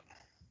find out.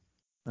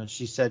 And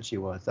she said she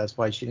was. That's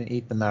why she didn't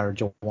eat the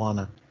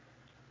marijuana.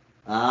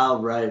 Ah,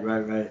 right.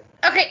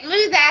 Okay,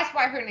 maybe that's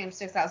why her name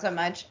sticks out so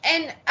much.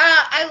 And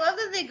I love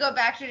that they go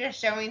back to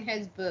just showing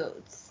his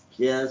boots.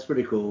 Yeah, that's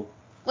pretty cool.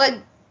 Like,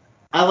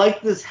 I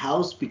like this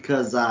house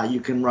because you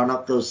can run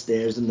up those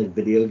stairs in the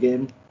video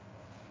game.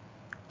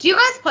 do you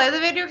guys play the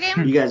video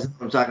game? You guys know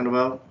what I'm talking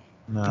about?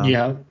 No.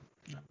 Yeah.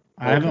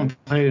 I haven't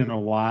played it in a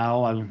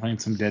while. I've been playing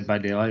some Dead by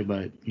Daylight,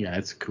 but yeah,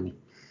 it's cool.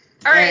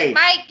 All right, Hey,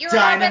 Mike, you're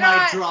hopping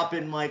Dynamite on.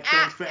 dropping, Mike.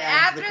 Thanks for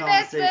adding to the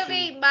After this conversation.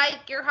 movie,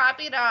 Mike, you're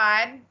hopping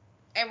on.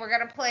 and we're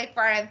gonna play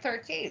Friday the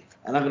 13th.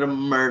 And I'm gonna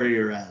murder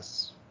your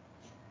ass.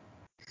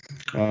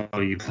 Oh,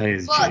 you play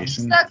as Well,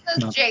 Jason? he sucks as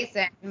No.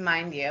 Jason,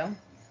 mind you.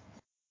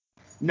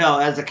 No,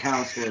 as a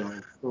counselor,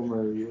 I'll still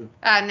murder you.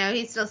 No,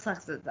 he still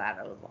sucks at that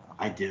as well.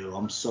 I do.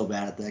 I'm so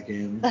bad at that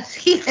game.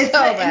 He's so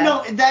bad.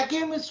 No, that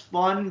game is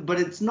fun, but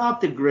it's not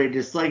the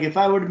greatest. Like, if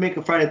I were to make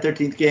a Friday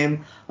 13th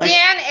game, like,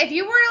 Dan, if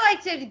you were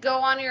like to go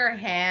on your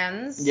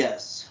hands,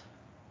 yes,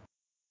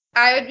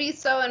 I would be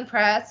so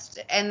impressed.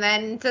 And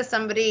then to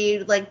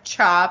somebody like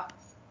chop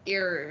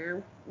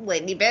your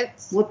lady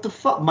bits. what the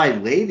fuck, my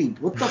lady?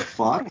 What the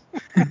fuck?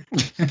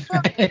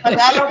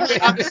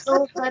 Like, I'm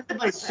so offended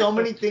by so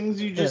many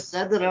things you just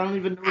said that I don't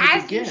even know where to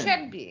As begin. you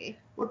should be.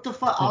 What the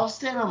fuck? I'll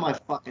stand on my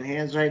fucking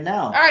hands right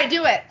now. All right,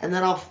 do it. And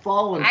then I'll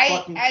fall and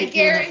fucking I kick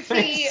you in the guarantee.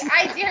 face.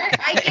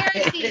 I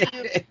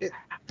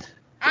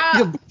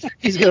guarantee you.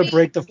 He's gonna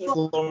break the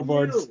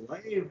floorboards. I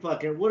ain't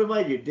fucking. What am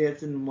I, your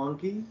dancing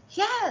monkey?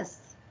 Yes.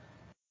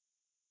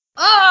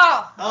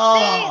 Oh, Oh.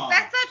 see,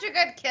 that's such a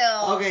good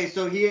kill. Okay,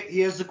 so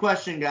here's the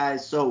question,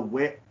 guys. So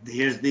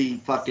here's the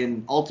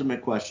fucking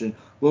ultimate question.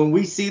 When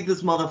we see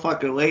this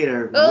motherfucker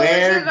later,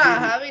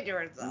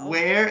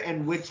 where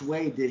and which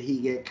way did he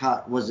get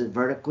cut? Was it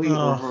vertically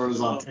or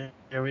horizontal?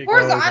 Here we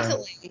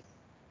Horizontally.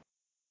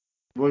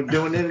 We're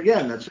doing it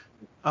again. That's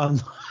I'm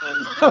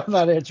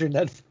not answering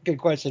that fucking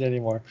question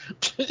anymore.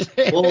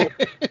 well.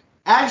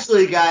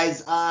 Actually,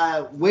 guys,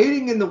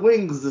 waiting in the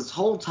wings this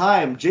whole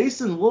time,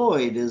 Jason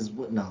Lloyd is...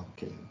 No, I'm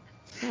kidding.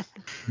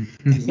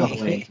 He's not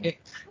waiting.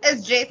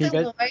 Is Jason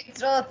Lloyd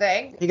still a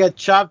thing? He got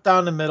chopped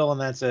down the middle,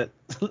 and that's it.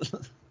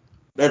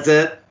 That's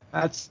it?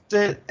 That's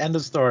it. End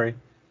of story.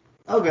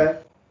 Okay,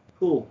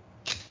 cool.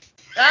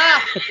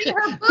 See,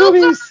 her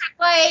boobs are,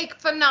 like,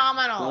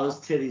 phenomenal. Those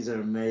titties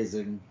are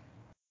amazing.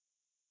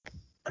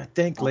 I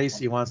think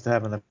Lacey wants to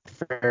have an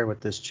affair with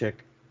this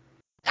chick.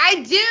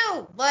 I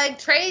do. Like,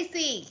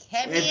 Tracy,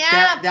 hit me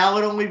up. That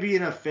would only be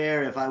an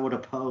affair if I would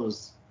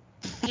oppose.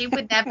 He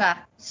would never.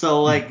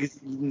 So, like,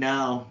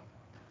 no.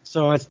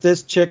 So it's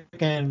this chick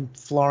and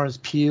Florence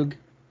Pugh.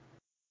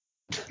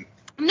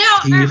 No,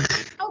 I'm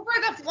over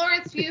the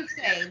Florence Pugh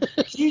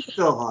thing. She's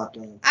still hot,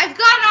 though. I've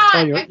gone on.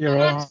 Oh, you're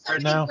on on to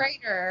somebody now?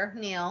 greater,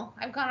 Neil.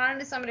 I've gone on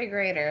to somebody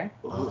greater.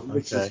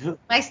 Which is who?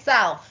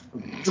 Myself.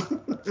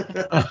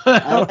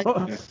 I like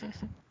her.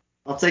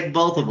 I'll take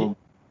both of them.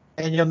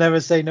 And you'll never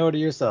say no to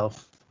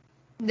yourself.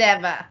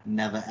 Never.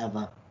 Never,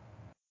 ever.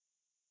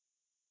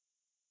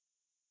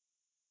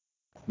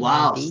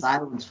 Wow, Maybe.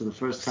 silence for the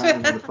first time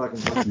in the fucking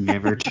podcast.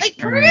 Never Like,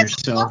 turn Chris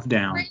yourself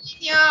down.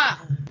 Yeah.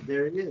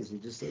 There he is. He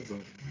just said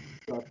something.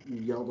 Thought you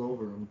yelled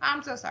over him.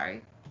 I'm so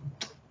sorry.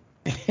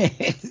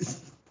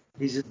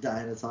 He's just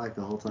dying to talk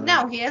the whole time.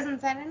 No, he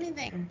hasn't said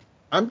anything.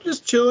 I'm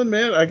just chilling,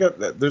 man.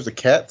 There's a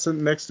cat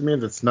sitting next to me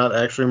that's not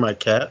actually my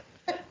cat.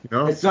 You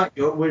know? It's not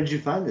your... Where did you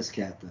find this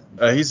cat,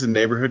 then? He's a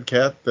neighborhood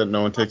cat that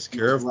no one takes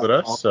care of but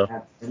us. So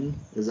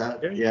Is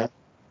that... Yeah.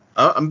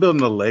 I'm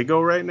building a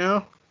Lego right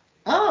now.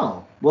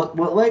 Oh. What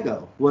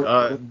Lego?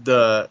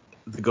 The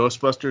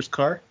Ghostbusters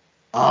car.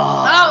 Oh,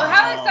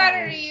 how excited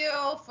are you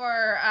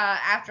for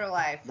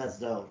Afterlife? That's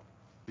dope.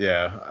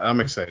 Yeah, I'm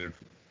excited.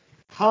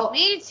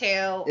 Me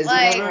too. Is it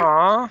Like, ever-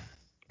 Aww.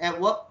 At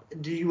what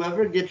do you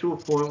ever get to a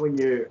point when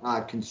you're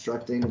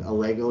constructing a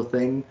Lego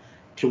thing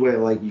to where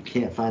like you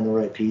can't find the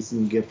right piece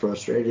and you get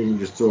frustrated and you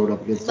just throw it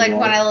up against the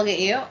wall? when I look at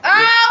you.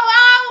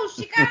 Oh,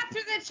 she got it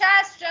through the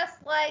chest just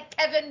like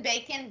Kevin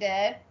Bacon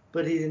did.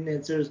 But he didn't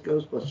answer his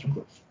Ghostbuster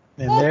question.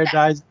 And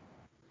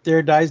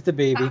there dies the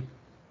baby.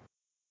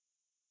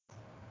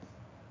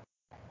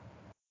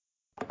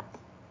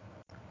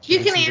 You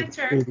can This is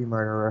answer. the baby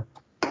murderer.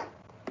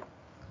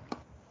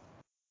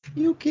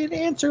 You can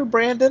answer,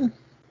 Brandon.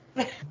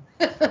 Well,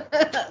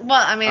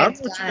 I mean, I don't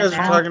it's know what you done guys are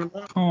now. talking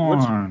about.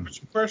 Corn. What's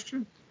your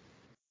question?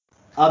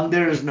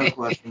 There is no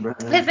question,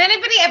 Brandon. Has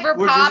anybody ever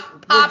We're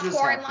popped just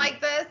popcorn happy.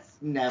 like this?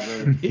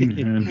 Never.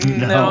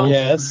 No.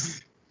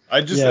 Yes.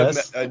 I just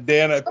Yes.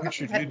 Dan, I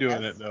pictured you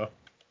doing it though.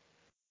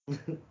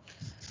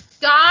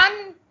 Don,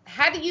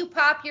 how do you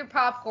pop your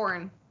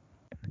popcorn?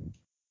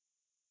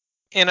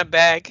 In a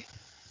bag.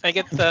 I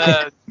get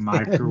the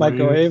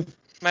Microwave.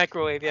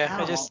 microwave. Yeah, I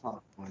don't just want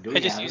popcorn. Do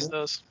we have use it?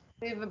 those.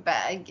 We have a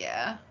bag,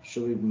 yeah.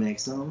 Should we make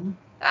some?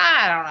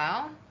 I don't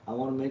know. I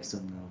want to make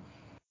some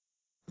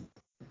now.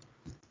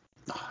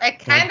 I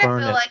kind of burn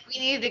feel it. like we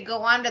need to go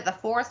on to the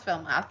fourth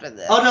film after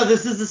this. Oh no,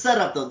 this is the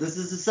setup though. This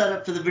is the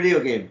setup for the video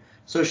game.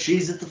 So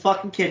she's at the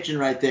fucking kitchen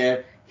right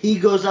there. He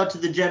goes out to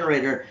the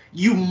generator.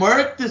 You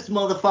murk this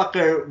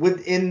motherfucker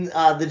within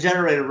the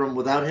generator room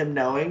without him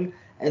knowing,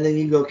 and then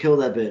you go kill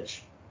that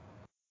bitch.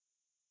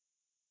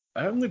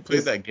 I only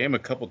played that game a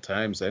couple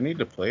times. I need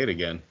to play it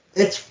again.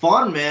 It's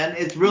fun, man.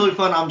 It's really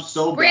fun. I'm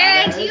so bad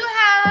Brandon, at do it. you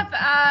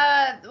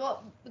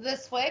have the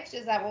Switch?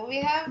 Is that what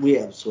we have? We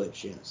have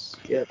Switch, yes.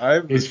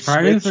 Yep. Is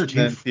Friday the Switch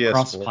and 13th then PS4.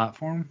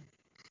 cross-platform?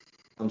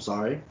 I'm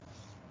sorry.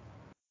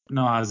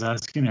 No, I was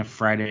asking if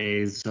Friday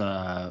is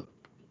the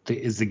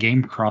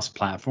game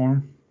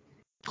cross-platform?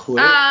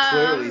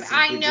 Clearly, since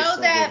I we know just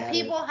said that we had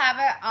people have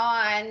it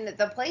on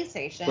the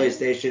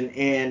PlayStation.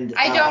 and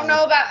I don't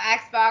know about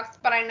Xbox,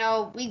 but I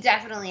know we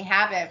definitely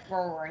have it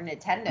for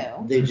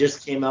Nintendo. They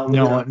just came out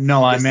with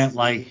No, I meant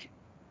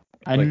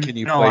can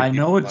you no, play I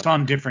know people it's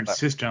on different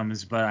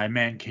systems, but I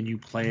meant can you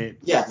play it?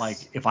 Yes. Like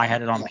if I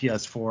had it on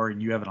PS4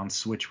 and you have it on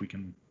Switch, we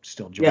can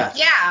still join. Yeah.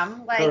 Yeah,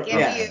 like if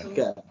yeah, you.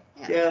 okay.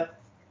 Yeah.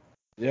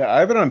 Yeah, I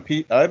have it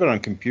on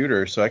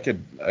computer, so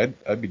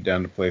I'd be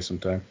down to play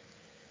sometime.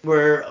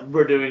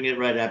 We're doing it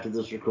right after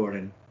this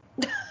recording.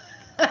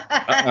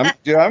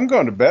 I'm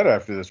going to bed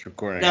after this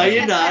recording. No,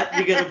 you're not.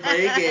 You're gonna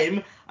play a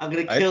game. I'm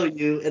gonna kill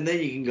you, and then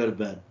you can go to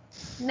bed.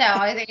 No,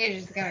 I think you're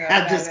just gonna go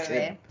I'm to just bed,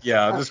 kidding. baby.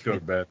 Yeah, I'll just go to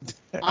bed.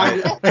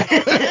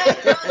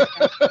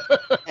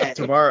 Hey.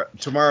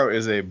 Tomorrow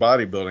is a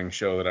bodybuilding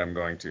show that I'm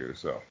going to,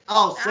 so.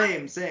 Oh,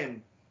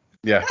 same.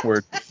 Yeah,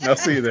 I'll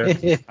see you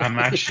there. I'm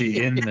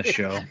actually in the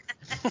show.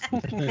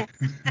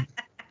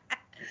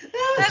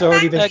 It's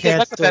already been Good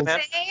luck with that, canceled. man.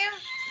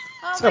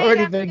 Oh It's my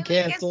already God, been I feel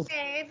like canceled.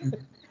 it's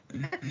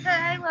Dave.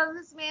 I love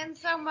this man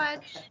so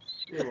much.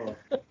 You're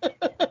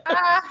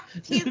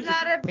He's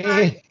not a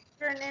bodybuilder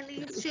in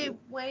any shape,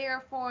 way,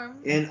 or form.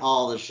 in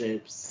all the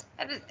shapes.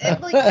 At least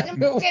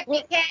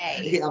 50K.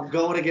 Yeah, I'm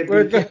going to get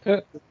We're BK.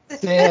 going,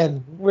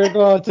 Dan, we're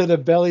going to the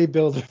belly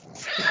builder.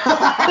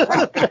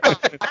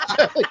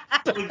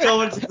 We're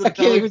going to the I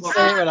can't even belly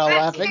say it without I'm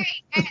laughing.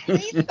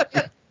 sorry,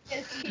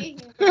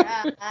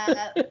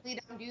 at least we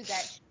don't do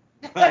that.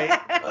 Right.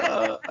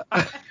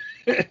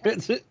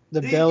 The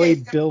These belly days,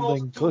 you're supposed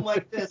building. to do 'em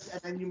like this,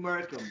 and then you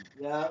murk them.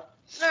 Yeah.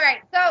 All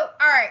right,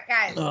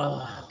 guys.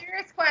 Ugh.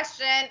 Serious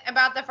question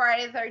about the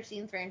Friday the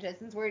 13th franchise.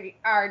 Since we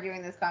are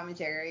doing this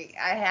commentary,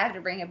 I had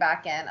to bring it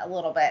back in a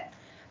little bit.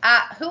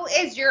 Who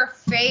is your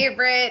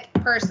favorite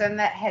person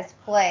that has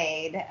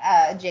played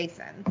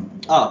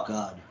Jason? Oh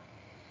God.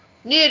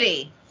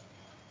 Nudie.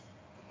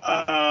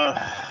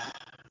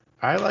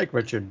 I like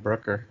Richard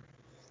Brooker.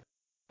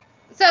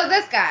 So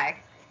this guy.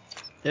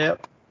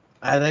 Yep.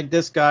 I think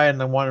this guy and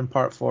the one in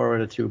part 4 are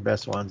the two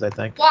best ones, I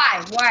think.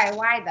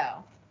 Why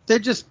though? They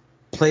just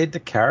played the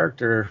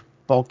character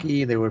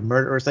bulky. They were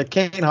murderers. Like,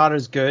 Kane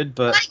Hodder's good,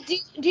 but... Like,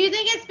 do you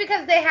think it's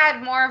because they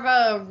had more of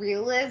a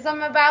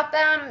realism about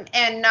them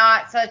and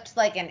not such,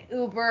 like, an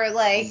uber,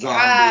 like...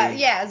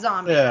 Zombie.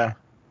 Zombie.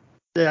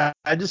 Yeah,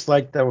 I just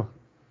like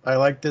I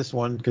like this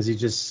one because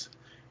he's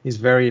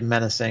very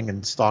menacing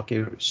and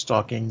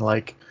stalking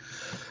like...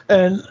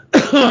 And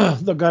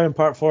the guy in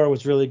part 4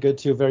 was really good,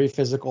 too. Very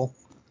physical.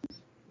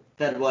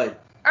 Ted White.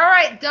 All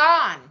right,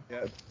 Dawn.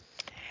 Yeah.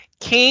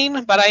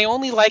 Kane, but I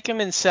only like him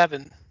in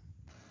 7.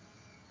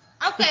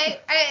 Okay,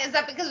 is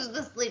that because of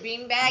the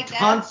sleeping bag?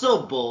 Dawn's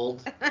so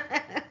bold.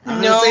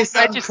 I'm No, gonna say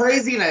I something just-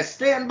 crazy, and I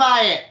stand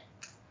by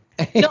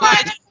it. No, I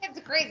think it's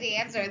a crazy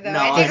answer, though. No,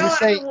 I think a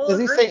lot of people will Does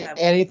he agree say with him.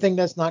 anything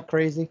that's not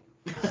crazy?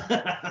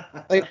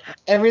 Like,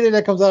 everything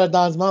that comes out of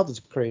Don's mouth is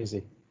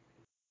crazy.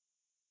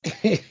 No,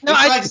 It's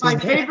I like just- my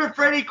favorite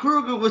Freddy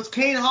Krueger was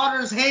Kane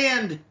Hodder's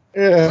hand.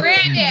 Yeah,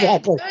 Brandon,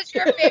 exactly. who's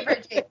your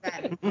favorite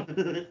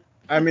Jason?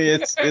 I mean,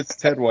 it's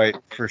Ted White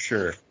for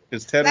sure.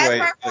 It's Ted That's White.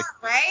 part Like,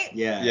 4, right?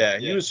 yeah,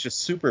 he was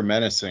just super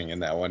menacing in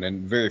that one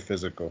and very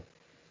physical.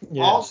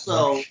 Yeah.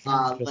 Also,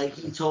 like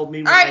he told me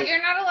All when, right,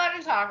 you're not allowed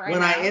to talk right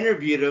when now. I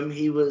interviewed him,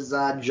 he was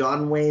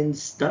John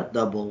Wayne's stunt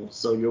double.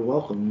 So you're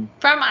welcome.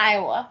 From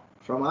Iowa.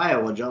 From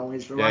Iowa, John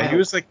Wayne's from Yeah, Iowa. he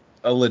was like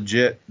a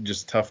legit,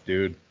 just tough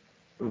dude.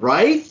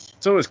 Right?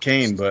 So was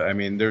Kane, but I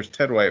mean, there's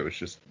Ted White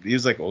he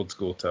was like old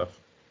school tough.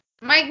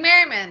 Mike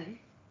Merriman.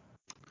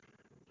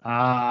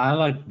 I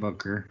like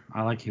Booker.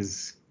 I like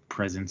his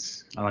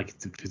presence. I like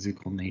the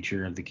physical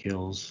nature of the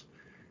kills.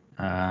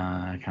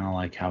 I kind of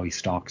like how he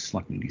stalks,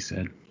 like Nudie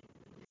said.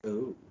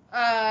 Ooh.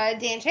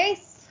 Dan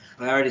Chase.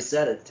 I already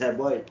said it. Ted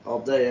White, all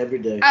day, every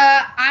day.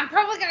 I'm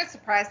probably gonna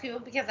surprise people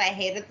because I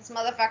hated this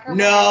motherfucker.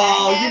 when I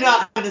No, met him. you're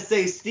not gonna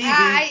say Stevie.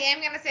 I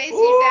am gonna say Steve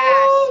Ooh,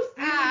 Dash.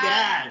 Stevie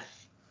Dash.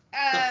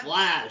 The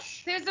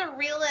Flash. There's a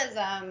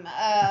realism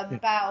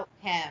about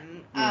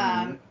him.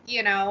 Mhm.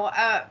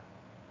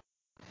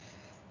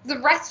 The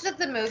rest of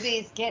the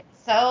movies get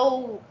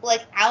so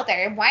like out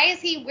there. Why is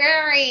he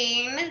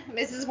wearing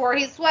Mrs.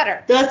 Voorhees'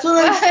 sweater? That's what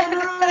I said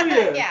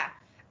earlier. Yeah.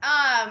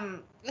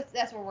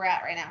 That's where we're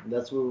at right now.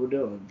 That's what we're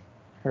doing.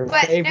 Her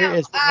But favorite no,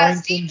 is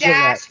Warrington Steve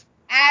Gillette. Dash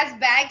as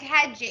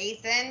Baghead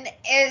Jason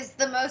is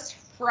the most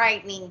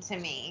frightening to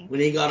me. When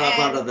he got up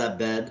And- out of that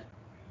bed.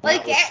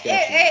 Like that was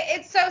sketchy.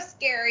 it's so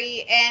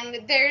scary,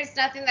 and there's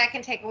nothing that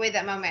can take away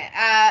that moment.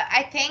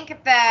 I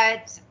think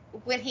that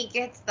when he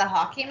gets the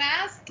hockey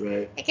mask,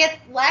 Right. it gets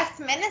less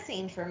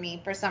menacing for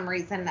me for some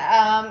reason.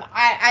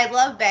 I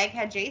love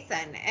Baghead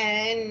Jason,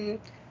 and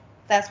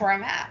that's where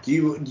I'm at. Do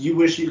you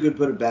wish you could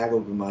put a bag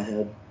over my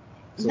head?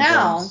 No.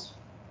 Sometimes?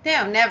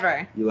 No,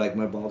 never. You like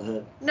my bald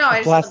head? No,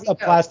 I just love A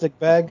you. plastic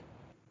bag.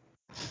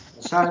 I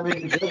was trying to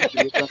make a joke.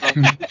 You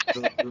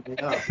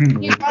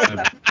You're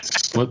welcome.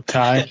 Slip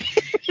tie.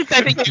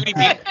 I think Nudie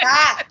beat.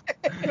 Ah,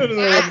 I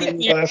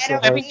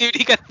think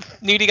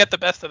Nudie got the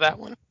best of that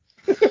one.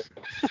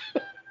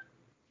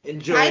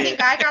 Enjoy I it.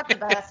 think I got the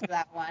best of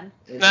that one.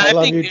 No, I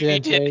love think you, you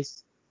Dan did.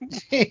 Chase.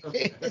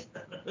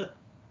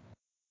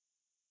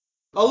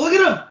 Oh, look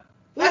at him!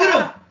 Look at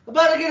him!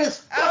 About to get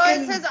his Oh,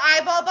 fucking... it's his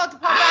eyeball about to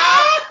pop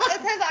out.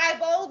 It's his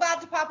eyeball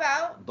about to pop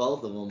out.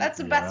 Both of them. That's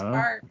the best Yeah.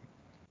 part.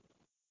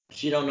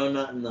 She don't know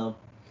nothing, though.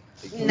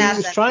 He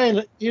Nothing.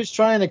 was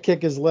trying to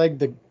kick his leg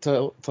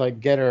to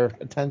like get her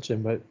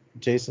attention, but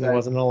Jason Right.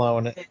 wasn't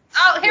allowing it.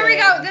 Oh, here we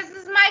Yeah. go. This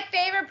is my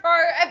favorite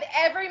part of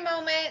every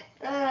moment.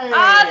 Hey.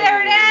 Oh,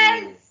 there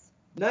it is.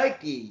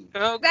 Nike.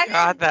 Oh That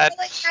God, is that.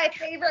 really my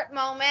favorite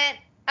moment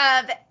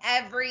of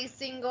every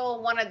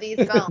single one of these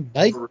films.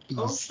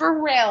 Nikes.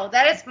 For real.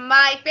 That is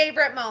my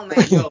favorite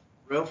moment. Yo,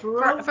 real for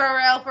real? For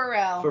real, for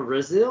real. For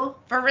Rizzo?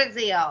 For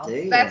Rizio.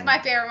 Damn. That's my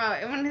favorite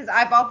moment. When his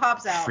eyeball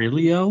pops out.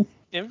 Frilio?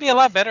 It'd be a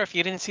lot better if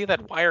you didn't see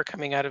that wire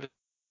coming out of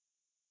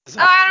his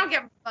Oh, I don't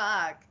give a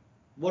fuck.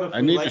 What if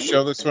I we need like to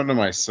show it? this one to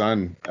my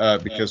son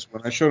because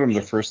when I showed him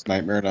the first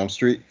Nightmare on Elm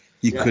Street,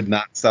 he Yeah. could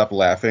not stop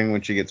laughing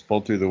when she gets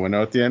pulled through the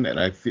window at the end, and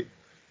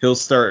he'll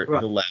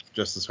laugh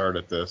just as hard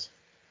at this.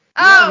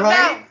 Oh, Yeah,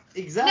 right? no.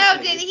 Exactly.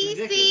 No, did It's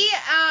he ridiculous. see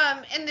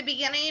in the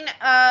beginning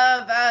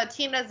of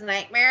Tina's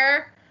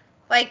Nightmare,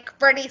 like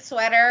Freddy's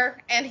sweater,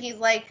 and he's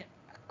like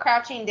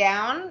crouching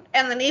down,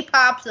 and then he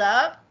pops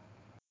up?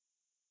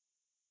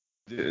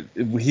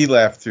 He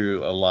laughed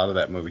through a lot of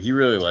that movie. He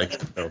really liked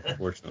it, though,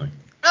 fortunately.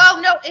 Oh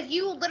no! If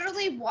you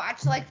literally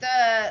watch like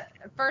the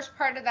first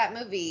part of that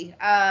movie,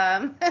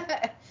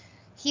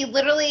 he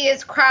literally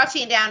is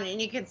crouching down,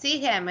 and you can see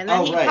him, and then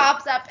Oh, he right.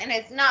 pops up, and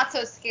it's not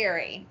so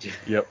scary.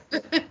 Yep.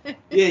 Yeah,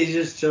 he's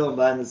just chilling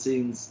behind the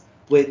scenes,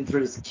 waiting for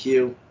his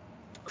cue.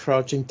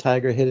 Crouching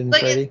Tiger, Hidden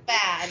Like Freddy.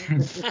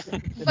 it's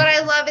bad, but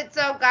I love it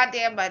so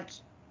goddamn much.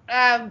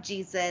 Oh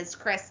Jesus,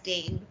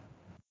 Christine.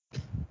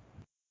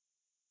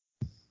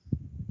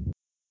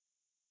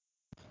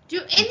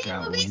 Do any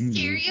got movies windy.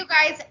 scare you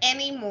guys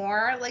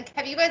anymore? Like,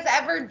 have you guys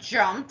ever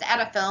jumped at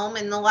a film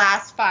in the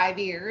last 5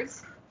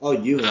 years? Oh,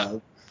 you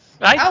have.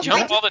 I Oh,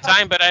 jump wait. all the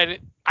time, but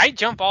I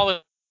jump all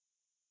the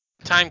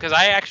time because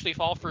I actually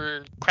fall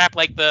for crap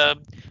like the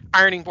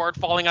ironing board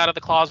falling out of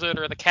the closet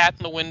or the cat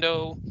in the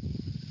window.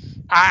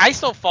 I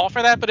still fall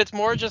for that, but it's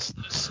more just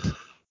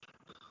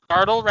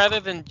startle rather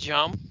than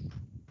jump.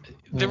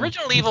 The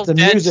original Evil The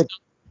Dead, music,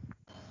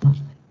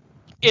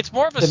 it's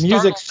more of a the startle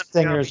music than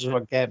singers is jumping.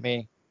 what get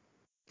me.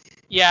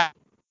 Yeah,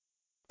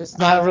 It's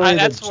not really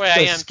that's the, where I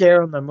the am.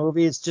 scare in the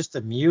movie. It's just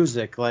the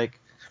music. Like,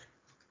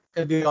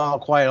 it'd be all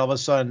quiet. All of a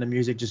sudden, the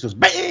music just goes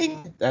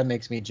bang. That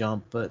makes me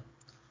jump. But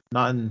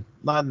not in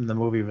the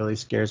movie really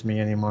scares me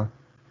anymore.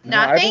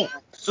 Nothing?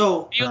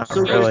 So, Not so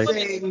really. you're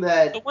saying The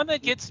that... one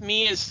that gets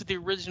me is the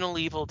original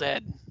Evil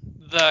Dead,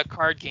 the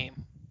card game.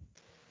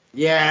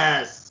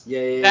 Yes.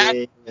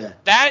 Yeah.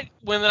 That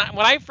when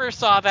I first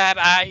saw that,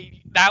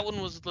 that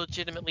one was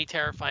legitimately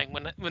terrifying.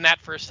 When I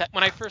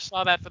first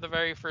saw that for the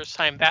very first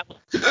time, that was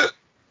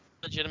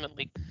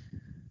legitimately.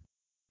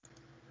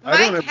 I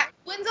don't Mike, have-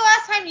 when's the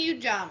last time you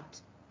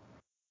jumped?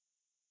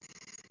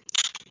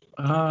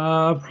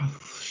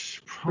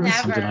 Probably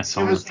Never. something I saw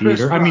It in the was Chris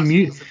theater. I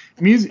mean,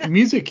 Rock.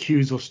 music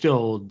cues will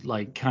still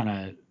like kind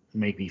of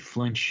make me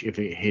flinch if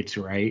it hits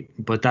right,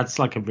 but that's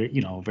like a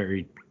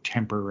very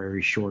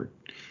temporary, short,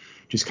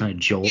 just kind of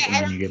jolt, Yeah, I and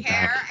then don't you get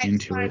care. back I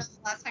just into want to it. know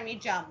the last time you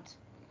jumped.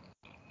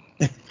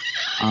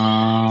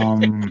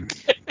 I'm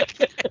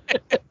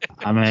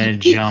gonna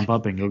jump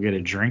up and go get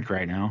a drink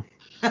right now.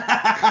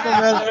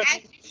 As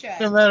you should.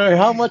 No matter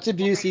how much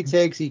abuse he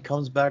takes, he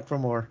comes back for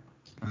more.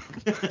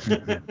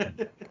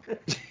 Brandon,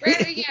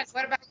 yes,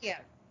 what about you?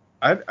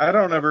 I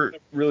don't ever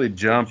really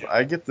jump.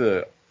 I'll get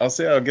the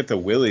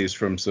willies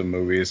from some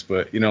movies,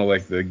 but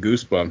like the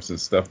goosebumps and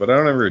stuff. But I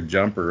don't ever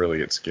jump or really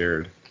get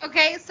scared.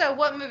 Okay, so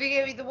what movie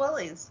gave you the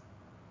willies?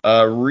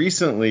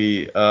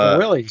 Recently, The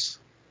Willies.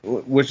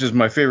 which is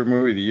my favorite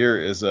movie of the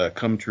year, is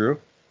Come True.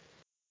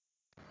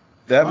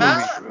 That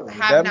movie,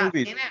 Have not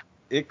seen it.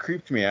 it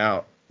creeped me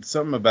out.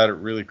 Something about it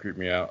really creeped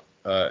me out.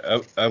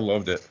 I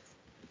loved it.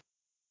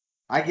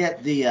 I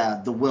get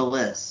the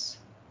Willis.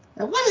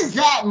 Now, what is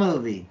that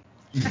movie?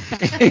 Come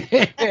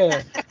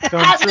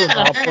true.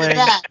 Not playing,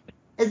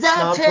 Is that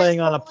not playing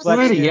on a What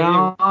are Plex near you.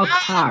 y'all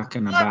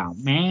talking about,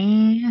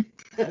 man?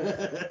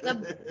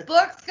 The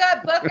book's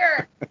got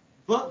Booker.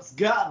 Books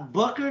got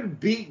buckered,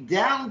 beat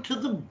down to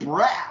the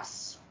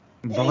brass.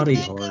 Body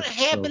Anything horror gonna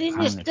happen still in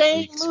this kinda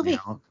dang freaks me movie?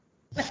 out.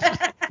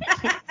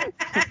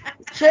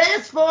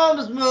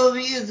 Transformers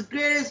movie is the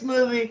greatest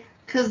movie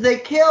because they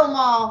kill them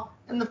all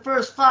in the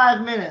first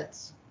 5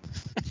 minutes.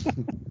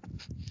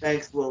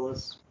 Thanks,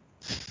 Willis.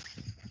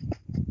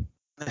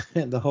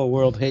 The whole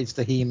world hates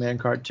the He-Man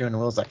cartoon. And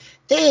Will's like,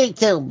 they ain't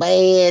so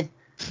bad.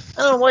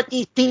 I don't know what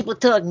these people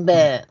talking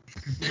about.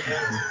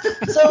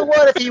 So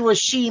what if he was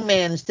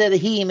She-Man instead of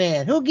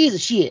He-Man? Who gives a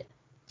shit?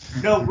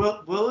 No,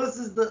 Willis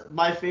is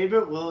my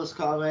favorite Willis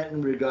comment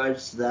in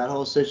regards to that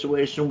whole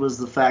situation was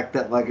the fact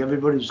that like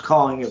everybody was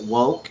calling it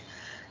woke.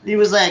 He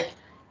was like,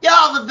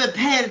 y'all have been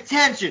paying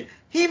attention.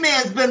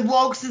 He-Man's been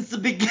woke since the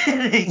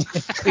beginning.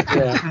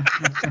 Yeah.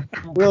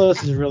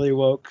 Willis is really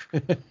woke.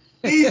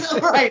 He's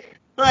right.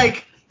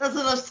 Like That's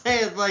what I'm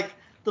saying. Like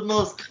the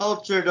most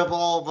cultured of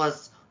all of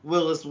us,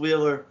 Willis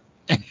Wheeler.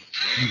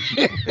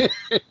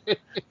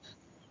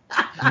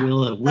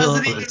 Will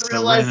Doesn't even is the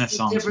realize the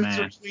Renaissance difference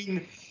man.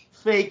 between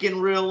fake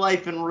and real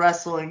life in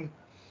wrestling.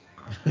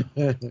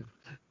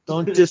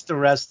 Don't diss the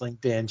wrestling,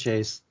 Dan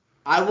Chase.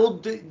 I will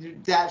do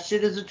that.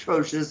 Shit is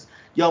atrocious.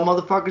 Y'all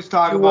motherfuckers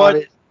talk You about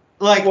watch- it.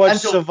 Like Watch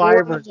until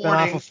Survivor. 4 It's in been the off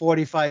morning. for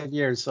 45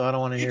 years, so I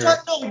don't want to hear it.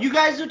 No, you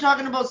guys are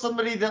talking about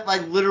somebody that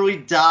like literally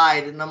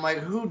died, and I'm like,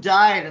 who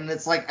died? And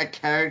it's like a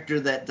character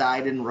that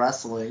died in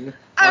wrestling.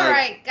 All Like,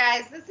 right,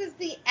 guys, this is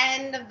the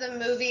end of the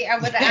movie. I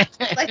would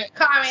actually like to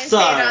commentate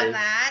Sorry. on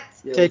that.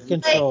 yeah, Take this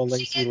is- control, Like,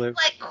 Lacey she is Lou.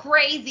 like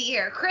crazy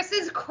here. Chris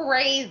is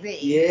crazy.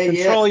 Yeah,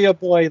 Control your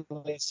boy,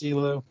 Lacey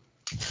Lou.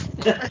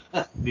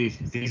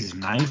 These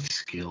knife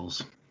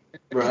skills.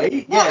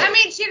 right? Well, Yeah. I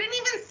mean, she didn't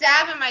even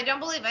stab him, I don't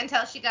believe,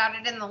 until she got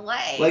it in the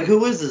leg. Like,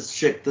 who is this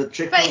chick? The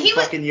chick But from he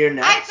was- fucking Year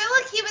Next? I feel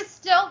like he was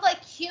still,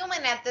 like,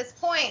 human at this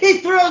point. He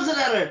throws it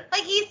at her.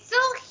 Like, he's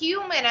still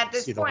human at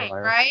this See the point,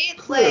 wire. right?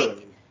 Clearly.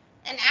 Like,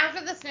 and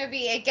after this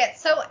movie, it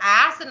gets so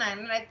asinine,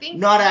 and I think...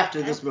 Not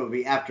after this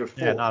movie, after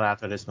 4. Yeah, not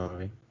after this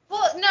movie.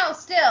 Well, no,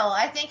 still.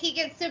 I think he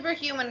gets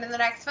superhuman in the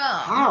next film.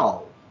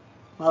 How?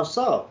 How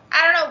so?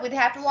 I don't know. We'd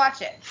have to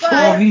watch it. But,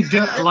 Well, he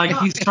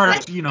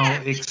starts,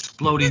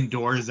 exploding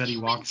doors that he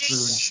walks through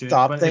and shit.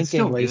 Stop but it's thinking,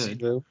 still Lacey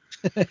good.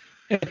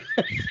 Lou.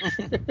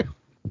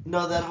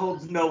 No, that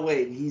holds no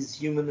weight. He's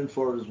human in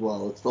 4 as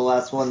well. It's the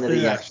last one that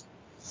he Yeah. actually...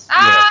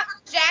 her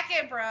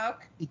jacket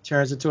broke. He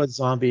turns into a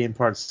zombie in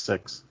part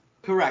 6.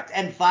 Correct.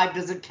 And 5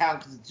 doesn't count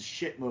because it's a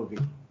shit movie.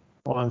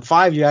 Well, in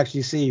 5, you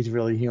actually see he's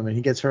really human.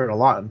 He gets hurt a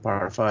lot in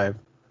part 5.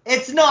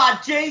 It's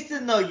not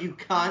Jason, though, you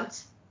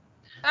cunt.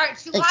 All right,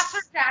 she lost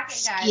her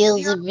jacket, guys.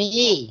 Excuse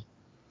me.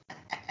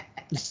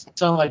 You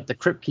sound like the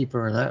Crypt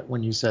Keeper in that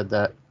when you said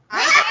that.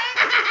 I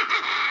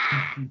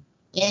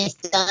It's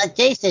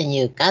Jason,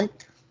 you cunt.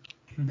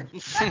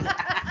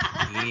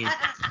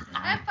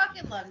 I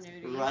fucking love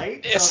Nudie.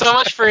 Right? It's so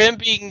much for him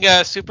being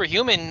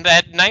superhuman.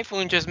 That knife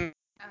wound just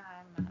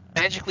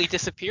magically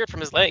disappeared from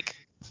his leg.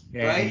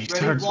 Yeah, Right? and he Ready,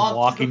 starts walk to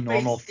walking the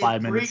normal face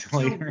 5 in minutes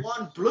 3, 2, later. 1,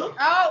 bloop.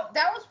 Oh,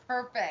 that was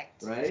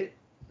perfect. Right?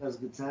 That was a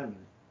good timing.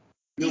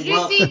 Did You're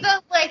you see welcome.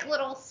 the like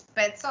little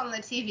spits on the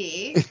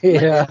TV?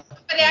 Yeah.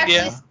 But it actually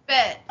Yeah.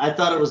 spit. I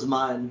thought it was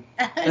mine.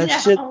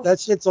 That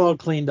shit's all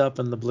cleaned up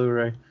in the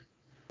Blu-ray.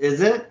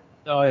 Is it?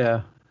 Oh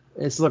yeah.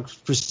 It's looks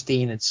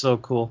pristine. It's so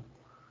cool.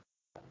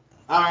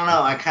 I don't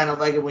know. I kind of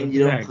like it when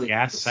you Look don't at that clean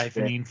gas the spit.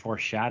 siphoning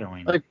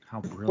foreshadowing. Like,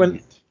 How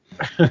brilliant.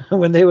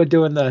 When they were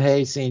doing the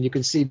hay scene, you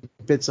could see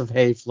bits of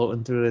hay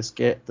floating through this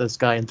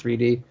guy in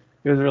 3D.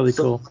 It was really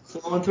cool.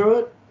 Flowing through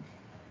it?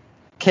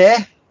 Okay.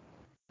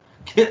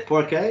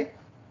 Por qué?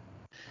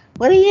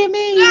 What do you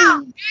mean?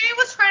 No, he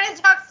was trying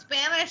to talk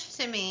Spanish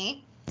to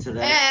me,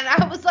 Today? and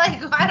I was like,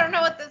 I don't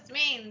know what this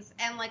means,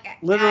 and like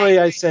Literally,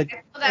 I said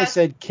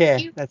 "ke."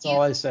 you- That's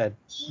all I said.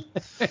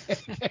 and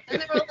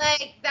they were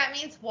like, that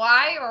means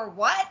why or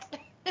what?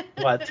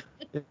 What?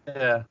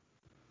 Yeah.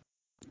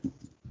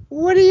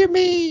 What do you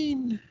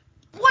mean?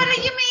 What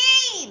do you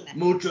mean?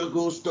 Mucho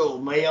gusto.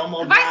 Me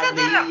llamo Have I said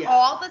that at Maria.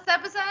 all this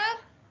episode?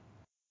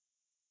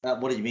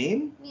 What do you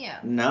mean? Yeah.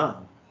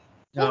 No.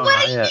 Well, No, what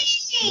not do you yet.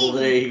 Well, mean?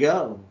 there you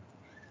go.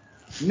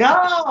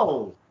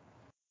 No!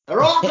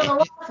 They're all gonna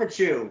laugh at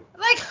you.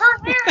 Like,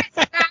 her hair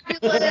is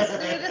fabulous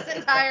through this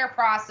entire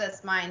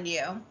process, mind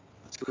you.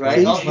 Right?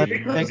 He's Oh, here he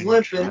limping. comes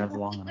limping. Drive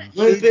long enough.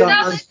 Limping.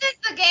 No, this is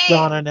the game.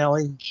 Donna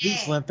Nelly.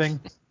 He's limping.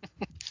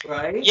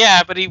 Right?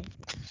 Yeah, but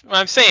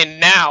I'm saying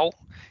now.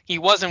 He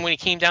wasn't when he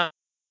came down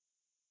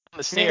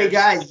the stairs. Hey,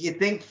 guys, you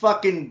think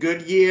fucking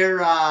Goodyear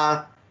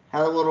had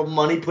a little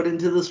money put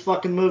into this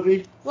fucking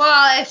movie?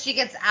 Well, if she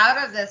gets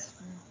out of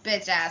this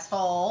bitch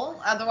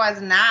asshole,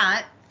 otherwise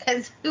not.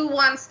 Because who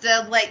wants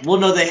to, like... Well,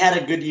 no, they had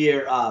a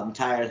Goodyear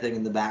tire thing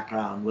in the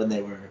background when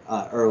they were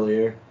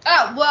earlier.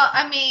 Oh, well,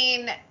 I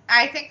mean,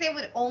 I think they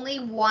would only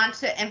want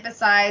to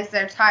emphasize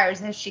their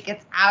tires if she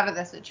gets out of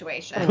the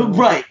situation.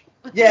 Right.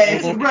 Yeah,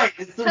 it's right.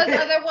 It's the Because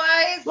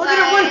otherwise, Look like...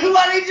 at him.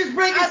 Why did he just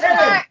break his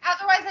head?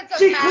 Otherwise, it's a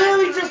She bad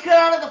clearly movie. just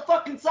got out of the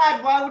fucking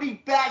side. Why would he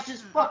bash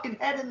his fucking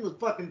head in the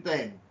fucking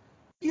thing?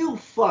 You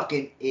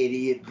fucking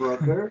idiot,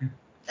 Brooker.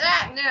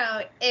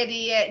 No,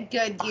 idiot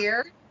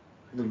Goodyear.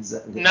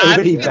 Exactly. Not-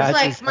 Nobody It's bats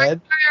like, his my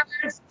head.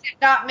 tires did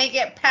not make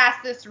it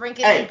past this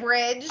rinkety Hey,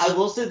 bridge. I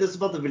will say this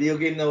about the video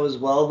game though as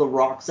well. The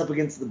rocks up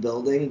against the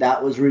building,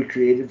 that was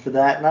recreated for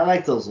that, and I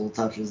like those little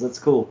touches. That's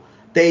cool.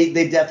 They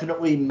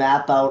definitely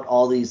map out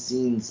all these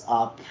scenes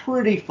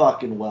pretty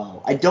fucking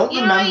well. I don't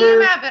remember. You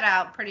map it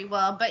out pretty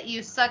well, but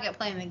you suck at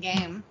playing the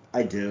game.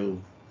 I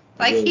do.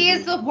 I Like, really he do.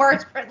 is the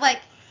worst. Like,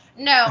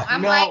 no,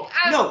 I'm No,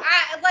 no.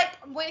 I like,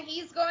 when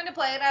he's going to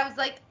play it, I was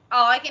like,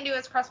 all I can do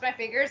is cross my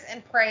fingers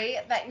and pray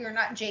that you're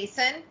not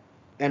Jason.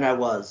 And I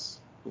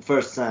was the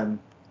first time.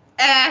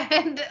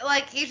 And,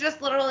 like, he's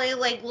just literally,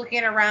 like,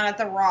 looking around at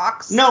the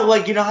rocks. No,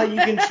 like you know how you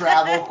can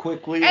travel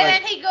quickly. And Like,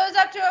 then he goes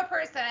up to a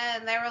person,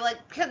 and they were like,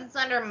 because it's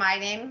under my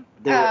name,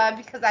 They were-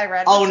 because I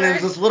read oh, and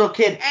there's this little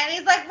kid. And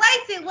he's like,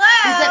 Lacey, Lou.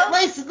 He's like,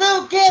 Lacey,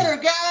 Lou, get her,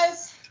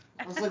 guys.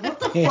 I was like, what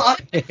the fuck?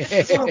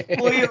 Some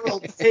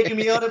 4-year-old's taking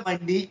me out of my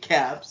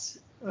kneecaps.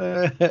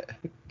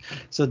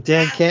 So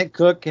Dan can't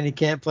cook and he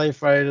can't play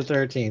Friday the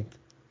 13th.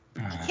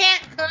 He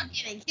can't cook and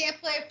he can't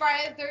play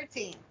Friday the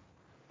 13th.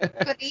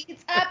 But he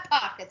eats Hot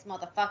Pockets,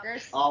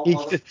 motherfuckers. Oh,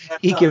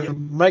 He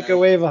can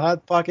microwave a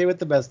Hot Pocket with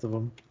the best of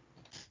them.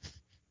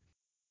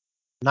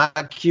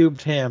 Not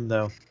cubed ham,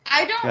 though.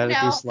 I don't Gotta do know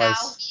how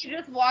slice. he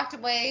just walked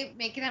away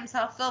making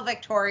himself feel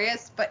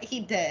victorious, but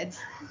he did.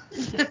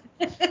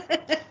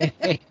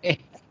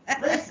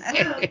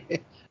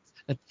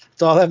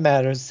 That's all that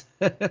matters.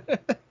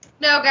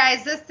 No,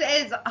 guys, this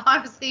has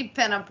honestly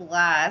been a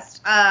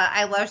blast.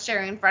 I love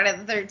sharing Friday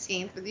the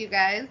 13th with you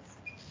guys.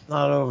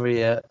 Not over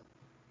yet.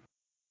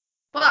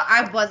 Well,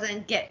 I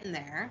wasn't getting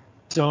there.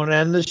 Don't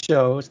end the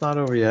show. It's not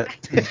over yet.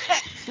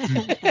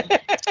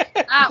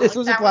 Oh, This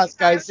was a blast,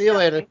 guys. See you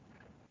later.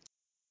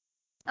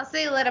 I'll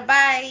see you later.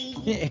 Bye.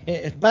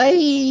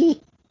 Bye.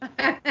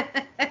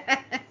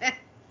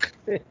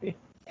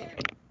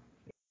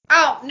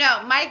 Oh,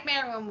 no. Mike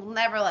Merriman will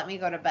never let me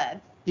go to bed.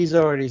 He's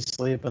already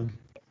sleeping.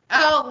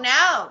 Oh,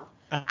 no.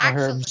 I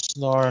heard him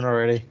snoring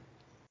already.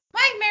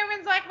 Mike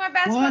Merriman's like my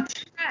best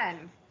What?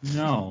 friend.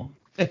 No.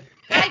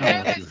 Mike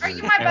Merriman, are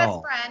you my best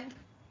friend?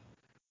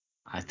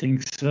 I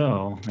think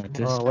so. At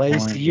this Oh, point,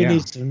 Lacey, you yeah.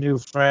 need some new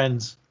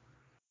friends.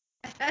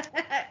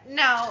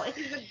 No,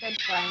 he's a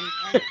good friend,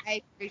 and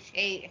I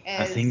appreciate his.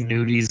 I think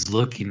Nudie's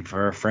looking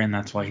for a friend.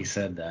 That's why he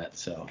said that.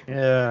 So.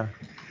 Yeah.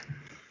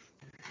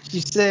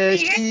 She says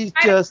she's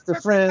just a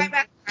friend.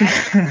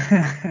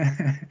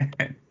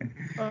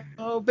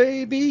 Oh,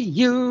 baby,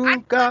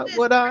 you got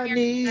what I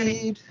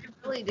need.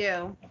 I really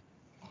do.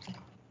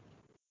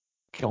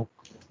 Cool.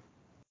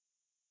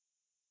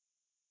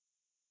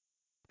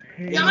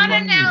 Don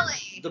and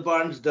Nelly. The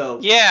barn's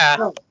dope. Yeah.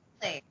 Oh,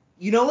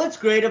 you know what's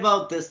great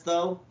about this,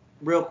 though?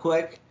 Real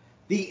quick.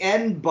 The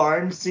end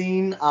barn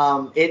scene,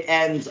 it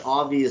ends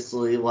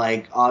obviously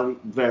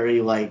very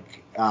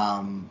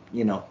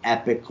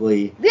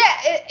epically. Yeah,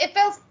 it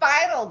feels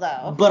vital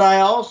though. But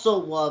I also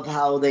love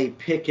how they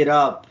pick it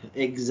up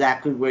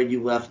exactly where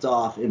you left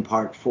off in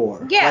part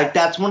 4. Yeah. Like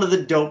that's one of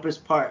the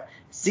dopest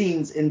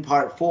scenes in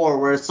part 4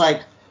 where it's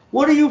like,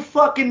 what do you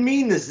fucking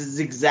mean this is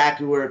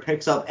exactly where it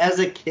picks up? As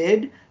a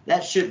kid,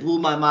 that shit blew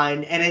my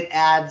mind, and it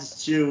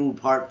adds to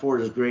part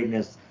 4's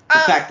greatness. The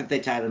fact that they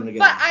tied them together.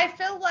 But I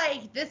feel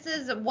like this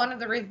is one of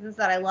the reasons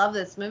that I love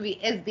this movie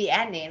is the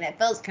ending. It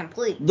feels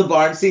complete. The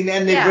barn scene,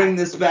 and they bring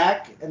this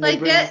back. And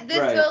this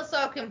feels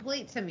so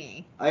complete to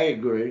me. I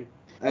agree.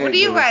 What do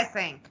you guys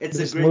think?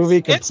 This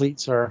movie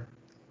completes her.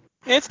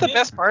 It's the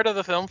best part of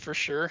the film for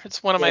sure.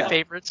 It's one of my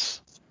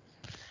favorites.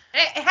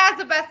 It has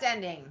the best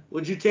ending.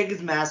 Would you take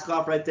his mask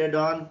off right there,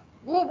 Don?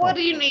 Well, what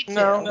do you need to?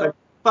 No. Like,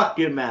 fuck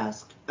your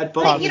mask. I'd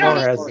Like, you know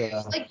has who he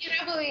is.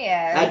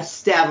 I'd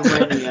stab him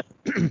right in the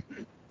eye.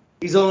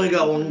 He's only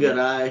got one good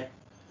eye.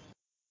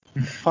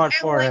 Part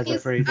 4 has a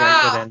pretty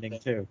damn good ending,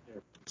 too.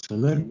 So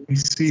let me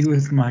see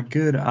with my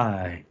good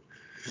eye.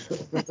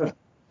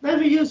 Let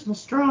me use my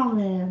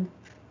strong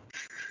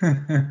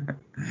hand.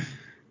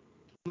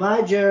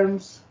 My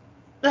germs.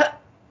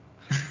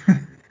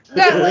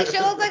 No, like, she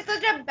looks like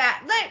such a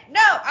bad. Like, no,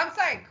 I'm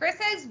sorry. Chris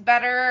is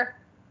better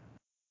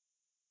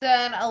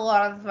than a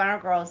lot of the Final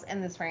Girls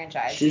in this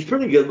franchise. She's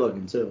pretty good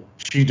looking, too.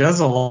 She does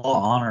a lot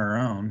on her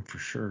own, for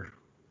sure.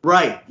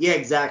 Right, yeah,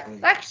 exactly.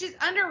 Like, she's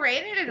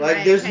underrated in Like,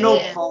 my there's no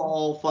opinion.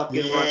 Paul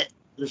fucking running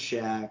the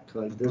shack.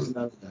 Like, there's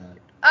none of that.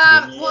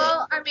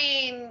 Well, I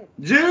mean,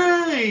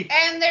 Gee!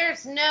 and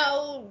there's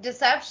no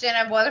deception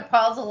of whether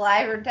Paul's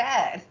alive or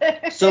dead.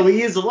 So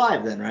he is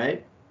alive then,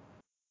 right?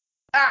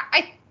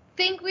 I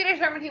think we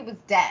determined he was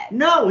dead.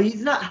 No,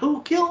 he's not.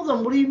 Who killed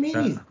him? What do you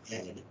mean he's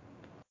dead?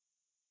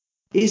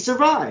 He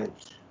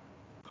survived.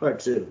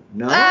 Part 2.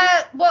 No?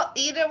 Well,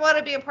 he didn't want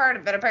to be a part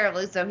of it,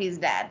 apparently, so he's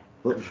dead.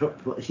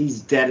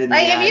 He's dead in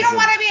Like, the if you eyes don't of-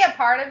 want to be a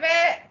part of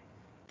it,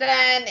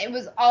 then it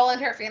was all in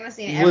her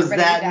fantasy and Was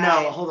everybody that,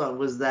 died. no, hold on,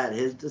 was that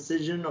his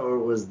decision or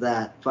was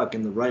that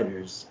fucking the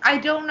writers? I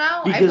don't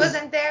know. I Because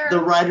wasn't there. The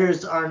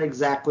writers aren't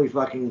exactly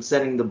fucking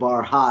setting the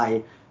bar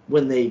high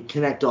when they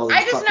connect all these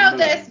I just fucking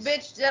know this movies.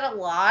 bitch did a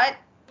lot.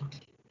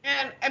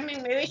 And, I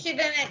mean, maybe she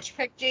didn't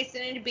trick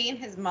Jason into being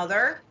his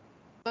mother.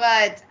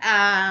 But,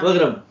 Look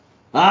at him.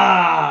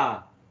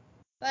 Ah!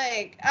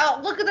 like, oh,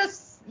 look at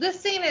this. This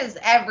scene is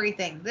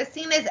everything. This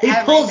scene is He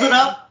everything. pulls it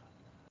up.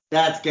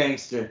 That's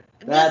gangster.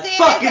 That's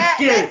fucking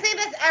scary. This scene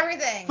is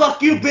everything.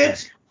 Fuck you,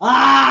 bitch.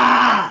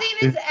 Ah! This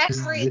scene is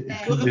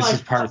everything. This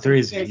is part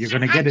 3. You're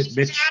going to get it,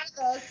 bitch. Out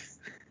of this.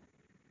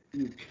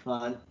 You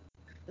cunt.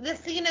 This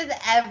scene is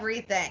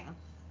everything.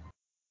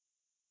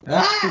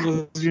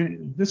 Ah!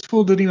 This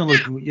fool didn't even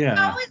look. How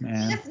Yeah, is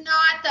man. this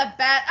not the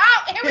best?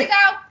 Oh, here we go.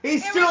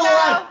 He's Here still we go.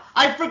 alive.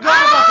 I forgot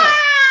about that.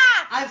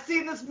 Ah! I've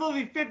seen this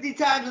movie 50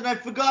 times and I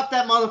forgot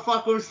that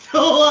motherfucker was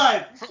still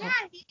alive. Yeah,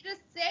 he just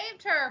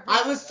saved her.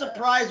 I was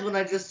surprised when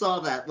I just saw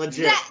that.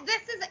 Legit.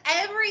 This is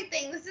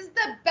everything. This is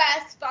the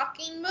best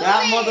fucking movie.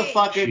 That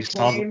motherfucker She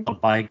saw the came.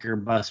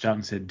 biker bust out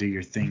and said, "Do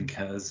your thing,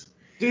 cuz."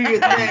 Do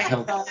your thing,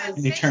 And fellas.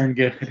 you turn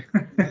good.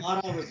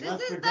 Thought I was This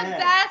left is for the dead.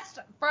 best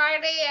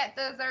Friday at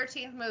the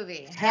 13th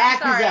movie.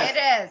 Hack I'm sorry, his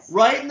ass. it is.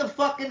 Right in the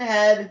fucking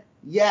head,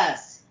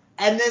 yes.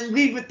 And then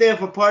leave it there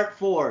for part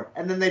 4.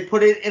 And then they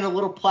put it in a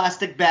little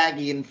plastic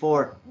baggie in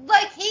 4.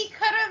 Like, he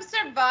could have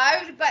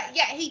survived, but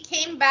yet he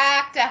came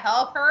back to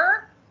help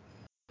her.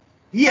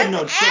 He had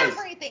That's no choice.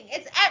 everything.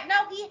 No,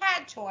 he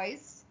had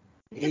choice.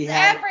 He It's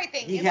had,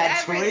 everything. He It's had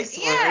everything. choice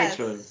or Yes, a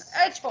choice?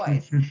 a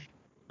choice.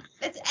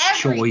 It's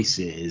everything.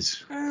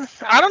 Choices.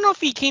 I don't know if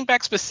he came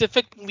back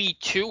specifically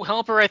to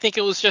help her. I think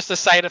it was just a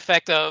side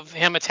effect of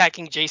him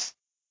attacking Jason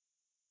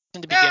to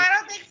No, begin. I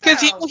don't think so.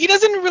 Because he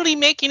doesn't really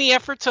make any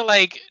effort to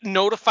like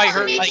notify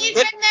her. He's Like, been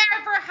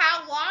there for how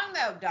long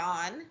though,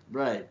 Dawn?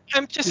 Right.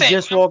 I'm just He saying.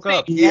 just woke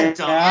up. Yeah,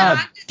 Dawn.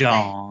 Yeah,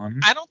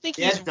 Dawn. I don't think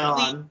Yeah, he's really.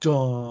 Dawn.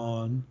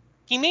 Dawn.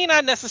 He may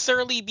not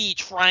necessarily be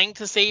trying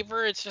to save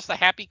her. It's just a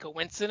happy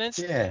coincidence.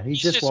 Yeah, he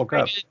just woke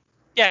trying up.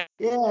 Yeah.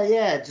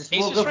 Yeah, just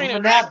He's woke just up trying from a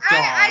to- nap,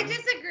 Dawn. I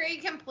disagree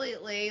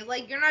completely.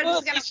 Like, you're not Well,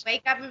 just gonna he's-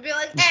 wake up and be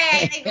like,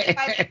 hey, thanks for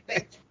my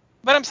bitch.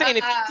 But I'm saying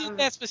if he did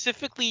that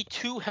specifically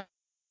to help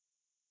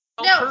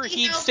her, he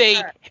he'd helped say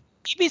her.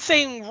 he'd be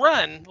saying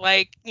run,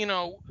 like, you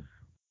know.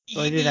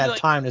 Well, he didn't have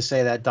time to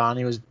say that, Don.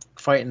 He was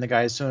fighting the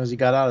guy as soon as he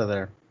got out of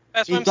there.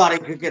 That's He what I'm thought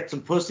saying. he could get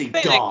some pussy,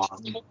 Like, Dawn.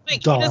 he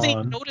doesn't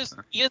even Dawn. notice.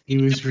 He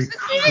was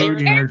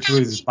recruiting her to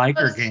his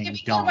biker gang,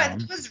 Dawn.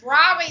 He was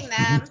robbing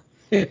them.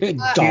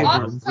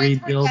 Dawn.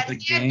 Rebuild the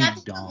He had gang,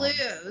 nothing Dawn.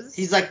 to lose.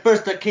 He's like,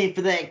 first I came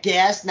for that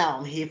gas, now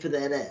I'm here for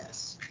that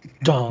ass.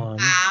 Dawn.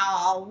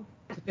 Ow.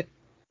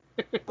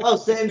 Oh,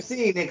 same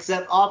scene,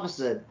 except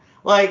opposite.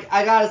 Like,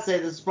 I gotta say,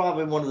 this is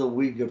probably one of the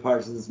weaker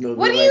parts of this movie.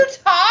 What are Like, you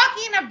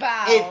talking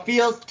about? it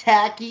feels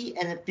tacky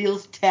and it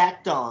feels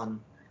tacked on.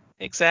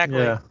 Exactly.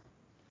 Yeah.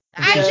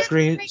 I She just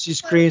screams. think- She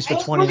screams for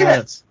I- 20 Look at that.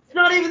 minutes. It's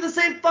not even the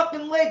same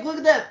fucking lake. Look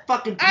at that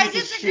fucking piece I of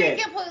disagree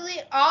shit.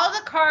 completely. All the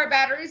car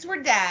batteries were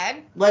dead.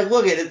 Like,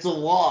 look at it. It's a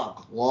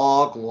log.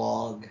 Log.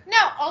 No,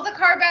 all the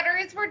car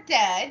batteries were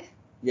dead.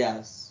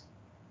 Yes.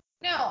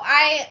 No,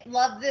 I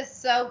love this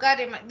so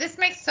good. This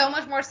makes so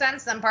much more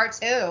sense than part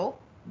 2.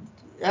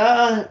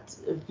 Yeah.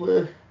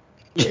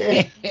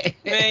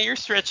 Man, you're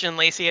stretching,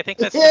 Lacey. I think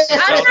that's I'm just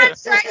not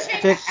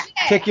stretching Pick, shit.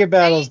 pick your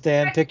battles, I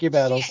Dan. ain't Pick your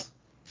stretching battles. shit.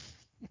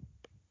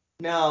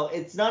 No,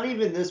 it's not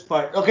even this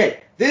part.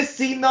 Okay, this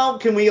scene, though,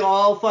 can we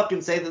all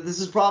fucking say that this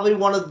is probably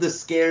one of the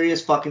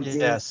scariest fucking scenes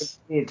Yes.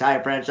 in the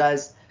entire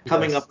franchise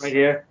coming Yes. up right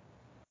here?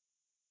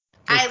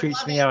 I It creeps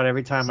love me it. out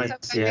every time I So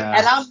see good. it. Yeah.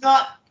 And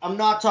I'm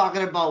not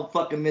talking about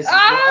fucking Mrs.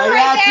 Oh,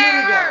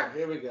 yeah, right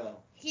here we go.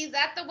 He's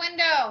at the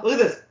window. Look at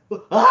this.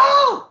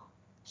 Oh!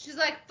 She's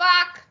like,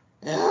 fuck.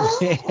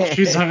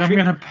 She's like, I'm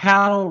gonna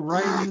paddle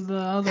right to the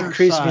other It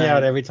creeps side. me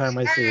out every time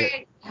I see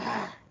it.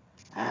 Alright,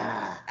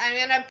 Ah. I'm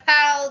gonna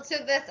paddle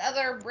to this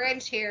other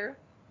bridge here.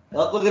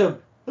 Oh, look at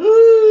him.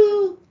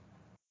 Ooh.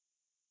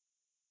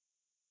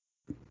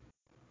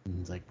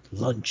 It's like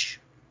lunch.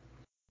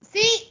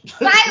 See?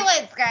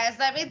 Silence, guys.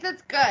 That means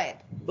it's good.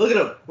 Look at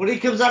him. When he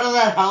comes out of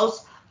that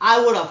house,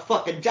 I would have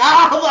fucking...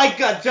 Oh, my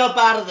God. Jump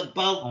out of the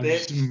boat, I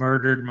bitch. just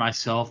murdered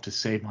myself to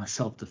save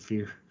myself to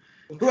fear.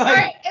 Right.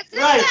 Alright, is this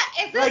Right.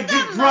 is this Like, the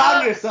you drown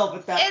most, yourself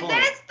at that is point.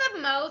 this the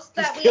most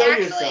that Just we kill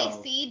actually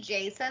yourself. see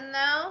Jason,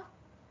 though?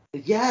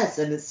 Yes,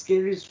 and it's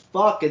scary as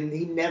fuck, and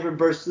he never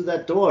bursts through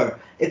that door.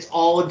 It's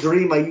all a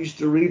dream. I used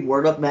to read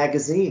Word Up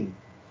magazine.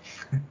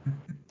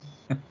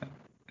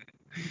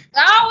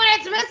 Oh,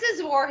 and it's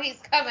Mrs. Voorhees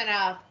coming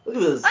up. Look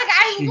at this. Like,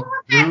 I She love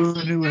grew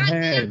that. a new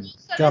head.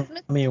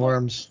 Gummy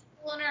worms.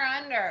 Pulling her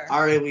under.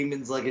 Ari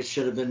Lehman's like, it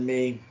should have been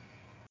me.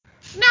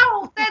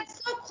 No,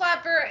 that's so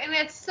clever, and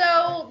it's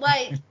so,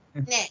 like,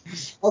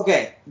 niche.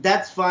 Okay,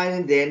 that's fine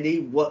and dandy.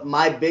 What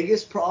my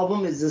biggest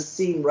problem is this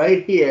scene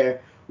right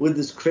here with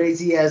this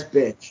crazy ass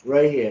bitch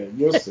right here.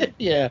 You'll see.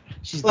 Yeah,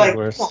 she's Like, the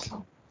worst.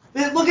 come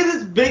on. Look at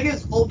this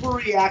biggest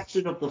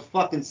overreaction of the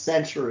fucking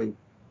century.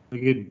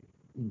 Look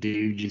at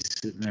dude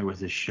just sitting there with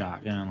his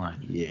shotgun, like,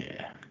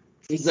 yeah.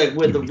 He's like,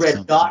 where Give the me red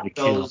something dot to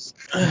kill. goes.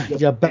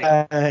 Ya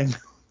bang.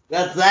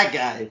 That's that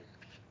guy.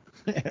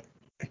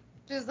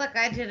 Just like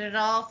I did it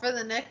all for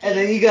the Nookie. And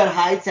then you got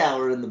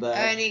Hightower in the back.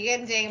 And you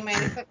can take my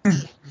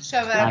cookie,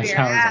 shove it up I your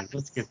was ass. like,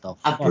 let's get the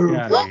fuck Approve.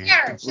 out Look of at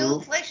here. her. She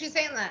looks like she's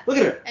saying that. Look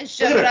at her. And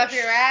shove Look at it her. up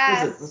your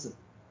ass. Listen.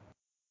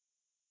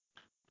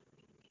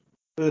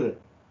 Look at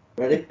it.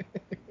 Ready?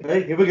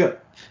 Ready? Here we go.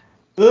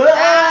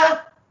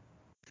 Ah!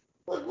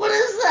 What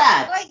is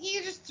that? Like he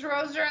just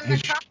throws her in the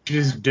car.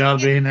 Just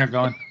dubbing her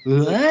going,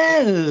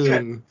 whoa.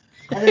 And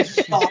then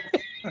she stops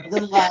and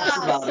then laughs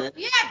about it.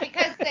 Yeah,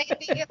 because they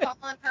think it's all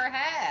in her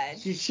head.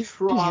 She's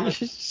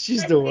traumatized.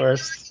 She's the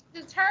worst.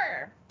 It's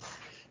her.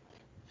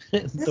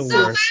 The So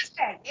worst.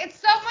 epic. It's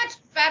so much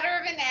better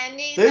of an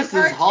ending This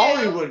than part is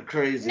Hollywood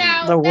crazy. Two.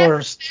 No, The that's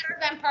worst. better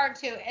than part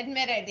 2.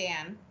 Admit it,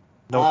 Dan.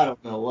 I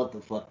don't know what the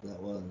fuck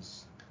that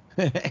was.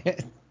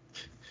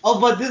 Oh,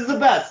 but this is the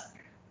best.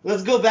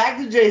 Let's go back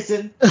to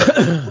Jason.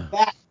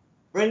 Back.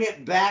 Bring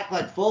it back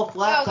like full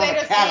flaps No, on they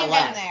a just leave him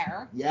Cadillac.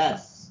 there.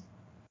 Yes.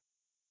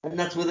 And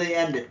that's where they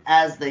end it,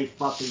 as they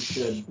fucking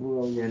should.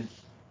 Brilliant.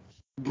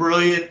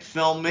 brilliant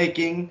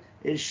filmmaking.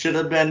 It should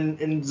have been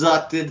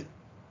inducted.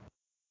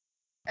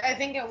 I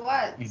think it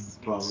was.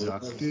 Probably.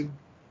 Inducted?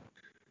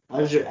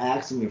 How's your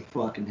axe in your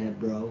fucking head,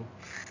 bro?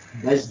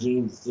 Nice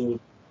jeans, too.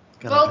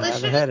 Well, Gonna this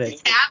have a should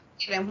headache.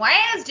 decapitate him. Why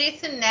has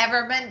Jason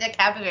never been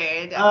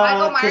decapitated?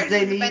 Michael 'cause Myers they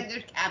has need- been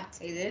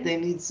decapitated. They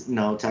need...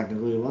 No,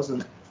 technically it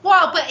wasn't.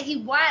 Well, but he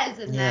was,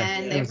 and Yeah,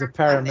 then it they was a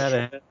returned it.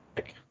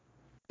 paramedic.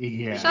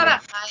 Yeah. Shut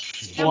up, Mike.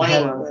 He Nobody-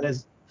 had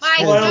his Mike,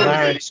 Spoiler.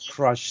 larynx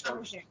crushed.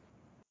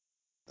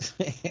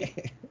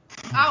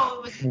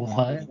 Oh, it was.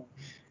 What?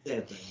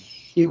 Same thing.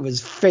 He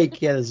was fake.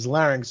 He had his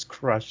larynx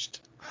crushed.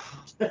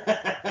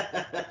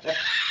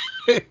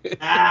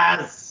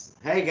 Yes.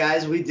 Hey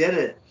guys, we did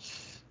it.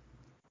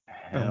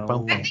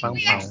 Bum, I think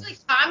we actually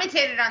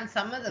commentated on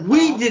some of the.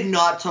 We films. did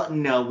not talk.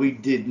 No, we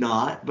did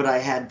not. But I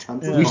had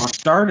tons of Yeah. We fun.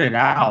 started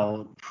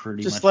out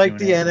pretty Just much like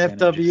the doing it, and then it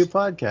NFW just-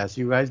 podcast.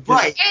 You guys did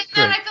Right. And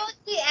then great. I feel like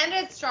we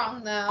ended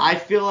strong though. I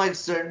feel like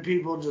certain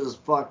people just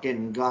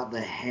fucking got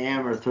the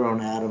hammer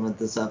thrown at them at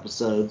this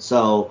episode.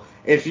 So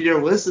if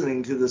you're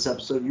listening to this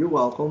episode, you're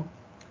welcome.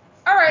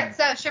 All right,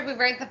 so should we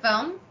rate the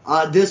film?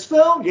 This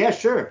film? Yeah,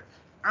 sure.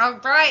 All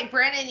right,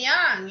 Brandon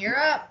Young, you're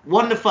up.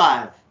 1 to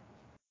 5.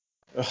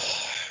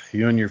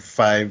 You and your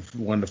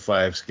 1 to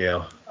 5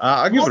 scale.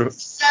 I'll give 1 it to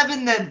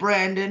 7 then,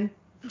 Brandon.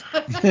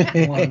 1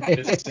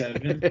 to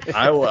 7.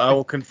 I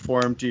will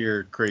conform to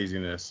your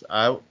craziness.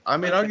 I'll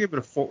give it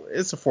a 4.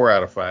 It's a 4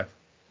 out of 5.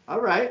 All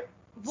right.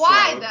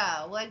 Why So-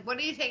 though? Like, what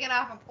are you taking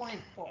off a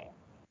point for?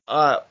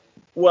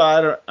 Well,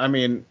 I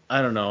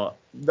don't know.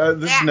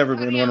 This has never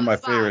been one of my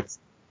favorites,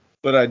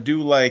 but I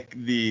do like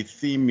the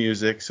theme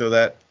music, so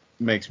that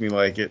makes me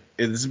like it.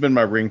 This has been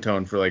my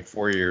ringtone for like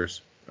 4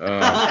 years.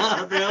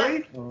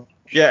 Really?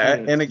 Yeah,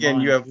 Shit, and again,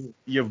 mine you have too.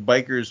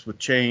 bikers with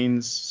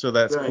chains, so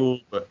that's Right. cool,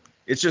 but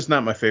it's just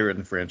not my favorite in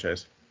the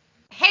franchise.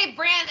 Hey,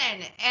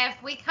 Brandon,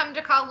 if we come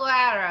to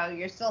Colorado,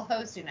 you're still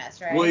hosting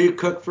us, right? Will you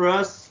cook for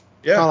us?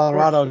 Yeah,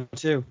 Colorado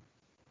too.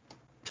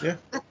 of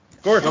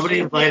course. Nobody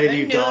invited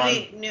you, Don.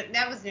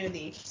 That was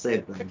nudie.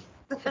 Same thing.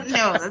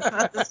 No, that's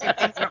not the same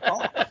thing at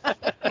all.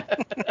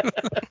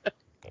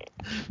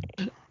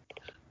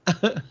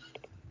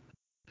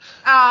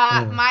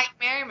 Mike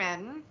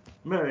Merriman.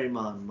 Mary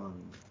Mon.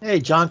 Hey,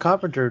 John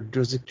Carpenter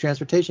was a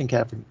transportation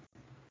captain.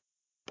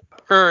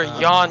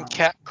 Yawn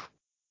cat.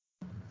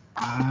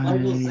 How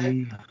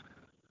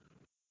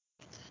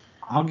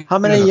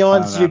many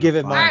yawns do you give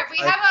it, All Mike? right, we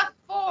have a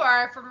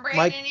 4 from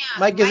Brandon Young.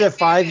 Mike gives it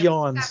 5 Merriman,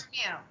 yawns. what's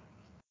up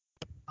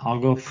from I'll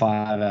go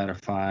 5 out of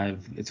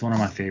 5. It's one of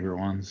my favorite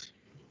ones.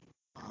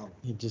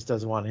 He just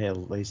doesn't want to hear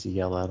Lacey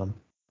yell at him.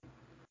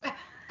 you?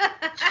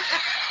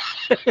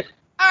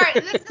 All right,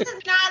 this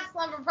is not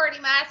Slumber Party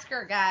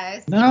Massacre,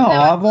 guys. No, Even though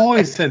I've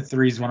always said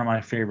 3 is one of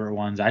my favorite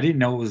ones. I didn't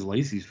know it was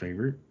Lacey's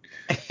favorite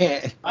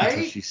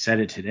until she said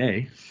it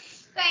today.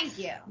 Thank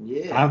you.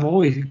 Yeah. I've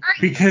always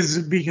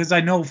because I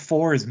know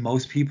 4 is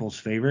most people's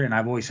favorite, and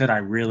I've always said I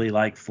really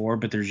like 4,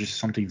 but there's just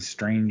something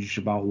strange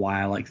about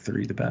why I like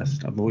 3 the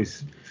best. I've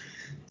always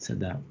said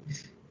that.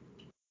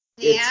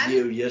 It's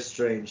you. You're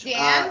strange.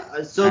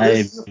 Dan? So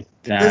this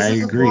I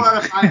is agree. A 4 out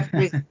of 5 for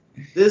me.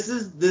 This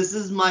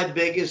is my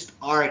biggest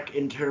arc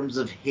in terms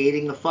of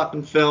hating a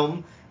fucking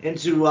film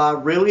into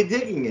really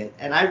digging it,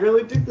 and I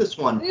really dig this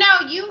one. No,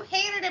 you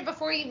hated it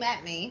before you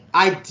met me.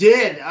 I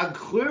did.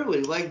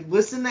 Clearly, like,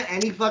 listen to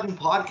any fucking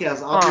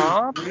podcast.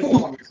 I'll be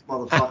real on this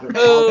motherfucker.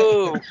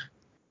 Ooh.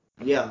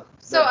 Yeah.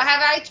 So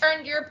have I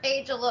turned your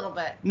page a little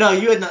bit? No,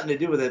 you had nothing to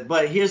do with it.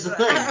 But here's the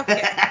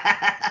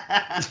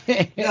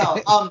thing.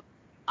 No,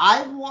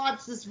 I've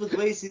watched this with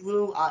Lacey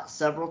Lou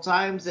several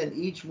times, and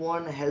each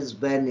one has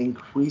been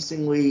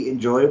increasingly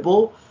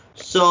enjoyable.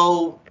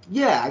 So,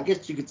 yeah, I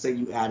guess you could say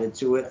you added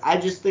to it. I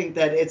just think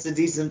that it's a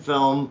decent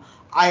film.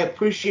 I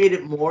appreciate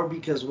it more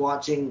because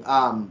watching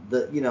kind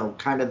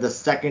of the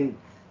second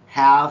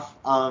half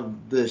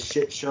of the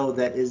shit show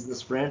that is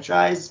this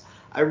franchise,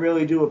 I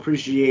really do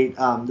appreciate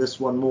this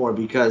one more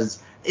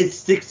because it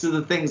sticks to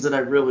the things that I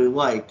really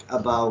like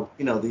about,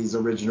 these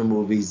original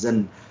movies.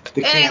 And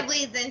it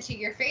leads into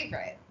your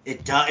favorite.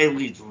 It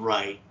leads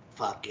right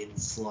fucking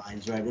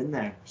slides right in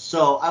there.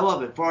 So I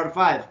love it. 4 out of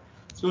 5.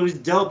 This movie's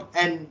dope,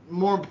 and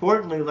more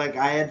importantly, like,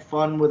 I had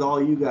fun with all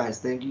you guys.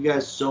 Thank you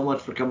guys so much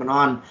for coming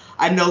on.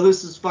 I know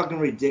this is fucking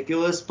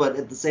ridiculous, but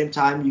at the same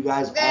time, you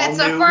guys all It's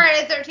knew. a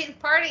Friday the 13th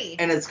party.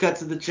 And it's cut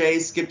to the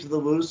chase, skip to the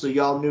loose, so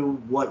y'all knew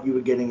what you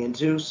were getting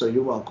into. So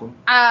you're welcome.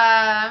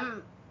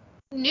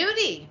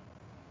 Nudie.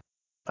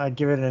 I'd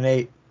give it an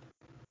 8.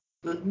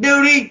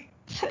 Nudie.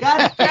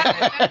 God damn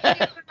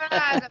it.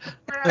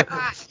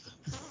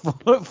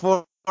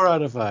 4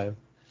 out of 5.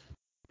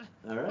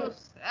 All right.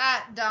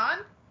 Don.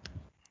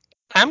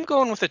 I'm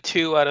going with a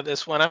 2 out of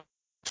this one.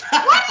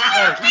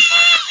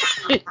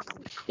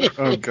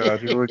 Oh God,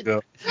 here we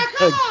go.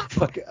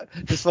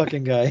 This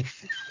fucking guy.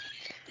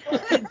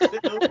 What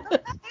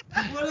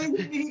has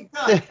he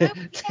done?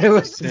 There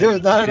was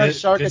not enough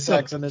shark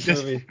attacks in this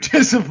movie.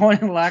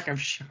 Disappointing lack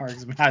of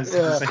sharks. But I was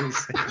Yeah. gonna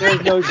say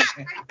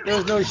There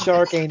was no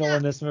shark anal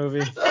in this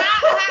movie.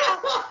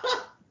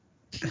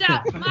 No,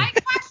 my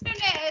question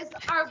is,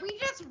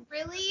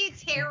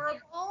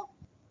 terrible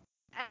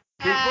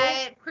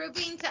at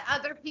proving to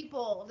other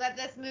people that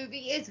this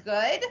movie is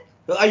good.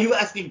 Are you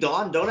asking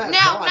Dawn? Don't ask No,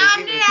 Dawn.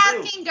 I'm not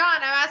asking Dawn.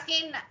 I'm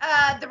asking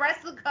the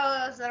rest of the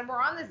co-hosts that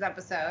were on this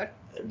episode.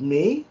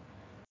 Me?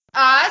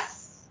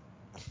 Us.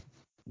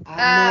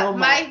 I know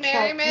my Mike,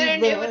 Merriman,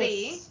 and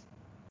Nudity.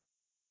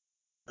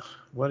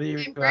 What are you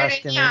And Brandon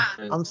asking me?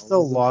 Young. I'm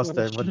still lost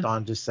at what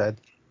Don just said.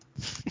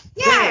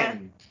 Yeah.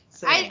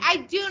 Same.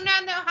 I do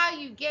not know how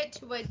you get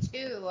to a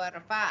 2 out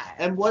of 5.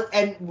 And what?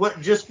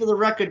 Just for the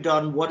record,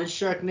 Dawn, what is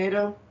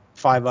Sharknado?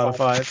 5 out of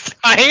 5.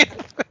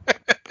 Five.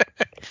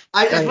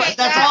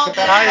 That's all.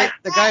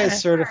 The guy is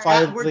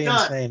certifiably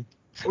done. insane.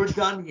 We're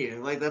done here.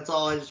 Like, that's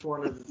all I just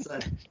wanted to say.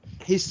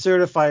 He's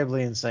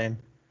certifiably insane.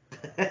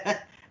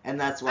 And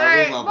that's All why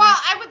right. we love Well, him.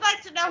 I would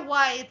like to know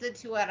why it's a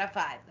 2 out of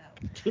 5,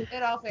 though.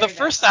 In all The fairness.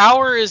 first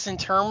hour is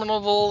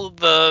interminable.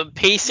 The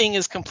pacing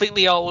is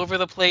completely all over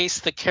the place.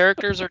 The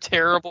characters are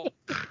terrible.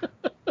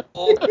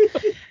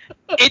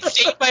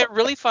 It's saved by a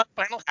really fun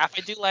final half.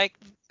 I do like,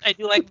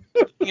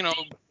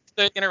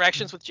 the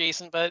interactions with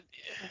Jason, but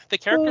the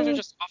characters are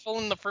just awful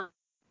in the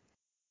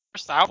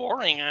first hour.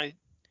 Boring. I'm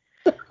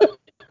just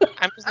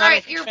not. All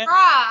right, a you're fan.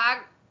 wrong,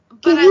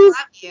 but Can I you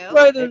love you.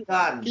 Hey,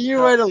 Dawn, Can you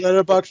write a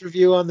letterbox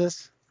review on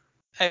this?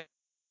 I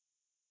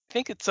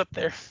think it's up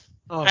there.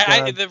 Oh, I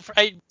God.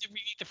 read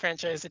the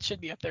franchise. It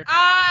should be up there.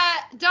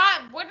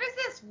 Don, where does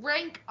this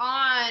rank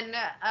on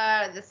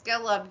the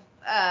scale of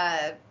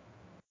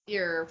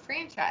your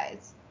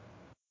franchise?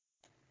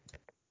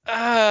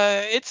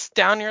 It's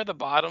down near the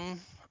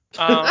bottom.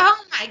 Oh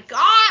my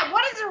God,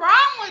 what is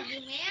wrong with you,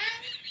 man?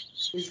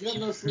 He's got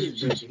no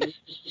sleeves, baby.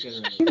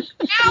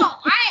 No,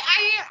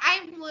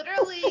 I'm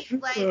literally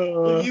like.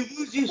 When you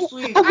lose your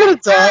sleeves, I'm gonna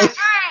die.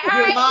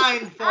 your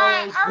mind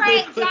falls All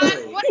right, quickly.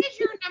 Don, what is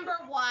your number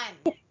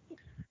 1?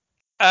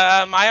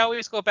 I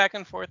always go back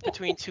and forth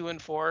between 2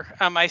 and 4.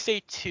 I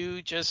say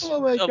 2 just Oh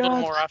my a little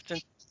God. more often.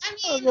 I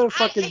I'm mean, gonna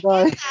fucking I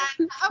die. get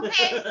that.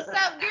 Okay, so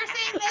you're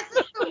saying this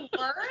is the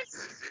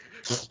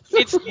worst?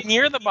 It's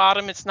near the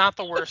bottom. It's not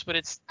the worst, but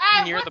it's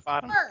near What's the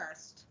bottom.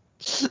 Worst?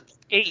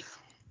 8.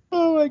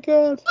 Oh my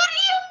God. What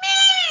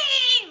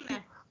do you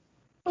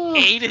mean?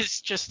 8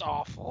 is just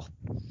awful.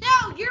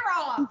 No, you're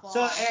awful.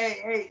 So,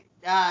 hey,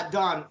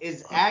 Dawn,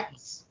 is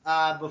X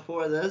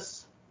before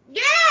this?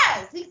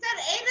 Yes, he said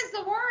 8 is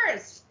the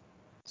worst.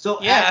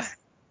 So Yeah. X.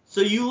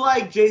 So you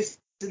like Jason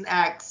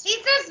X He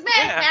says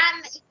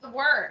Manhattan is the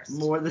worst.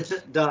 more than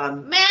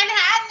Dawn?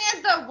 Manhattan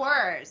is the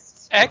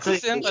worst. X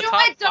is in the You know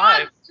top what, Don?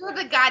 5. You're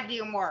the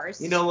goddamn worst.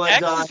 You know what,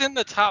 X Dawn? is in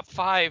the top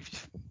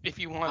 5, if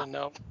you want to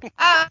know.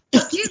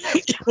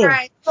 Jesus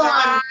Christ,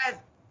 Don.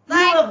 You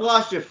have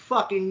lost your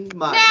fucking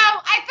mind. No,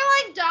 I feel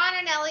like Don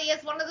and Ellie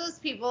is one of those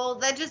people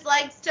that just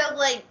likes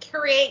to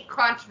create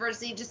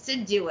controversy just to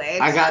do it.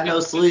 I got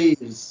no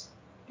sleeves.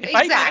 If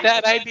I did Exactly.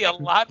 that, I'd be a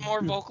lot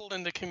more vocal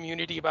in the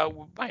community about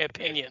my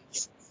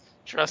opinions.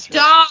 Trust me.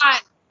 Don,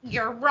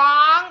 you're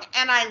wrong,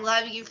 and I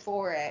love you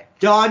for it.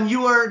 Dawn,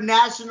 you are a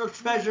national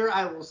treasure.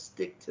 I will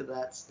stick to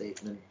that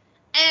statement.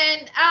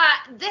 And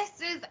this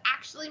is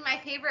actually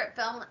my favorite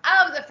film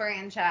of the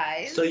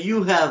franchise. So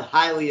you have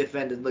highly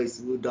offended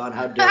Lacey Lou, Dawn.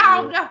 How dare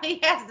Oh, you? no, he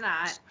has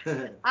not.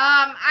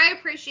 I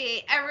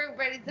appreciate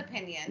everybody's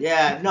opinion.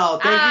 Yeah, no,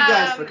 thank you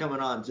guys for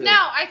coming on, too. No,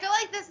 I feel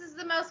like this is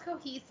the most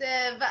cohesive.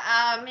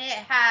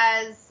 It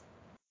has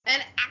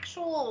an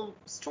actual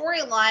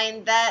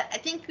storyline that I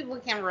think people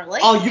can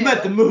relate to. Oh, you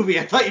meant the movie.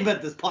 I thought you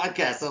meant this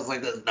podcast. I was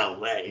like, there's no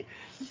way.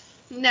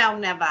 No,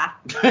 never.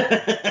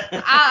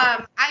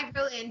 I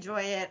really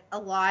enjoy it a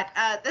lot.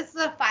 This is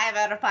a 5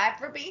 out of 5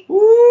 for me.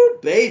 Woo,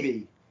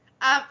 baby.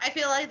 I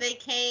feel like they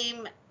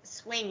came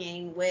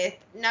swinging with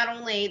not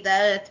only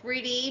the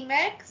 3D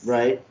mix,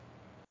 Right.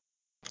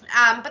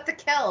 but the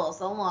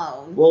kills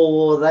alone.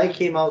 Well, they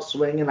came out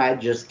swinging. I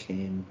just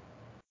came.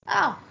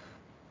 Oh.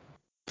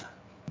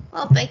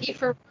 Well, thank you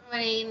for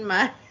ruining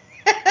my...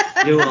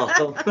 You're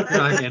welcome.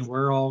 And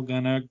we're all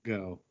gonna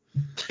go.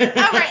 All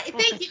right,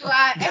 thank you,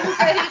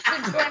 everybody,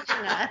 for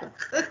joining us.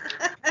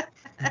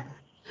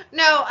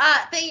 No,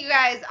 thank you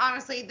guys.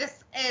 Honestly,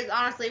 this is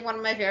honestly one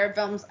of my favorite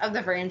films of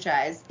the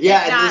franchise. Yeah,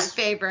 if and not this-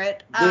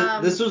 favorite.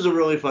 This was a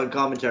really fun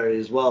commentary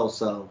as well,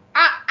 so.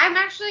 I'm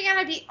actually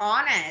gonna be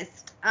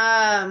honest.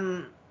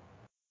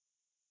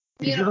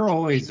 You're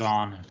always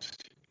honest.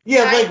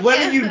 Yeah, when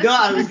are you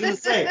not? I was going to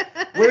say,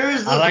 where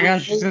is the I like how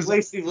she says,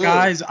 Lacey Lou?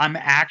 guys, I'm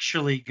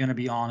actually gonna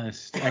be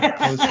honest, as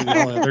opposed to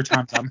all the other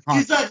times I'm not.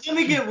 She's like, let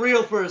me get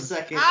real for a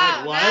second.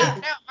 Oh, Like,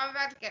 what? No, I'm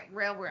about to get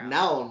real.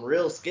 Now I'm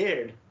real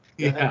scared.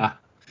 Yeah.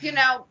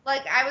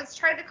 I was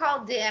trying to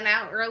call Dan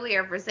out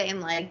earlier for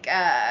saying, I make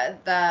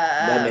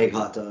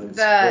hot dogs.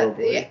 Yeah,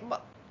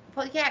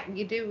 well, yeah,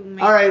 you do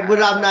make All right, hot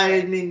but I'm dogs. not,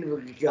 I mean,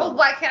 go. Well,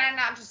 why can I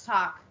not just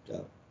talk?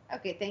 Go.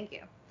 Okay, thank you.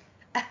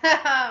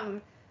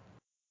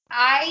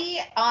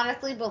 I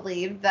honestly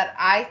believe that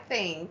I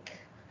think,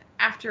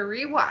 after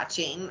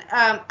rewatching,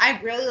 I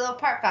really love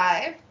Part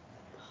 5,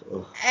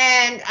 Ugh.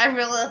 and I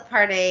really love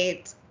Part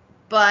 8,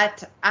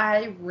 but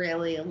I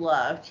really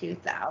love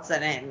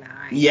 2009.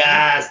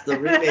 Yes, the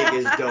remake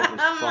is dope as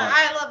fuck.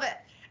 I love it.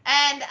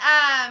 And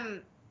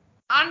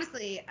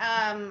honestly,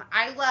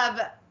 I love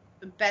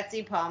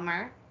Betsy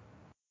Palmer.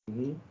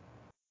 Hmm.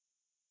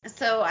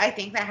 So I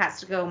think that has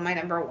to go my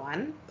number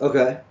 1.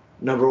 Okay.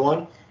 Number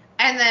 1?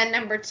 And then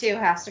number 2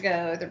 has to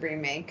go the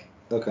remake.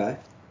 Okay.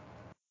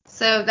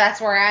 So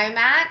that's where I'm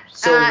at.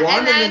 So 1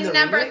 and then the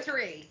number remake?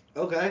 3.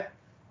 Okay.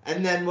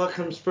 And then what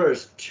comes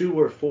first? 2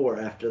 or 4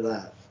 after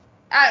that?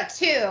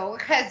 2,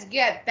 because you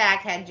get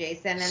Baghead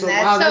Jason, and So,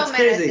 that's wow, so that's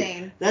crazy.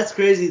 menacing. That's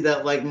crazy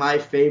that, like, my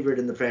favorite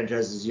in the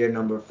franchise is your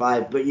number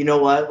 5. But you know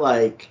what?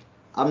 Like,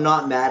 I'm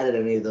not mad at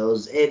any of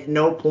those. At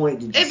no point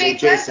did you It say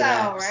makes sense, Jason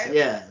though, X. right?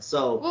 Yeah,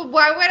 so. Well,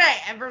 why would I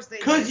ever say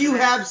Because Jason you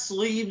X? have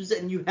sleeves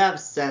and you have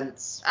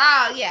sense.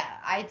 Oh, yeah,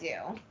 I do.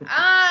 No,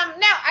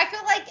 I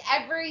feel like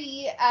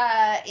every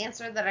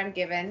answer that I'm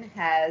given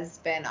has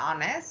been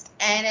honest,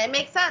 and it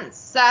makes sense.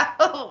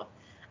 So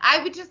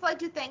I would just like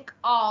to thank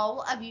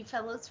all of you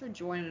fellas for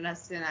joining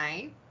us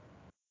tonight.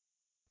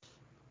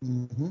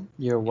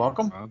 You're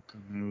welcome.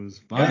 It was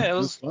fun. Yeah, it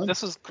was fun.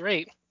 This was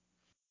great.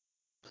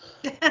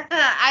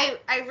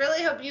 I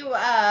really hope you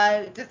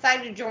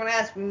decide to join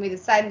us when we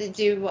decide to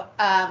do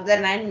the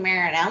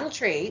Nightmare on Elm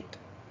Street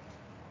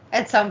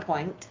at some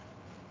point.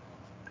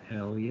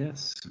 Hell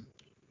yes.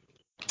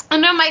 I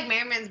know Mike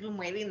Merriman's been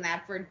waiting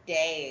that for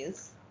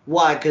days.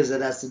 Why? Because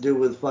it has to do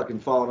with fucking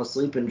falling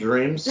asleep in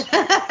dreams.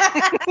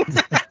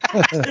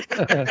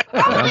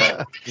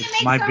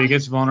 It's my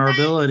biggest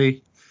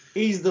vulnerability.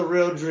 He's the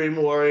real dream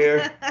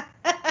warrior.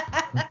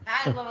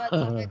 I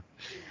love it.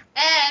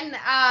 And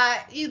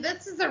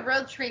this is a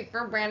real treat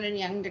for Brandon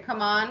Young to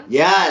come on.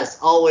 Yes,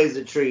 always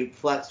a treat.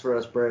 Flex for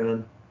us,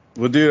 Brandon.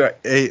 Well, dude,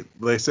 hey,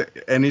 Lisa,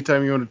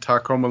 anytime you want to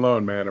talk Home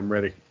Alone, man, I'm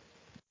ready.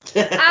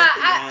 Yes.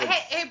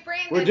 Hey,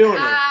 Brandon. We're doing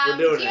it. We're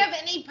doing do you it. have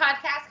any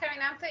podcasts coming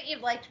up that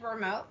you'd like to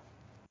promote?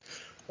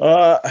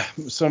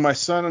 So my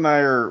son and I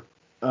are,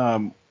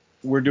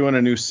 we're doing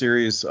a new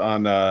series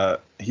on,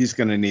 he's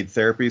going to need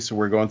therapy, so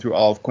we're going through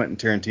all of Quentin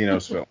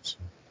Tarantino's films.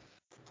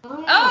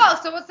 Oh,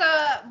 so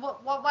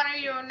what one are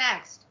you doing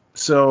next?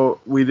 So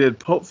we did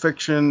Pulp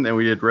Fiction and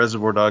we did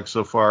Reservoir Dogs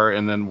so far,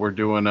 and then we're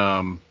doing,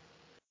 what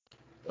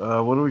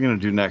are we going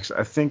to do next?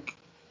 I think,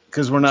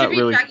 because we're not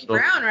really. Jackie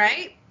Brown,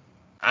 right?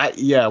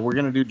 Yeah, we're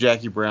going to do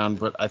Jackie Brown,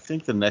 but I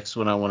think the next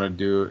one I want to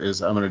do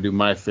is I'm going to do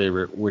my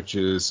favorite, which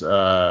is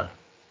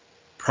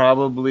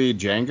probably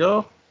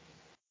Django.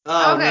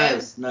 Oh, Okay.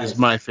 nice. Is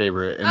my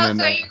favorite. And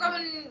So then, you're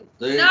going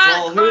They not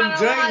call him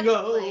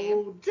chronologically.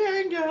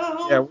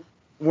 Django. yeah,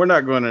 we're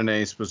not going in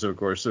any specific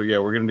order. So, yeah,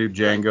 we're going to do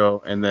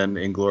Django and then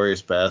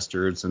Inglourious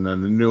Bastards and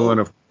then the new one,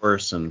 of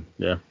course, and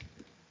yeah.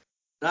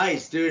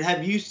 Nice, dude.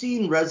 Have you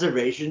seen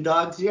Reservation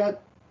Dogs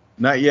yet?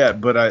 Not yet,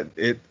 but I'm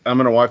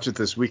going to watch it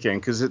this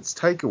weekend because it's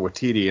Taika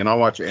Waititi, and I'll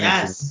watch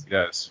anything he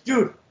does.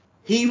 Dude,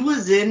 he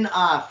was in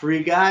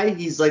Free Guy.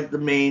 He's like the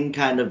main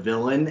kind of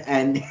villain,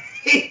 and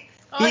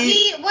What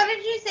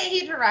did you say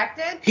he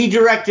directed? He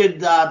directed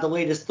the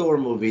latest Thor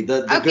movie,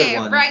 the good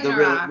one,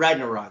 Ragnarok.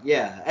 Ragnarok,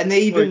 yeah. And they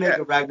even make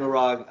a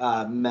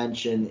Ragnarok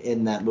mention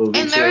in that movie.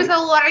 And there's a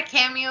lot of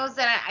cameos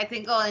in it. I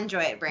think you'll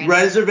enjoy it, Brandon.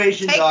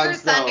 Reservation Take Dogs,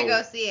 your son though. to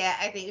go see it.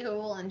 I think he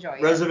will enjoy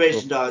it.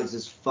 Reservation Dogs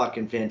is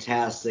fucking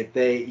fantastic.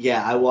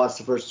 I watched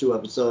the first 2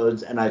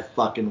 episodes and I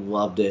fucking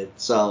loved it.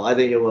 So I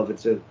think you'll love it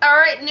too. All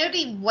right,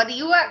 Nudie, what do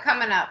you got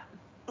coming up?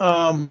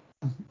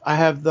 I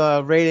have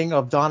the rating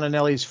of Don and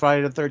Ellie's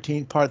Friday the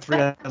 13th Part 3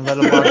 on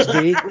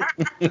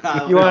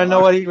Letterboxd. You want to know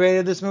what he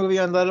rated this movie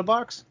on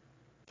Letterboxd?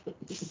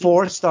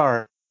 4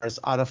 stars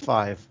out of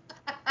 5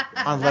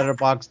 on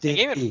Letterboxd. They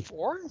gave it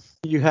 4?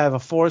 You have a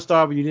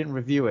 4-star, but you didn't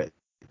review it.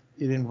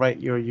 You didn't write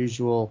your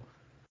usual.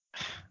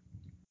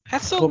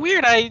 That's so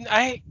weird.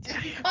 I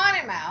Calling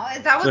him out.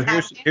 Is that what's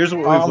happening? Here's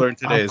what we've learned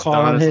today. I'm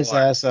calling his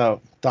ass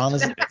out. Don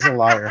is a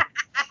liar.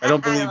 I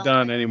don't believe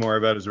Don anymore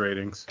about his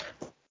ratings.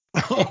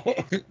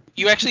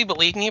 You actually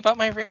believe me about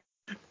my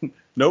rating?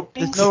 Nope.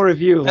 There's no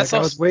review. That's I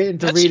was waiting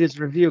to read his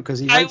review because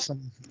he writes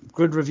some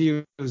good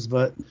reviews,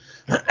 but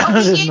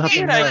there's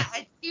nothing there.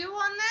 A 2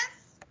 on this?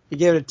 He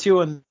gave it a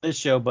 2 on this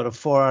show, but a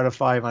 4 out of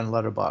 5 on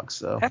Letterboxd.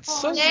 So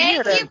that's so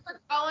weird. weird. Thank you for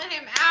calling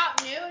him out,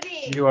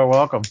 Nudie. You are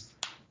welcome.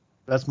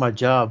 That's my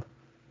job.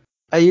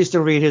 I used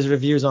to read his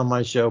reviews on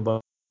my show,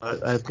 but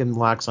I've been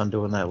lax on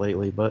doing that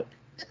lately. But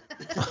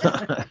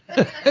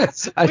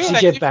I should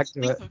get back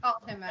to it.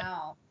 Call him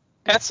out.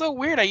 That's so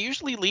weird. I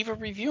usually leave a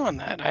review on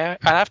that. I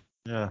have to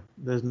Yeah,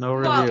 there's no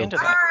Well, review.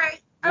 all right.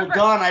 Well,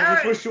 Don, I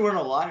just wish you weren't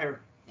a liar.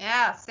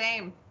 Yeah,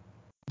 same.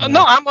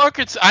 No, I'm more.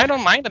 I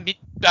don't mind the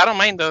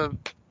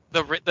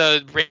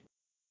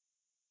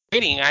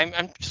rating.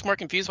 I'm just more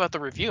confused about the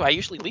review. I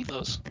usually leave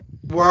those.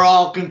 We're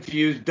all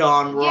confused,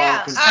 Don. We're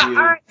all confused. All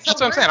right, so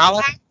That's what I'm saying.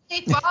 I'll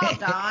fall,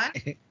 Don.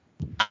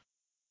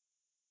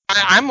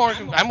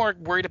 I'm more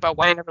worried about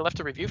why I never left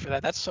a review for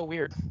that. That's so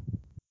weird.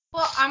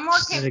 Well, I'm more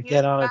confused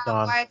Get on it, about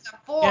Don. why it's a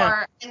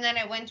 4 and then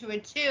it went to a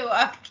 2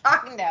 after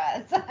talking to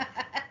us.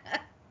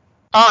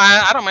 Oh,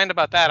 I don't mind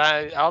about that.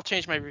 I'll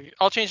change my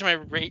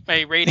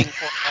rating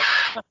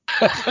for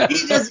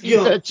He doesn't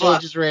give a That fuck.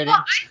 changes rating.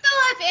 Well, I feel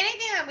if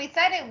anything that we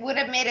said, it would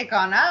have made it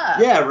gone up.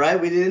 Yeah, right?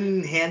 We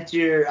didn't enhance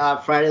your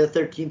Friday the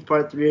 13th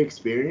Part 3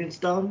 experience,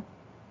 Don?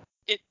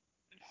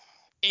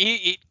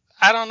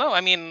 I don't know.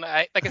 I mean,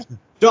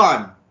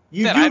 Don,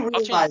 you Said, do I'll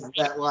realize change-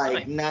 that,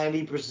 like,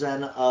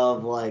 90%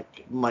 of,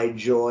 like, my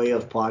joy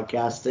of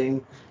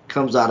podcasting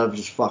comes out of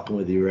just fucking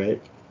with you,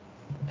 right?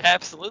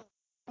 absolutely.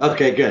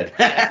 Okay, good.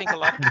 I think a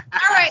lot.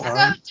 All right, so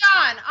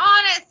John,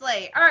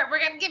 honestly, all right, we're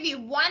gonna give you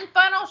one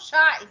final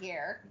shot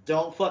here.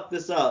 Don't fuck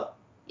this up.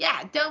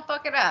 Yeah, don't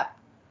fuck it up.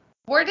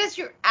 Where does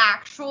your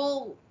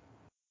actual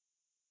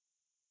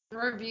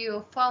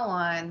review fall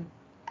on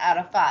out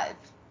of 5?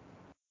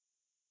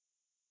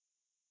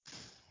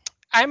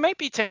 I might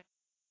be tempted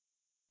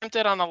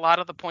on a lot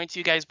of the points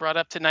you guys brought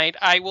up tonight.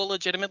 I will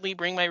legitimately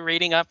bring my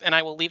rating up, and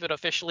I will leave it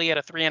officially at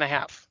a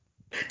 3.5.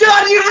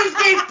 Don, you just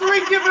gave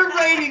 3 different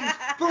ratings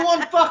for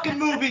one fucking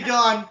movie,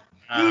 Don.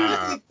 You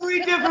just gave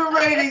 3 different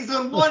ratings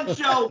on one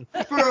show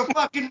for a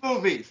fucking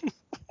movie.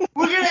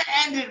 We're gonna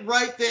end it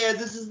right there.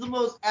 This is the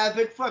most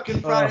epic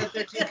fucking Friday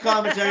the 13th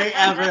commentary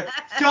ever.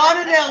 Don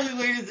and Ellie,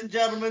 ladies and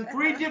gentlemen,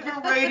 3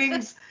 different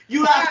ratings.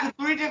 You asked it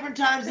 3 different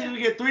times and you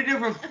get 3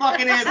 different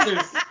fucking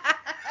answers.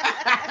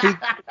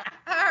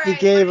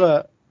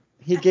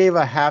 He gave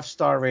a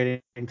half-star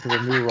rating to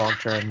the new Wrong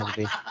Turn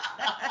movie.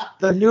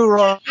 The new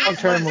Wrong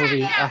Turn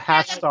movie, a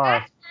half-star. The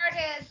best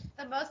part is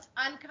the most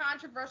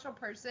uncontroversial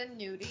person,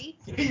 Nudie,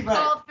 He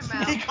called him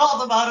out. He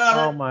called him out on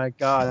Oh it. my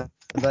god!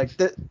 Like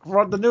the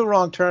new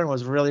Wrong Turn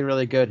was really,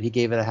 really good. He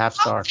gave it a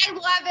half-star. I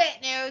love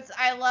it, Nudes.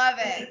 I love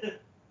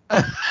it.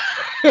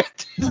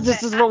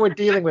 This is what we're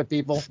dealing with,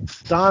 people.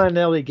 Don and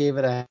Ellie gave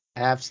it a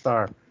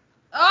half-star.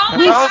 Oh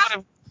my I god,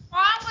 what's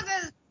wrong with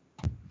his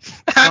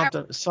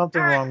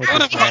Something wrong with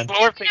Would've this been man.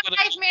 glorified.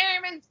 Mike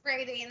Merriman's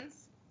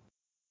ratings?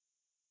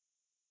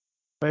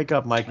 Wake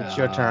up, Mike. It's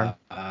your turn.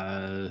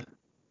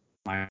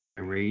 My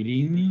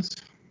ratings.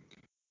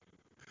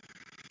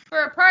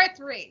 For part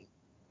 3.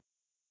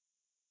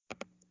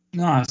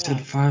 No, I said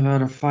 5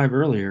 out of 5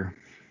 earlier.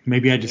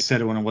 Maybe I just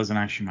said it when it wasn't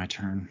actually my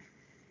turn.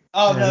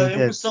 Oh, Yeah, no, he it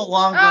did. was so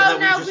long ago Oh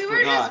that no, we just were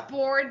forgot. just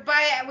bored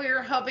by it. We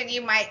were hoping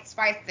you might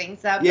spice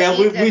things up. Yeah, but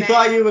you we didn't.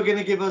 thought you were going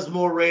to give us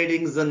more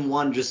ratings than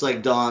one, just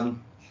like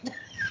Don.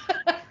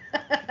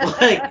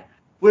 Like,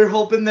 we're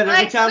hoping that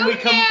every Like, time who we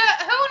come...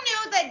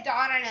 knew that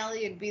Don and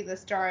Ellie would be the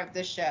star of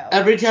the show?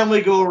 Every time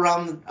we go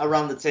around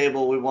the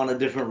table, we want a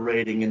different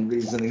rating and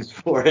reasonings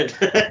for it.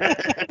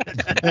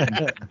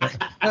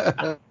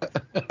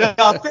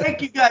 No,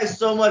 thank you guys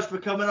so much for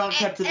coming on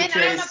Cut to the and I'm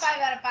a Chase. 5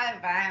 out of 5,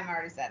 but I haven't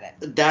already said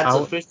it. That's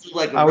Are- officially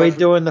like a Are we reference.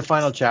 doing the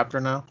final chapter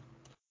now?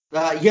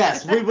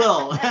 Yes, we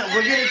will. We're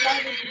going to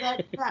dive into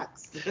that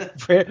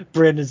next.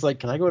 Brandon's like,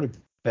 can I go to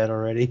bed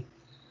already?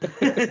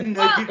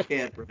 No, you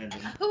can't, Brandon.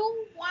 Who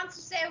wants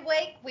to stay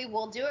awake? We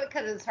will do it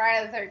because it's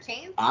Friday the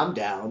 13th. I'm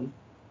down.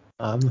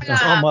 I'm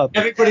up.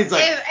 Everybody's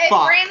like, if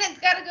fuck. Brandon's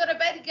got to go to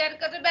bed, you got to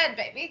go to bed,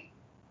 baby.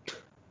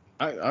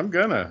 I'm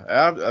gonna.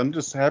 I'm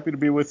just happy to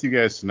be with you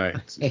guys tonight.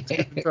 It's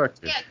good to talk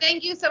to you. Yeah,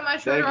 thank you so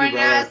much for Thank you, joining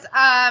brother.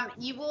 us.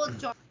 You will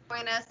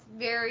join us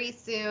very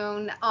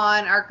soon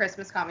on our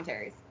Christmas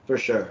commentaries. For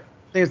sure.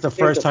 I think it's the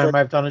first time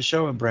I've done a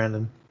show with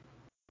Brandon.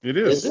 It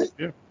is. Is it?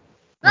 Yeah.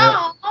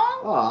 No,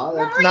 Aw, we're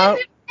that's... ready No. to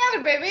do it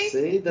together, baby.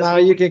 See? That's Now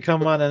what you can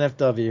come on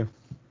NFW.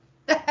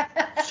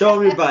 Show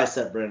me your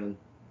bicep, Brandon.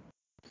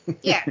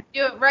 Yeah,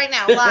 do it right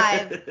now,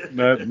 live.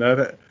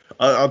 Not.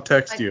 I'll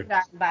text you.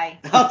 Bye.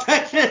 I'll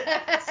text you.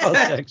 I'll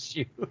text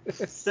you.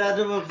 Send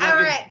him a All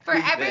fucking right, for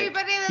feedback.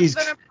 everybody that's He's-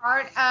 been a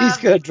part of he's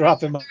gonna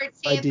drop him my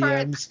 13th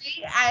part DMs.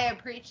 3, I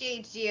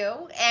appreciate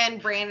you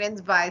and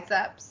Brandon's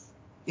biceps.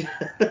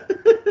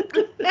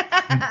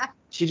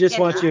 She just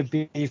Yeah. wants you a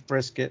beef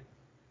brisket.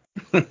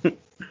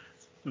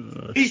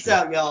 Peace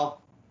out,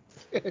 y'all.